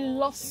 he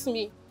loves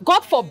me.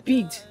 God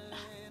forbid.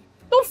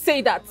 Don't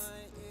say that.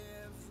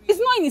 He's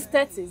not in his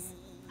 30s.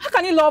 How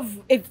can he love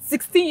a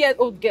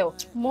 16-year-old girl?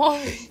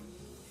 Mommy,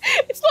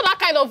 it's not that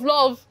kind of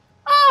love.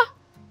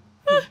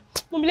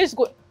 Mommy, let's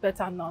go.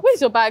 Better not.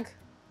 Where's your bag?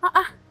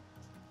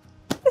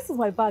 This is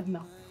my bag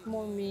now.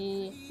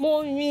 Mommy,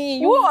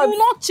 you will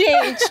not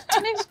change.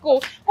 Let's go.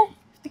 Oh,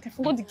 I think I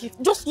forgot the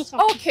gift. Just do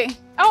something. Okay,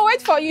 I'll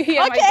wait for you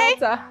here, my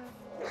daughter.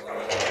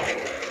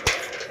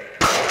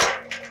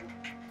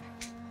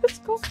 Let's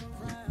go.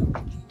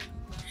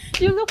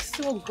 You look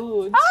so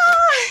good.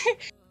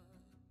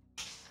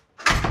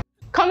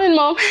 Come in,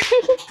 Mom.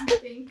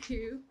 Thank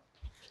you.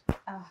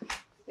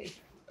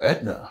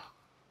 Edna.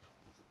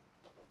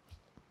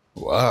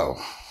 Wow.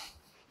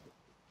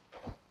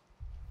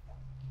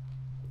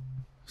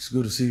 It's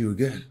good to see you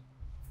again.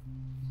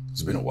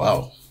 It's been a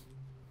while.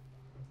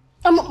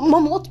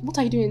 Mom, what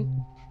are you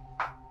doing?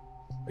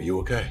 Are you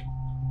okay?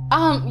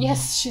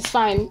 Yes, she's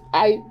fine.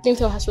 I didn't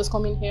tell her she was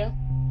coming here.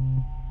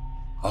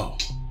 Oh.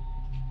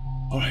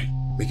 All right.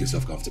 Make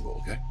yourself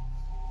comfortable, okay?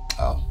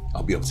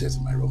 I'll be upstairs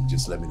in my room.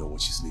 Just let me know when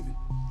she's leaving.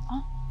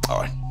 Huh? All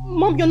right.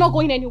 Mom, you're not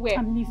going anywhere.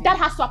 I'm leaving. Dad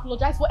has to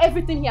apologize for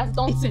everything he has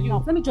done to you.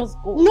 Let me just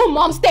go. No,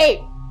 Mom, stay.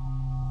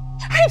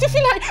 How do you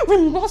feel like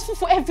remorseful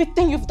for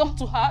everything you've done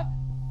to her?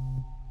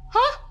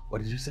 Huh?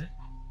 What did you say?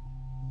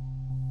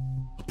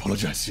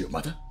 Apologize to your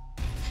mother?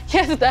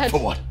 Yes, Dad. For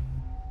what?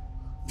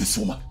 This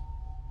woman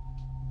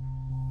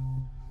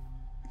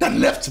that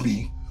left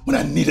me when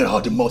I needed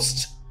her the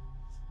most.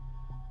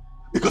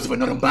 Because of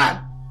another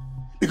man.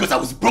 Because I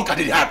was broke, I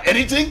didn't have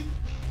anything.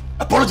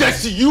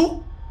 Apologize to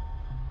you?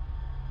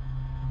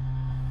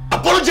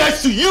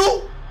 Apologize to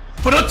you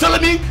for not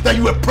telling me that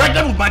you were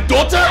pregnant with my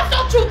daughter? That's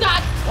not true,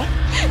 Dad. What?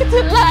 It's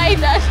a lie,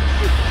 Dad.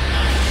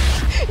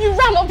 You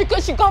ran off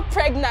because you got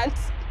pregnant.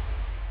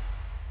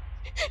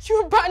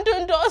 You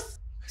abandoned us.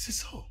 Is it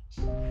so?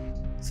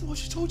 Is that what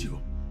she told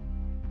you?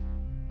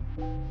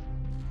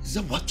 Is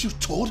that what you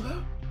told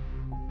her?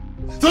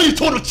 So you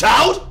told the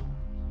child?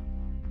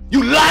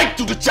 You lied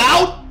to the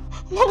child?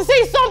 Mom,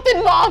 say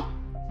something, Mom.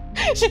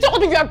 She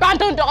told me you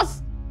abandoned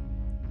us.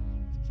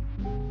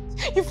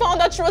 You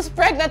found out she was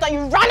pregnant and you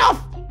ran off.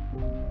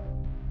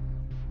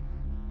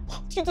 Why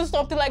would you do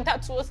something like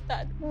that to us,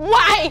 Dad?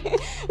 Why?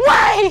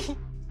 Why?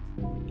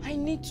 I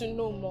need to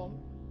know, Mom.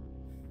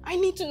 I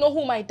need to know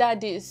who my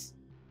dad is.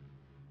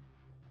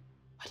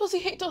 Why does he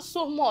hate us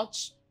so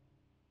much?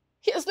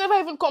 He has never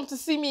even come to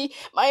see me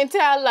my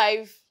entire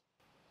life.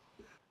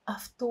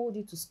 I've told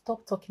you to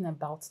stop talking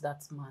about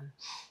that man.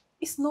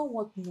 It's not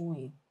worth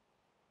knowing.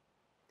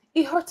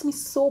 He hurt me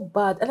so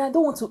bad and I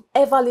don't want to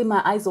ever lay my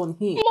eyes on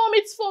him. Mom,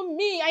 it's for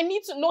me. I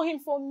need to know him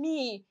for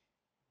me.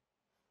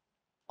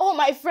 All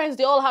my friends,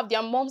 they all have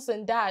their moms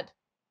and dad.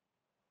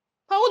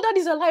 My own dad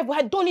is alive, but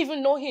I don't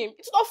even know him.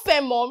 It's not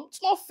fair, Mom.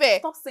 It's not fair.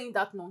 Stop saying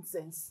that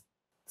nonsense.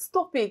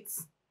 Stop it.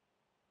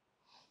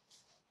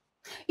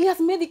 He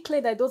has made it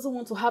clear that he doesn't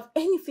want to have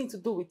anything to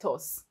do with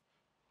us.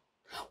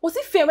 Was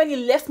it fair when he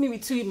left me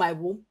with you in my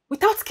womb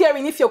without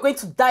caring if you're going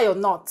to die or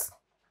not?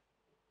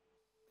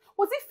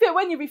 Was it fair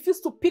when he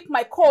refused to pick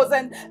my calls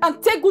and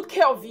take good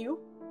care of you?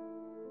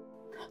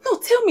 No,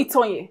 tell me,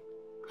 Tonye.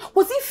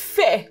 Was it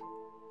fair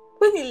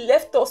when he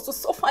left us to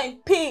suffer in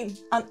pain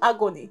and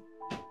agony?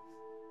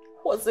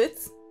 Was it?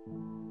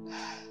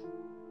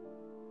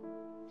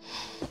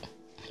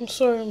 I'm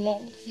sorry,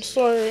 Mom. I'm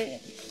sorry.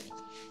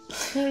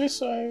 I'm really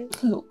sorry.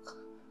 Look,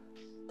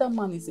 that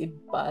man is a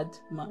bad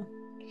man.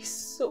 He's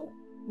so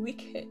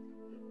wicked.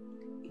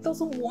 He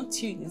doesn't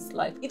want you in his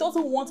life. He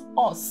doesn't want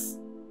us.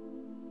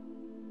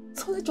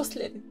 So let's just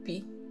let it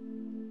be.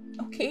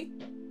 Okay?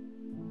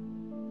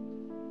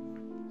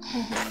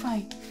 Oh,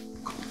 fine.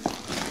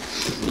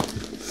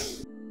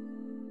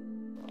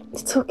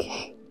 It's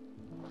okay.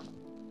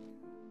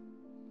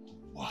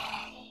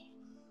 Wow.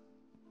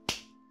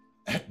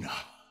 Edna.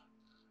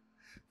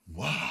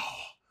 Wow.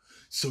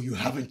 So you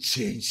haven't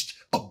changed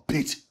a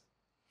bit.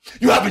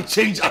 You haven't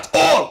changed at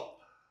all.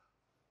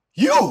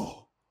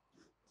 You.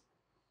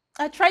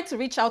 I tried to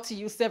reach out to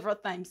you several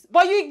times,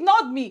 but you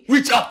ignored me.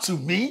 Reach out to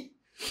me?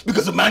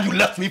 Because the man you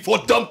left me for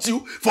dumped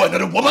you for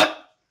another woman?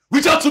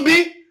 Reach out to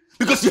me?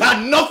 Because you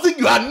had nothing,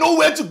 you had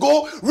nowhere to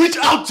go? Reach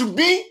out to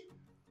me?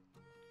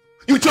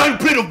 You trying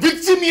to play the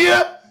victim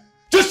here?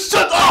 Just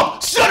shut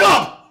up! Shut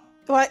up!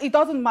 Well, it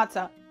doesn't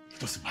matter. It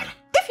doesn't matter.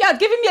 If you had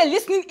given me a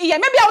listening ear,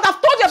 maybe I would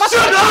have told you about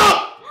Shut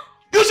up!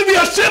 You should be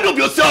ashamed of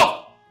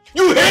yourself!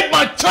 You hate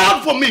my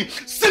child for me!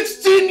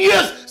 16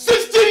 years!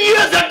 16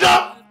 years,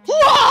 Edna!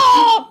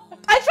 Whoa!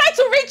 I tried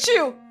to reach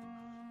you!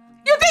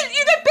 You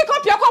didn't pick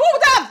up your call. What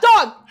would I have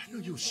done? I know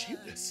you're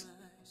shameless.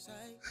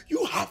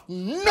 You have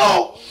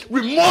no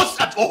remorse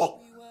at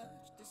all.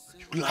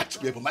 You lied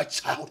to me about my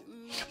child.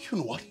 You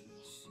know what?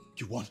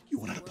 You want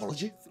an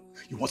apology?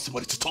 You want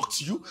somebody to talk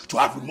to you? To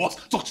have remorse?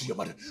 Talk to your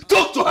mother.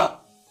 Talk to her!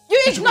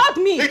 You ignored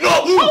me! Ignore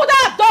who? What would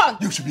I have done?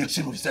 You should be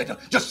ashamed of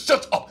yourself. Just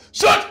shut up!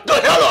 Shut the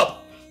hell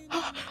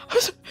up!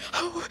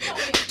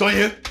 Don't you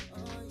hear?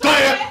 Don't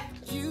you hear?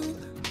 You,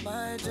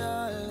 my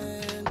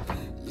darling,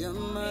 you're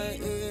my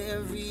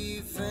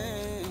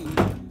everything.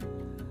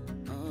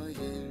 Oh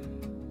yeah.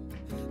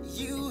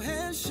 You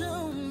have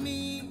shown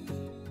me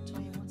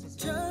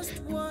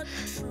just what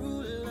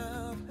true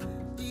love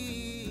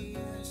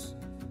is.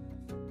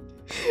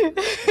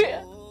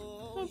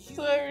 I'm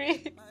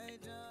sorry.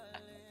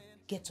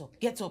 Get up,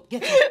 get up,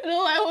 get up.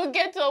 No, I will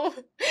get up.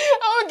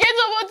 I will get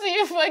up until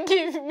you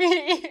forgive me.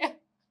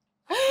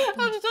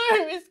 I'm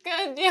sorry, Miss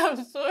Candy.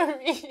 I'm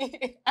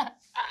sorry.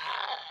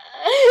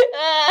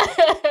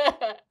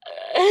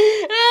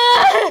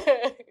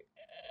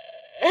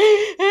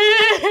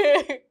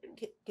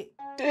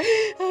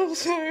 I'm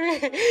sorry.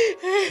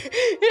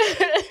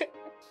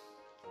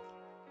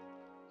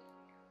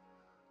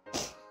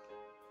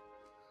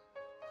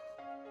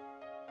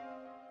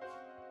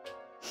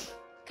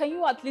 Can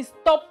you at least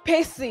stop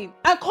pacing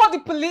and call the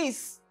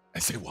police? I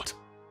say what?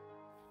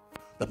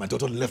 That my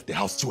daughter left the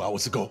house 2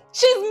 hours ago.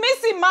 She's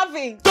missing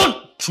Marvin.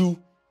 Don't you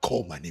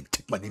call my name.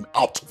 Take my name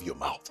out of your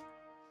mouth.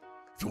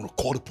 If you want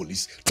to call the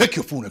police, take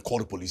your phone and call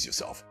the police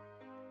yourself.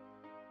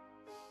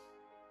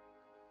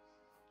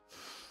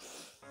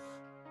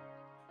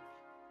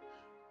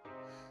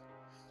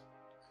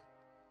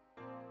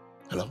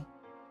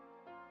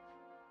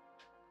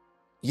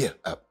 Yeah,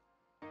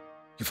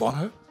 you found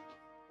her?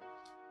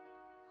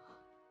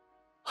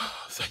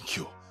 Thank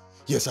you.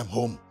 Yes, I'm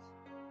home.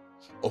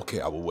 Okay,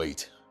 I will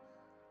wait.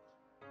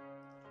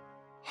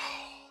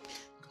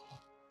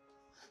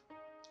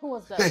 Who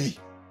was that? Hey!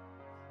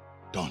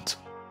 Don't.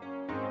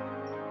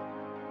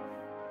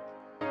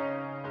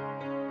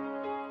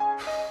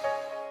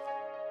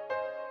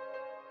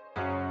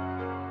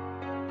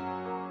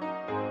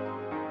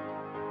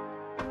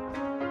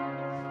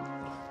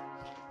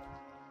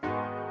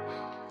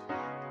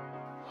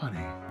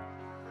 Honey.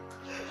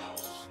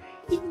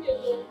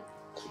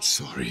 I'm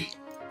sorry.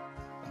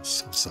 I'm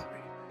so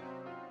sorry.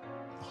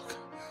 Look.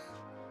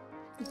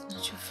 It's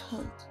not your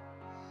fault.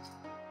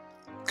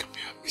 Come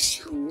here, I miss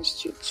you. I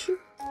missed you too.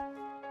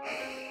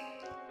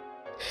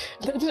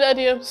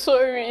 Daddy, I'm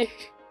sorry.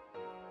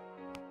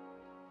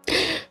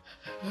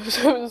 I'm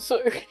so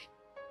sorry.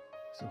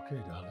 It's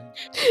okay, darling.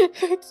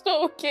 It's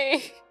not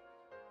okay.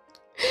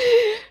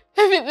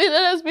 Everything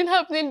that has been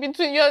happening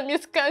between you and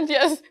Miss Candy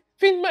has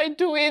been my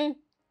doing.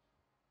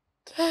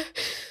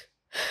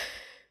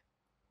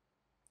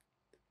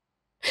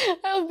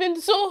 I've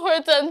been so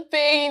hurt and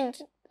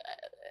pained.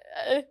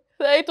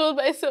 I told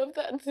myself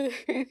that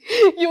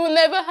you will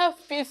never have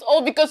peace,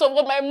 all because of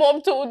what my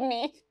mom told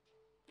me.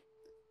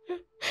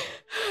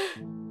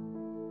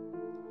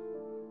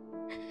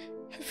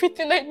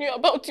 Everything I knew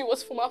about you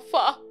was from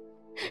afar.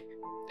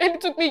 And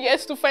it took me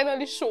years to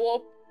finally show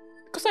up.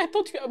 Because I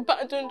thought you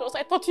abandoned us.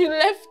 I thought you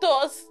left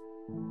us.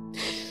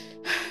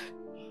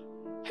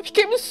 I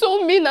became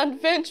so mean and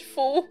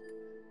vengeful.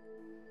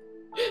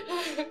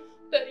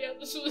 Daddy,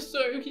 I'm so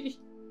sorry.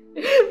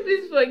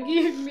 Please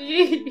forgive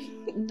me.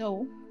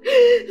 No.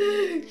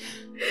 I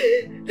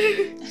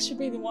should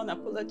be the one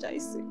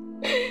apologizing.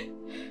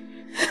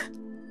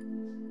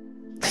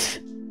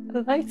 I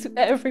lied to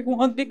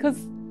everyone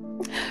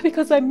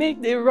because I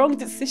made the wrong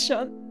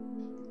decision.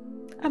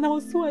 And I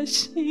was so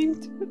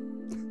ashamed.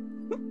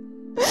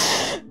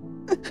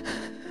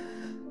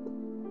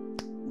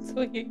 It's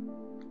okay.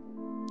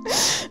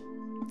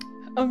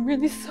 I'm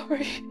really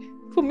sorry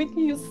for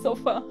making you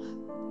suffer.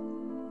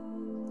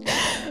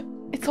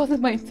 It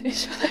wasn't my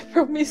intention, I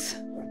promise.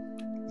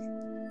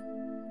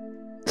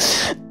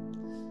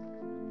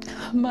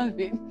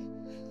 Marvin,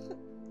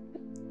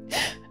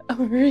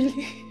 I'm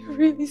really,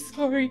 really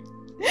sorry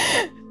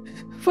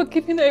for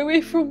keeping her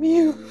away from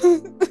you.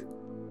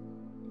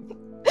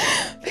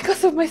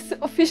 Because of my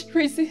selfish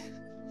reason.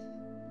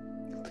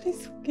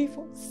 Please forgive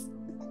us.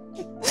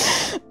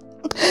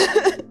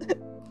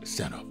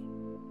 Stand up.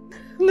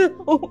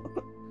 No.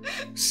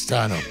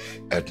 Stand up,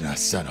 Edna,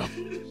 stand up.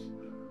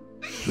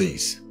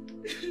 Please.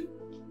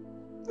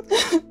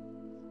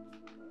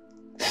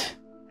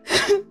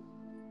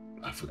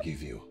 I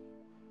forgive you.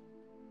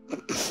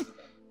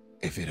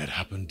 If it had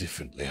happened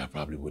differently, I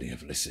probably wouldn't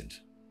have listened.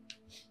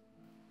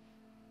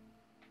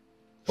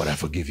 But I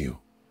forgive you.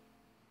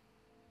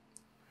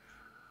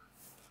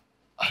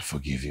 I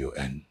forgive you,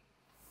 and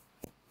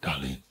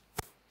darling,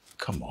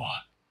 come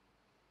on.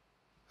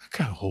 I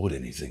can't hold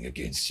anything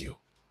against you.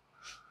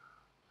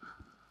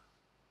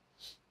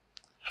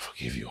 I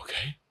forgive you,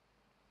 okay?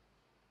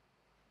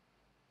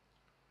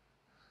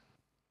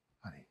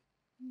 Honey.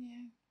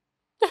 Yeah.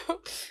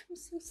 I'm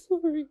so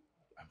sorry.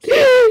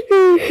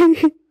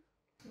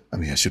 I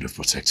mean, I should have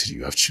protected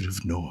you. I should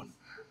have known.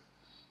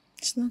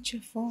 It's not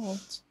your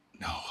fault.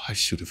 No, I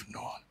should have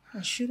known.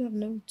 I should have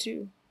known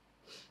too.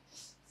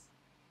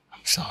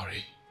 I'm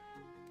sorry.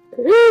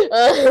 I'm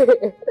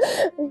sorry.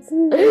 I'm so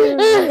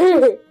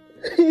sorry.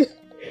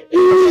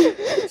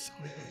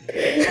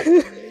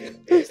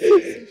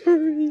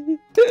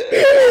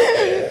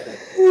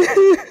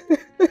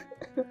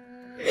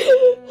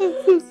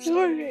 I'm so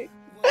sorry.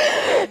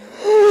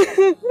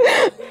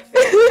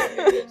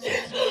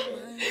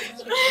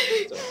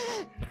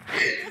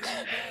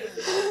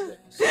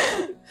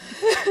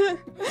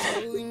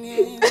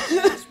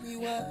 We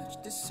watch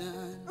the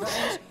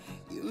sunrise.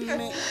 You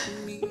make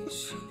me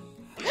see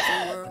the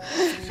world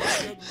through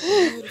your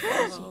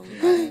beautiful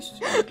eyes.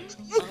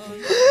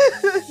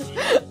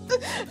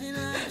 And I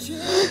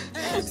just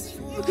ask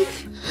for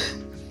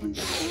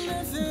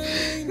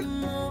nothing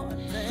more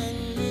than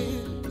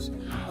this.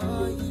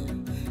 Oh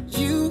yeah,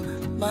 you,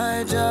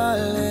 my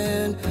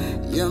darling,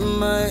 you're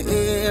my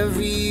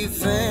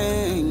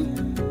everything.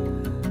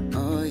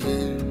 Oh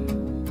yeah,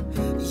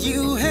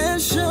 you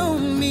have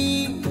shown me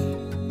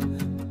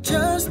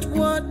just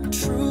what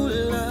true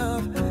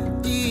love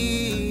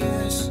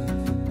is.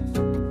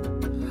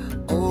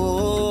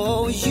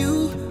 Oh,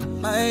 you,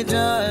 my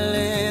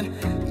darling,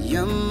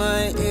 you're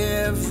my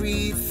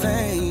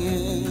everything.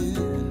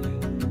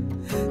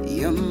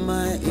 You're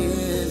my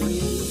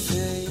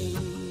everything.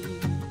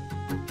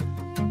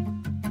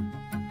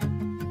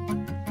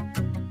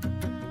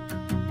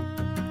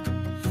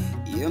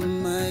 You're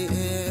my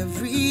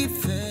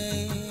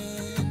everything.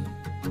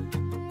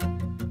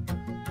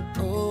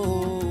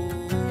 Oh,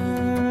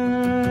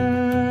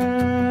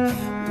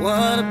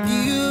 what a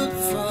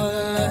beautiful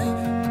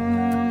life.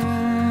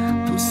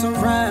 I'm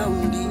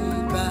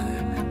surrounded by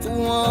the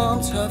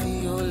warmth of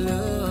your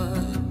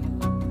love.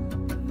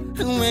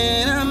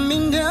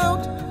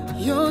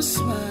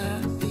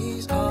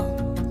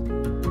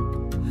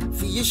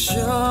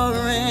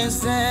 assurance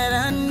that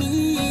I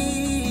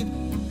need,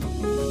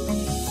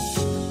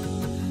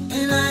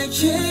 and I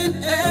can't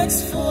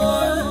ask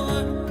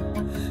for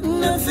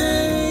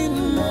nothing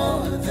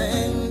more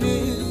than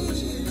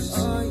this.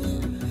 Oh,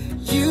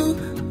 yeah. You,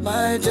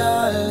 my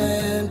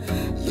darling,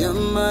 you're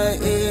my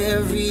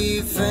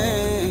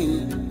everything.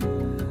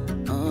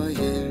 Oh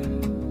yeah,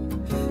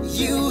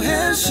 you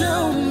have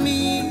shown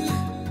me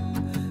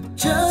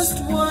just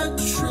what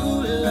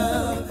true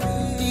love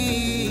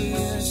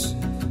is.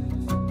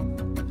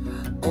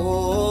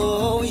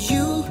 Oh,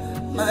 you,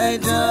 my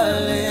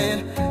darling,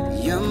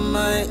 you're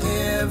my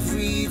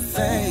everything.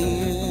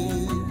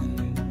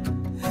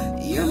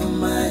 You're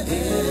my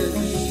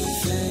everything.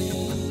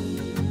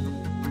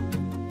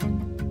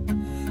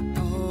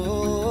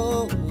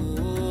 Oh,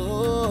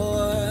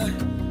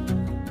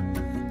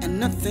 and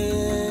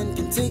nothing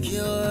can take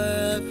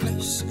your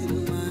place in